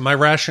 Okay, so my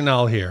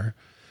rationale here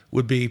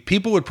would be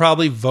people would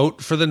probably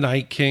vote for the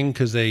Night King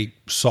because they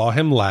saw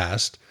him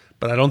last,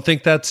 but I don't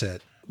think that's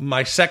it.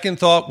 My second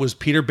thought was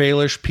Peter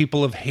Baelish.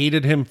 People have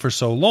hated him for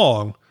so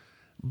long,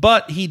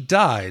 but he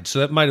died, so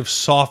that might have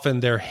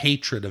softened their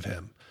hatred of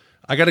him.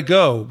 I got to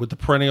go with the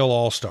perennial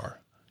all-star.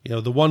 You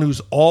know, the one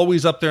who's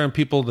always up there and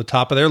people at the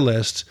top of their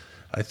list.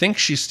 I think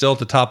she's still at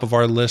the top of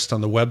our list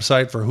on the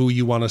website for who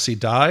you want to see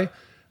die.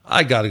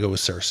 I got to go with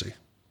Cersei.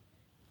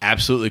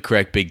 Absolutely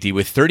correct, Big D.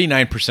 With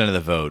 39% of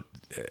the vote,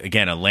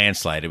 again, a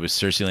landslide, it was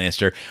Cersei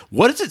Lannister.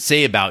 What does it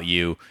say about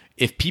you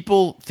if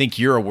people think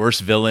you're a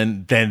worse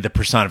villain than the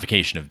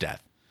personification of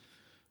death?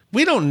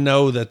 We don't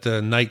know that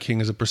the Night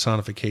King is a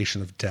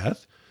personification of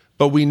death,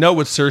 but we know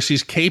what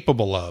Cersei's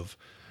capable of.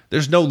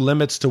 There's no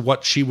limits to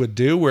what she would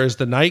do, whereas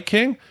the Night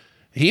King,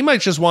 he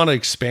might just want to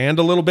expand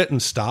a little bit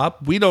and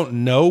stop. We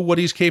don't know what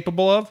he's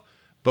capable of,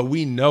 but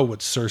we know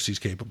what Cersei's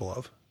capable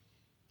of.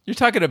 You're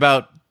talking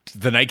about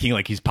the Night King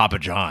like he's Papa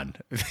John.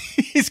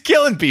 He's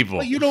killing people.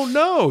 But you don't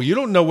know. You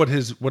don't know what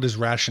his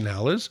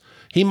rationale is.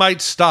 He might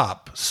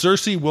stop.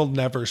 Cersei will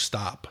never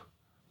stop.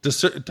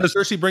 Does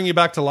Cersei bring you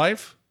back to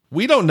life?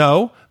 We don't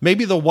know.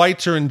 Maybe the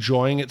whites are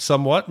enjoying it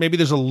somewhat. Maybe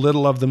there's a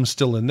little of them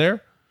still in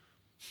there.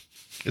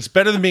 It's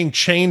better than being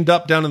chained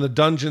up down in the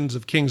dungeons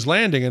of King's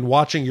Landing and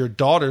watching your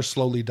daughter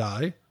slowly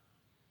die.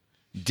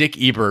 Dick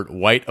Ebert,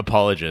 white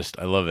apologist.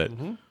 I love it.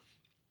 Mm-hmm.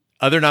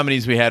 Other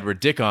nominees we had were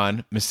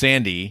Dickon,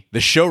 Missandei, the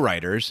show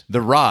writers,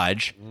 the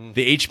Raj,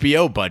 the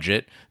HBO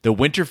budget, the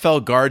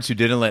Winterfell guards who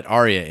didn't let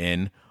Arya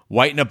in,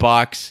 White in a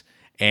Box,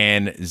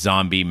 and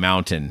Zombie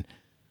Mountain.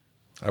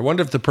 I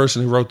wonder if the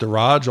person who wrote the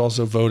Raj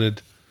also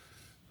voted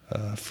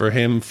for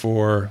him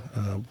for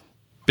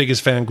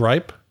biggest fan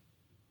gripe.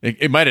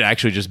 It might have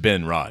actually just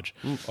been Raj.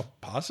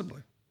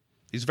 Possibly.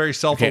 He's very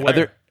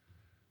self-aware.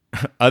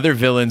 Okay, other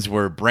villains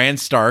were Bran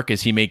Stark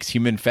as he makes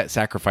human fat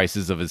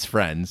sacrifices of his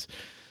friends,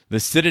 the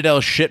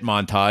Citadel shit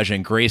montage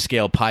and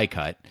grayscale pie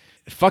cut,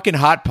 fucking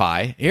hot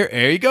pie.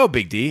 Here you go,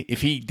 Big D.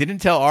 If he didn't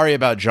tell Arya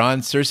about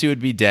Jon, Cersei would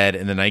be dead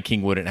and the Night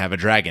King wouldn't have a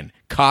dragon.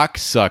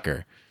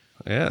 Cocksucker.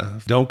 Yeah,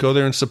 don't go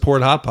there and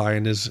support hot pie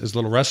in his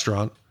little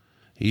restaurant.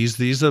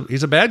 He's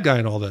a bad guy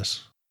in all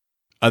this.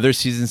 Other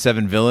Season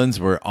 7 villains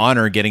were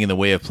Honor getting in the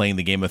way of playing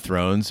the Game of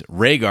Thrones,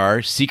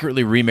 Rhaegar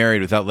secretly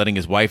remarried without letting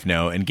his wife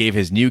know and gave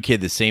his new kid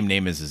the same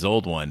name as his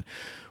old one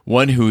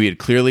who he had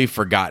clearly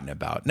forgotten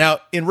about. Now,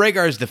 in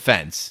Rhaegar's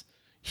defense,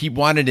 he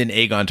wanted an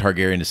Aegon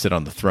Targaryen to sit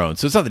on the throne,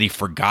 so it's not that he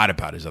forgot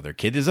about his other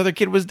kid. His other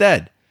kid was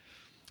dead.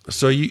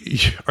 So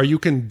are you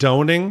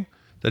condoning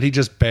that he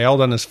just bailed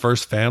on his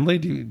first family?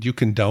 Do you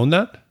condone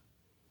that?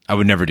 I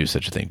would never do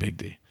such a thing, Big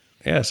D.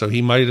 Yeah, so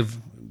he might have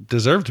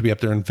deserved to be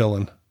up there in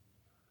villain.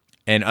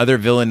 And other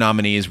villain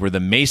nominees were the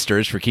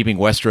Maesters for keeping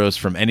Westeros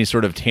from any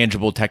sort of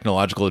tangible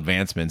technological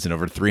advancements in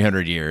over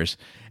 300 years.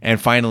 And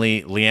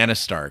finally, Lyanna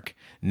Stark.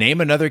 Name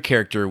another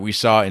character we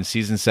saw in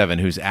Season 7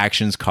 whose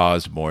actions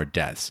caused more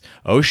deaths.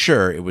 Oh,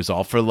 sure, it was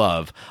all for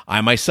love.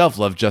 I myself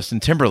loved Justin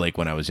Timberlake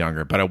when I was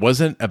younger, but I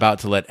wasn't about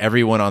to let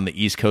everyone on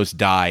the East Coast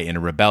die in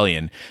a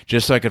rebellion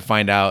just so I could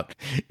find out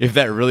if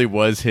that really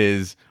was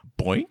his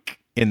boink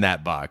in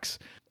that box.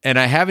 And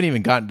I haven't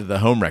even gotten to the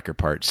homewrecker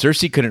part.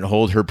 Cersei couldn't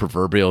hold her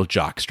proverbial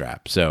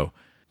jockstrap. So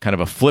kind of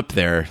a flip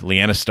there.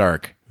 Lyanna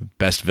Stark,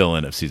 best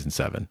villain of Season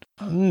 7.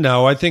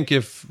 No, I think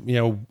if,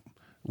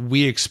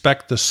 we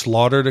expect the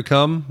slaughter to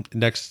come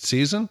next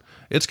season,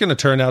 it's going to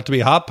turn out to be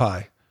Hot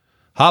Pie.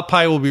 Hot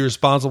Pie will be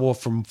responsible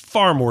for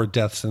far more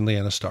deaths than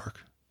Lyanna Stark.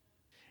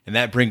 And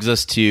that brings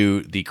us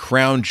to the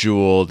crown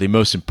jewel, the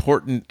most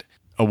important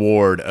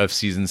award of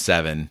Season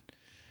 7,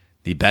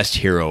 the Best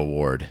Hero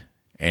Award.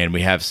 And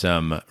we have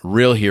some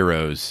real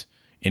heroes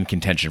in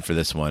contention for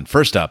this one.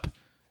 First up,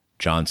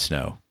 Jon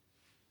Snow,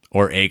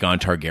 or Aegon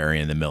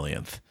Targaryen the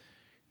millionth.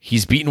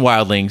 He's beaten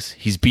wildlings,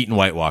 he's beaten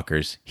White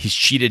Walkers, he's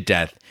cheated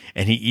death,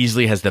 and he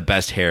easily has the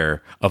best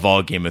hair of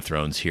all Game of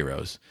Thrones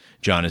heroes.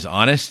 Jon is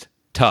honest,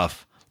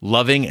 tough,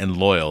 loving, and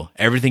loyal.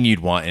 Everything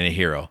you'd want in a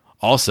hero.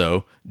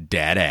 Also,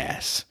 dad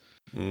ass.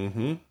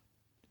 Mm-hmm.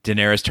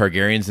 Daenerys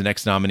Targaryen's the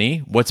next nominee.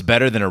 What's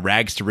better than a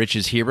rags to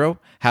riches hero?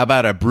 How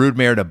about a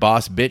broodmare to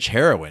boss bitch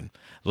heroine?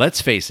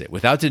 Let's face it,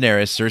 without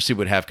Daenerys, Cersei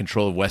would have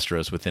control of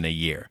Westeros within a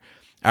year.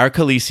 Our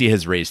Khaleesi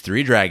has raised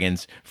 3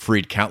 dragons,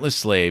 freed countless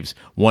slaves,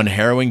 won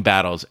harrowing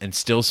battles, and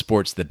still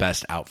sports the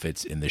best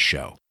outfits in the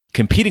show.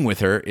 Competing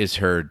with her is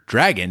her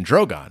dragon,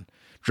 Drogon.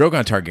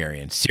 Drogon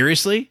Targaryen,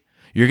 seriously?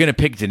 You're going to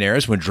pick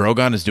Daenerys when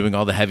Drogon is doing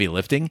all the heavy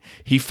lifting?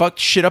 He fucked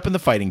shit up in the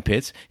fighting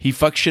pits, he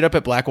fucked shit up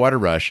at Blackwater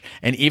Rush,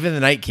 and even the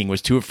Night King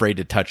was too afraid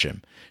to touch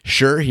him.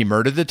 Sure, he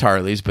murdered the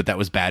Tarleys, but that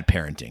was bad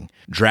parenting.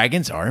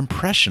 Dragons are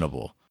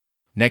impressionable.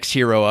 Next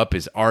hero up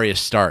is Arya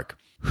Stark.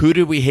 Who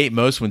did we hate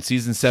most when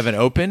Season 7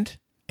 opened?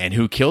 And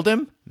who killed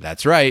him?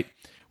 That's right.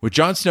 With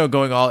Jon Snow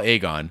going all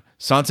Aegon,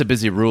 Sansa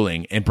busy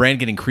ruling, and Bran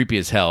getting creepy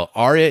as hell,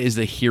 Arya is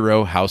the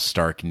hero House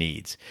Stark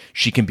needs.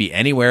 She can be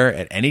anywhere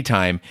at any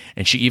time,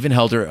 and she even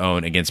held her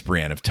own against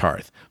Brienne of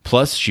Tarth.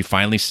 Plus, she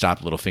finally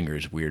stopped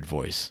Littlefinger's weird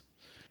voice.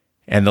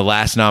 And the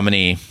last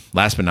nominee,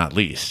 last but not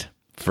least,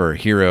 for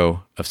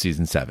hero of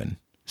Season 7,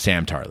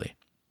 Sam Tarly.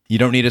 You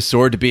don't need a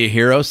sword to be a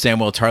hero.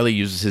 Samwell Tarly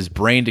uses his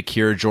brain to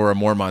cure Jorah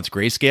Mormont's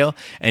grayscale,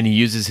 and he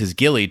uses his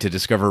gilly to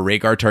discover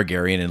Rhaegar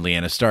Targaryen and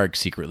Lyanna Stark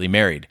secretly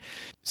married.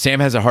 Sam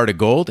has a heart of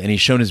gold, and he's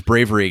shown his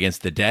bravery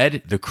against the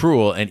dead, the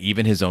cruel, and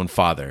even his own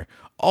father.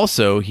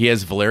 Also, he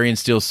has Valyrian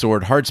steel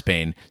sword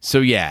Heartsbane,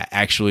 so yeah,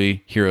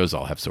 actually, heroes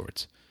all have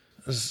swords.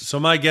 So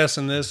my guess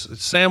in this,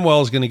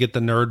 Samwell is going to get the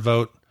nerd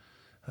vote.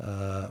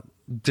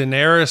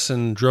 Daenerys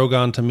and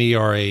Drogon to me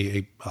are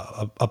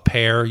a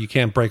pair. You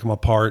can't break them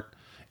apart.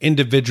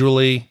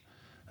 Individually,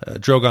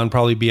 Drogon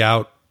probably be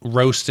out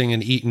roasting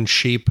and eating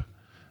sheep,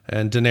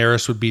 and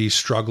Daenerys would be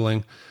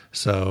struggling.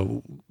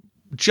 So,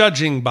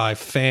 judging by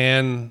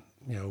fan,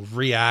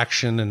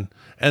 reaction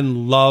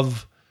and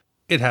love,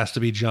 it has to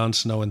be Jon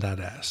Snow in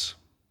that ass.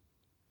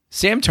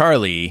 Sam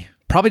Tarly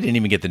probably didn't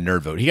even get the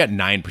nerd vote. He got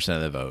 9%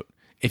 of the vote.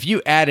 If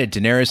you added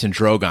Daenerys and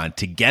Drogon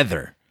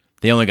together,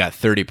 they only got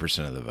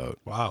 30% of the vote.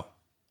 Wow.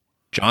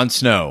 Jon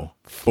Snow,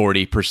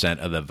 40%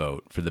 of the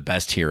vote for the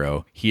best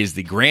hero. He is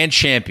the grand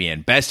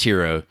champion, best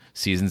hero,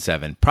 Season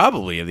 7,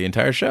 probably of the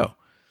entire show.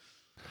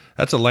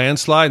 That's a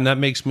landslide, and that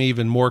makes me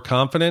even more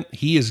confident.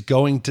 He is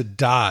going to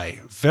die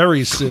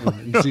very soon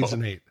in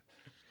Season 8.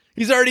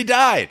 He's already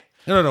died.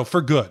 No, for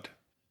good.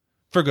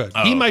 For good.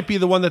 Oh. He might be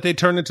the one that they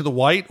turn into the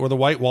White or the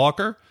White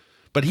Walker,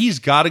 but he's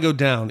got to go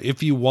down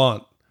if you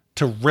want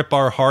to rip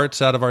our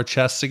hearts out of our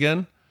chests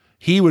again.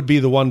 He would be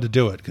the one to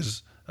do it,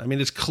 because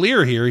it's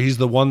clear here he's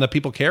the one that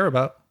people care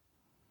about.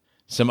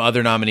 Some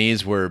other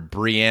nominees were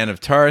Brienne of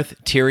Tarth,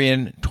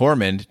 Tyrion,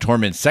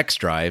 Tormund's sex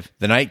drive,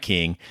 the Night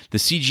King, the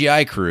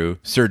CGI crew,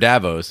 Sir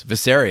Davos,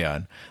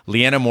 Viserion,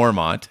 Lyanna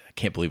Mormont, I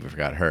can't believe we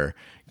forgot her,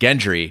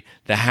 Gendry,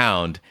 the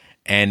Hound,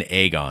 and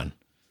Aegon.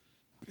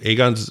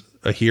 Aegon's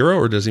a hero,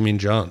 or does he mean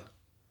Jon?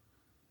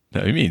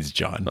 No, he means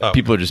Jon. Oh.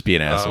 People are just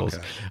being assholes.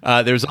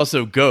 Okay. There's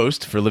also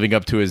Ghost for living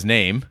up to his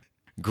name.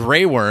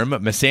 Grey Worm,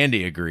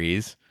 Missandei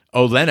agrees.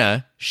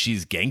 Olenna,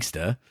 she's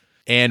gangsta.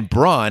 And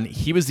Bronn,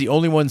 he was the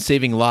only one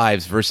saving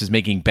lives versus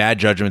making bad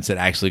judgments that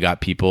actually got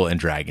people and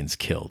dragons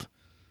killed.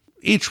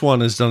 Each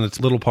one has done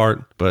its little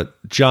part, but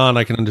Jon,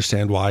 I can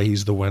understand why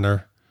he's the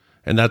winner.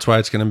 And that's why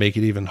it's going to make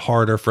it even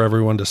harder for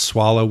everyone to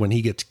swallow when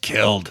he gets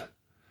killed.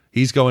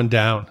 He's going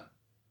down.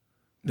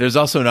 There's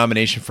also a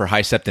nomination for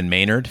High Septon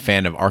Maynard,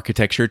 fan of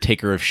architecture,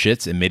 taker of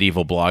shits, and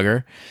medieval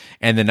blogger,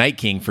 and the Night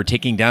King for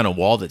taking down a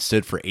wall that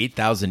stood for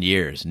 8,000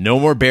 years. No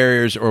more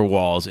barriers or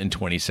walls in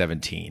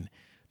 2017.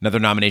 Another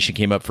nomination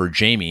came up for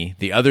Jaime.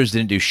 The others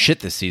didn't do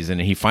shit this season,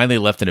 and he finally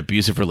left an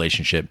abusive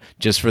relationship.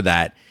 Just for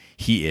that,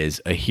 he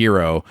is a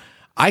hero.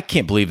 I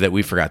can't believe that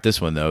we forgot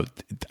this one, though.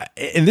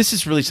 And this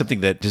is really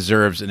something that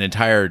deserves an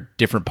entire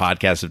different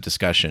podcast of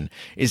discussion,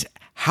 is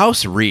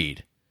House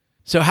Reed.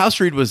 So House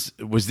Reed was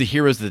the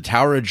heroes of the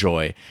Tower of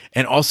Joy,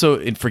 and also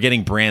in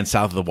forgetting Bran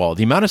south of the wall.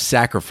 The amount of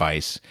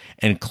sacrifice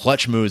and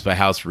clutch moves by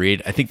House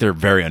Reed, I think they're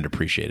very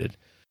underappreciated.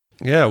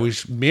 Yeah,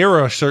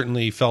 Mira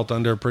certainly felt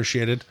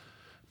underappreciated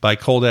by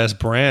cold-ass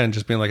Bran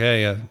just being like,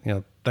 hey,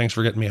 thanks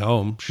for getting me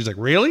home. She's like,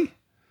 really?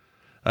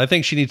 I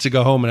think she needs to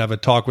go home and have a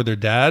talk with her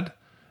dad.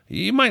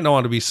 You might not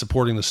want to be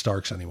supporting the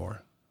Starks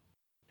anymore.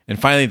 And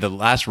finally, the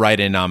last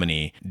write-in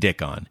nominee,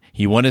 Dickon.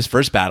 He won his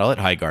first battle at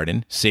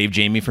Highgarden, saved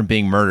Jaime from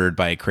being murdered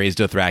by a crazed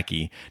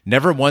Dothraki,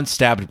 never once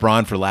stabbed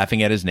Bronn for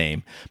laughing at his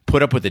name,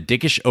 put up with a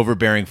dickish,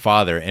 overbearing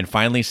father, and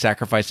finally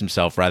sacrificed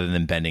himself rather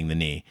than bending the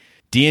knee.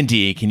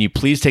 D&D, can you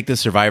please take the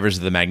survivors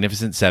of the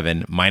Magnificent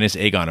Seven, minus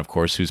Aegon, of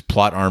course, whose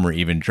plot armor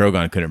even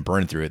Drogon couldn't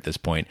burn through at this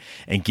point,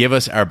 and give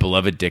us our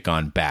beloved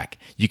Dickon back?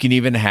 You can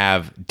even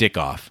have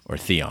Dickoff or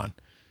Theon.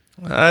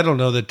 I don't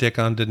know that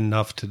Dickon did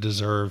enough to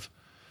deserve.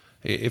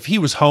 If he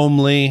was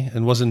homely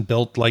and wasn't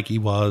built like he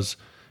was,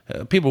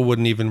 people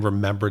wouldn't even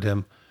remembered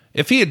him.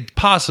 If he had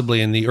possibly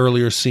in the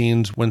earlier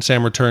scenes when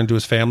Sam returned to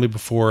his family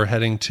before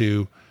heading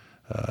to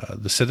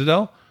the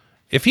Citadel,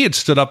 if he had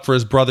stood up for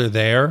his brother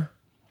there,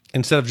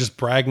 instead of just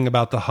bragging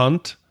about the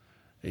hunt,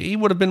 he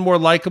would have been more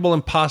likable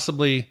and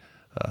possibly,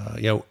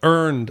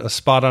 earned a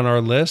spot on our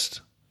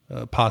list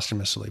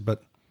posthumously.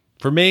 But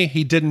for me,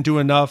 he didn't do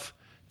enough.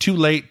 Too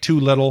late, too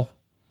little,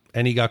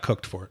 and he got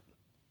cooked for it.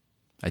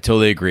 I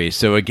totally agree.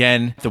 So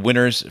again, the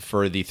winners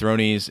for the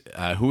Thronies,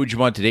 who would you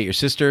want to date your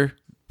sister?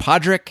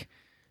 Podrick.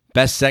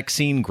 Best sex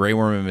scene, Grey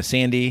Worm and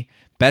Missandei.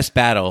 Best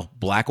battle,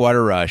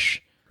 Blackwater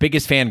Rush.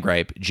 Biggest fan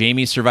gripe,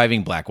 Jaime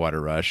surviving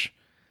Blackwater Rush.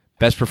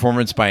 Best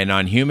performance by a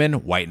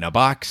non-human, White in a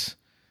Box.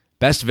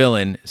 Best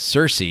villain,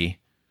 Cersei,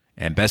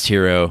 and best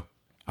hero,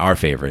 our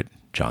favorite,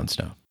 Jon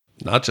Snow.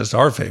 Not just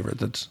our favorite.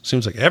 That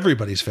seems like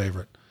everybody's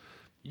favorite.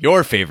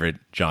 Your favorite,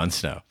 Jon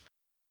Snow.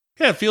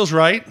 Yeah, it feels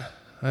right.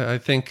 I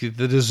think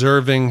the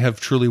deserving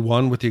have truly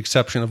won, with the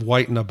exception of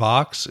White in a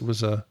Box. It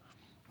was a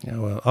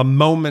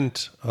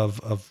moment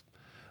of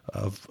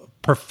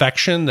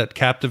perfection that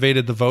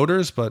captivated the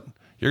voters, but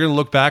you're going to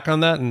look back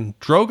on that, and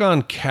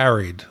Drogon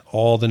carried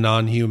all the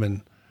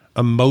non-human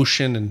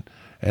emotion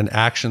and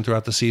action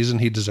throughout the season.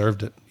 He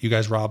deserved it. You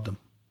guys robbed him.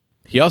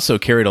 He also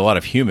carried a lot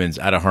of humans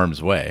out of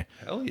harm's way.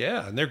 Hell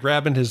yeah. And they're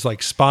grabbing his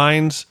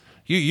spines.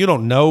 You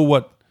don't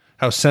know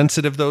how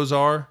sensitive those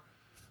are.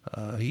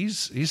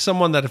 He's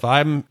someone that if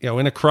I'm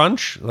in a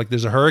crunch, like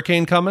there's a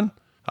hurricane coming,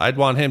 I'd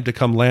want him to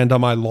come land on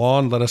my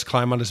lawn, let us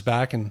climb on his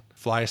back and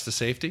fly us to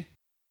safety.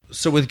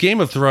 So with Game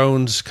of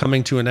Thrones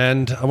coming to an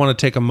end, I want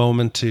to take a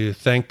moment to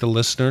thank the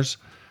listeners.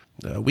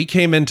 We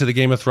came into the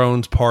Game of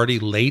Thrones party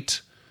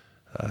late,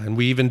 and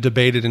we even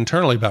debated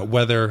internally about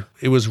whether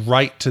it was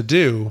right to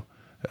do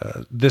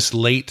this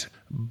late.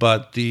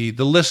 But the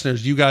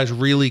listeners, you guys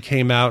really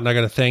came out, and I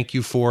got to thank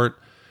you for it.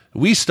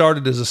 We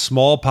started as a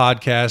small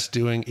podcast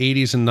doing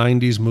 80s and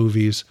 90s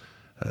movies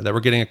that were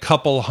getting a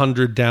couple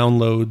hundred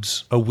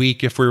downloads a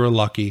week if we were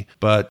lucky.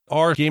 But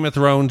our Game of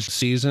Thrones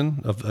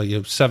season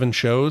of 7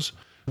 shows,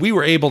 we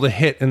were able to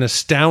hit an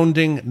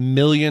astounding 1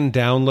 million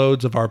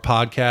downloads of our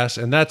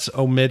podcast, and that's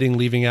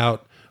leaving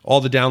out all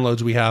the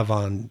downloads we have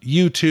on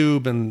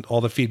YouTube and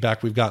all the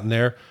feedback we've gotten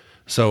there.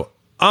 So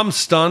I'm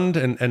stunned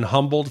and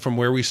humbled from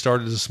where we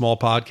started as a small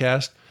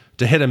podcast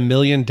to hit 1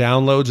 million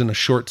downloads in a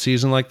short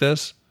season like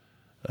this.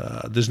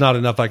 There's not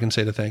enough I can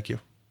say to thank you.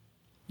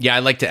 Yeah,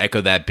 I'd like to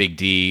echo that, Big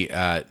D.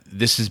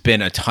 This has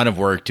been a ton of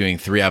work doing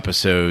 3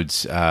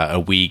 episodes a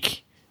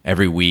week,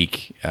 every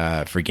week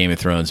for Game of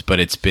Thrones, but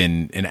it's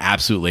been an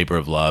absolute labor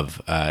of love,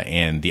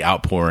 and the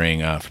outpouring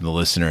from the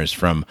listeners,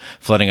 from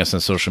flooding us on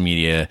social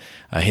media,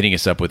 hitting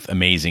us up with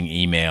amazing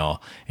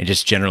email, and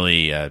just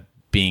generally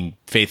being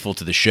faithful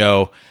to the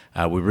show.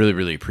 We really,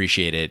 really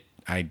appreciate it.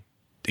 I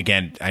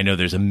know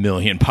there's 1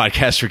 million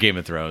podcasts for Game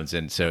of Thrones,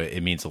 and so it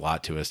means a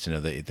lot to us to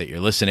know that you're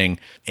listening.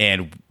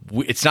 And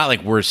it's not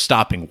like we're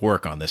stopping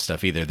work on this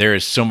stuff either. There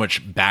is so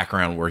much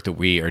background work that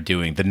we are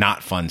doing, the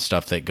not fun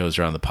stuff that goes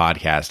around the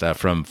podcast,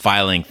 from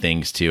filing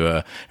things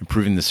to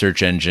improving the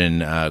search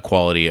engine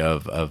quality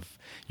of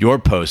your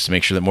posts to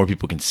make sure that more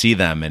people can see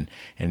them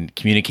and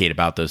communicate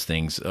about those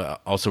things.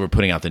 Also, we're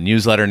putting out the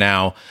newsletter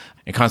now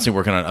and constantly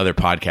working on other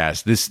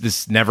podcasts.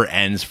 This never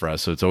ends for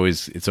us, so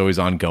it's always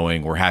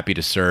ongoing. We're happy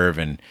to serve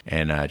and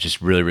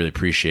just really, really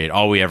appreciate.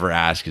 All we ever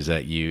ask is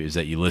that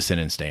you listen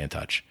and stay in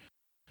touch.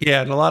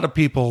 Yeah, and a lot of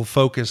people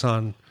focus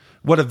on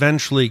what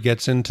eventually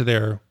gets into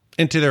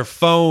their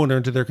phone or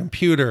into their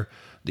computer.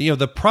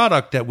 The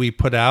product that we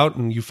put out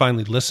and you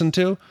finally listen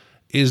to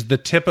is the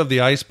tip of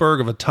the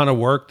iceberg of a ton of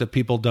work that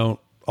people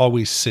don't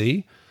always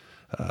see.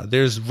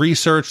 There's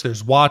research,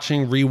 there's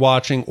watching,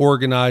 rewatching,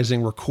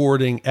 organizing,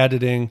 recording,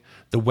 editing,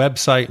 the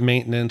website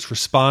maintenance,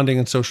 responding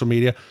in social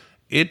media.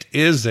 It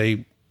is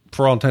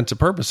for all intents and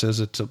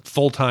purposes, it's a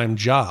full-time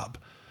job.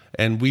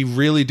 And we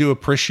really do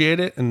appreciate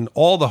it. And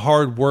all the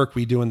hard work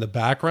we do in the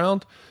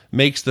background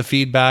makes the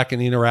feedback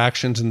and the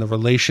interactions and the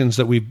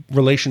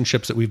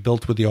relationships that we've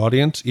built with the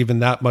audience even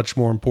that much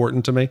more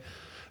important to me.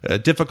 A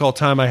difficult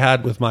time I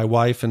had with my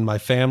wife and my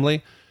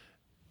family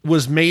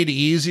was made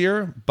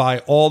easier by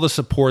all the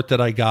support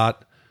that I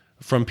got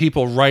from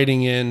people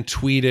writing in,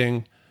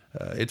 tweeting.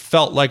 It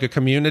felt like a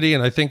community,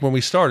 and I think when we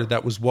started,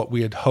 that was what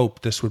we had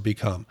hoped this would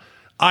become.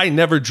 I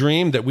never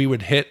dreamed that we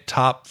would hit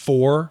top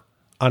 4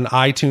 on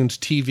iTunes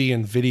TV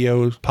and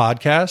video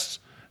podcasts,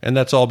 and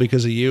that's all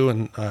because of you,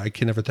 and I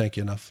can never thank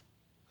you enough.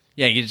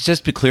 Yeah,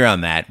 just to be clear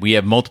on that, we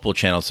have multiple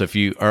channels, so if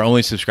you are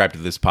only subscribed to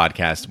this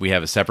podcast, we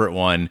have a separate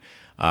one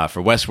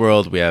for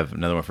Westworld. We have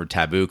another one for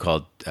Taboo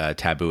called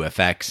Taboo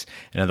FX,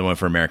 another one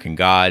for American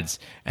Gods,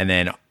 and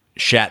then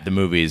Shat the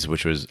Movies,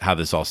 which was how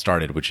this all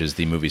started, which is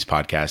the movies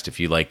podcast. If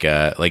you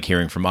like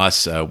hearing from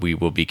us, we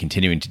will be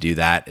continuing to do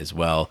that as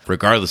well,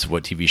 regardless of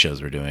what TV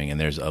shows we're doing, and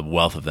there's a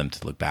wealth of them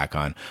to look back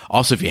on.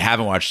 Also, if you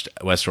haven't watched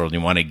Westworld and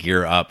you want to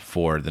gear up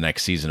for the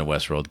next season of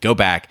Westworld, go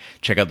back,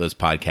 check out those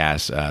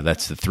podcasts.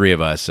 That's the 3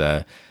 of us,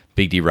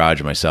 Big D, Raj,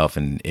 and myself,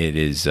 and it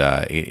is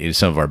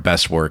some of our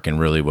best work and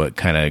really what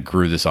kind of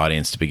grew this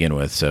audience to begin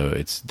with. So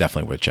it's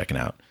definitely worth checking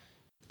out.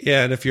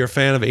 Yeah, and if you're a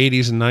fan of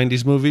 80s and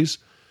 90s movies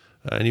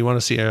and you want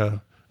to see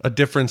a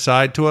different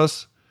side to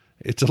us,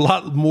 it's a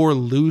lot more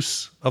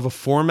loose of a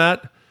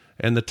format,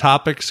 and the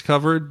topics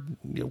covered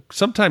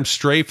sometimes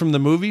stray from the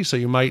movie, so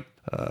you might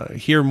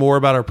hear more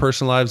about our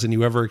personal lives than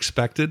you ever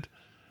expected.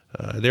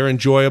 They're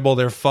enjoyable,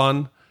 they're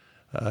fun.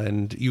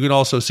 And you can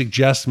also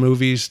suggest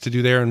movies to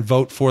do there and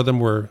vote for them.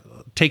 We're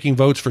taking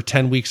votes for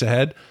 10 weeks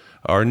ahead.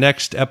 Our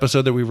next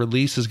episode that we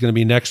release is going to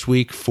be next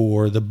week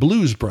for The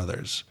Blues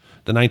Brothers,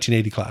 the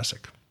 1980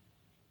 classic.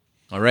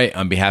 All right.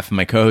 On behalf of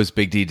my co-host,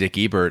 Big D, Dick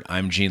Ebert,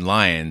 I'm Gene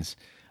Lyons.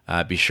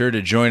 Be sure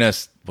to join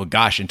us, in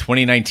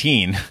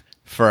 2019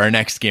 for our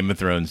next Game of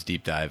Thrones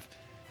deep dive.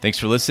 Thanks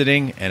for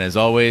listening, and as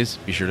always,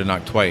 be sure to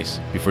knock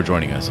twice before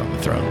joining us on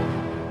the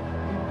throne.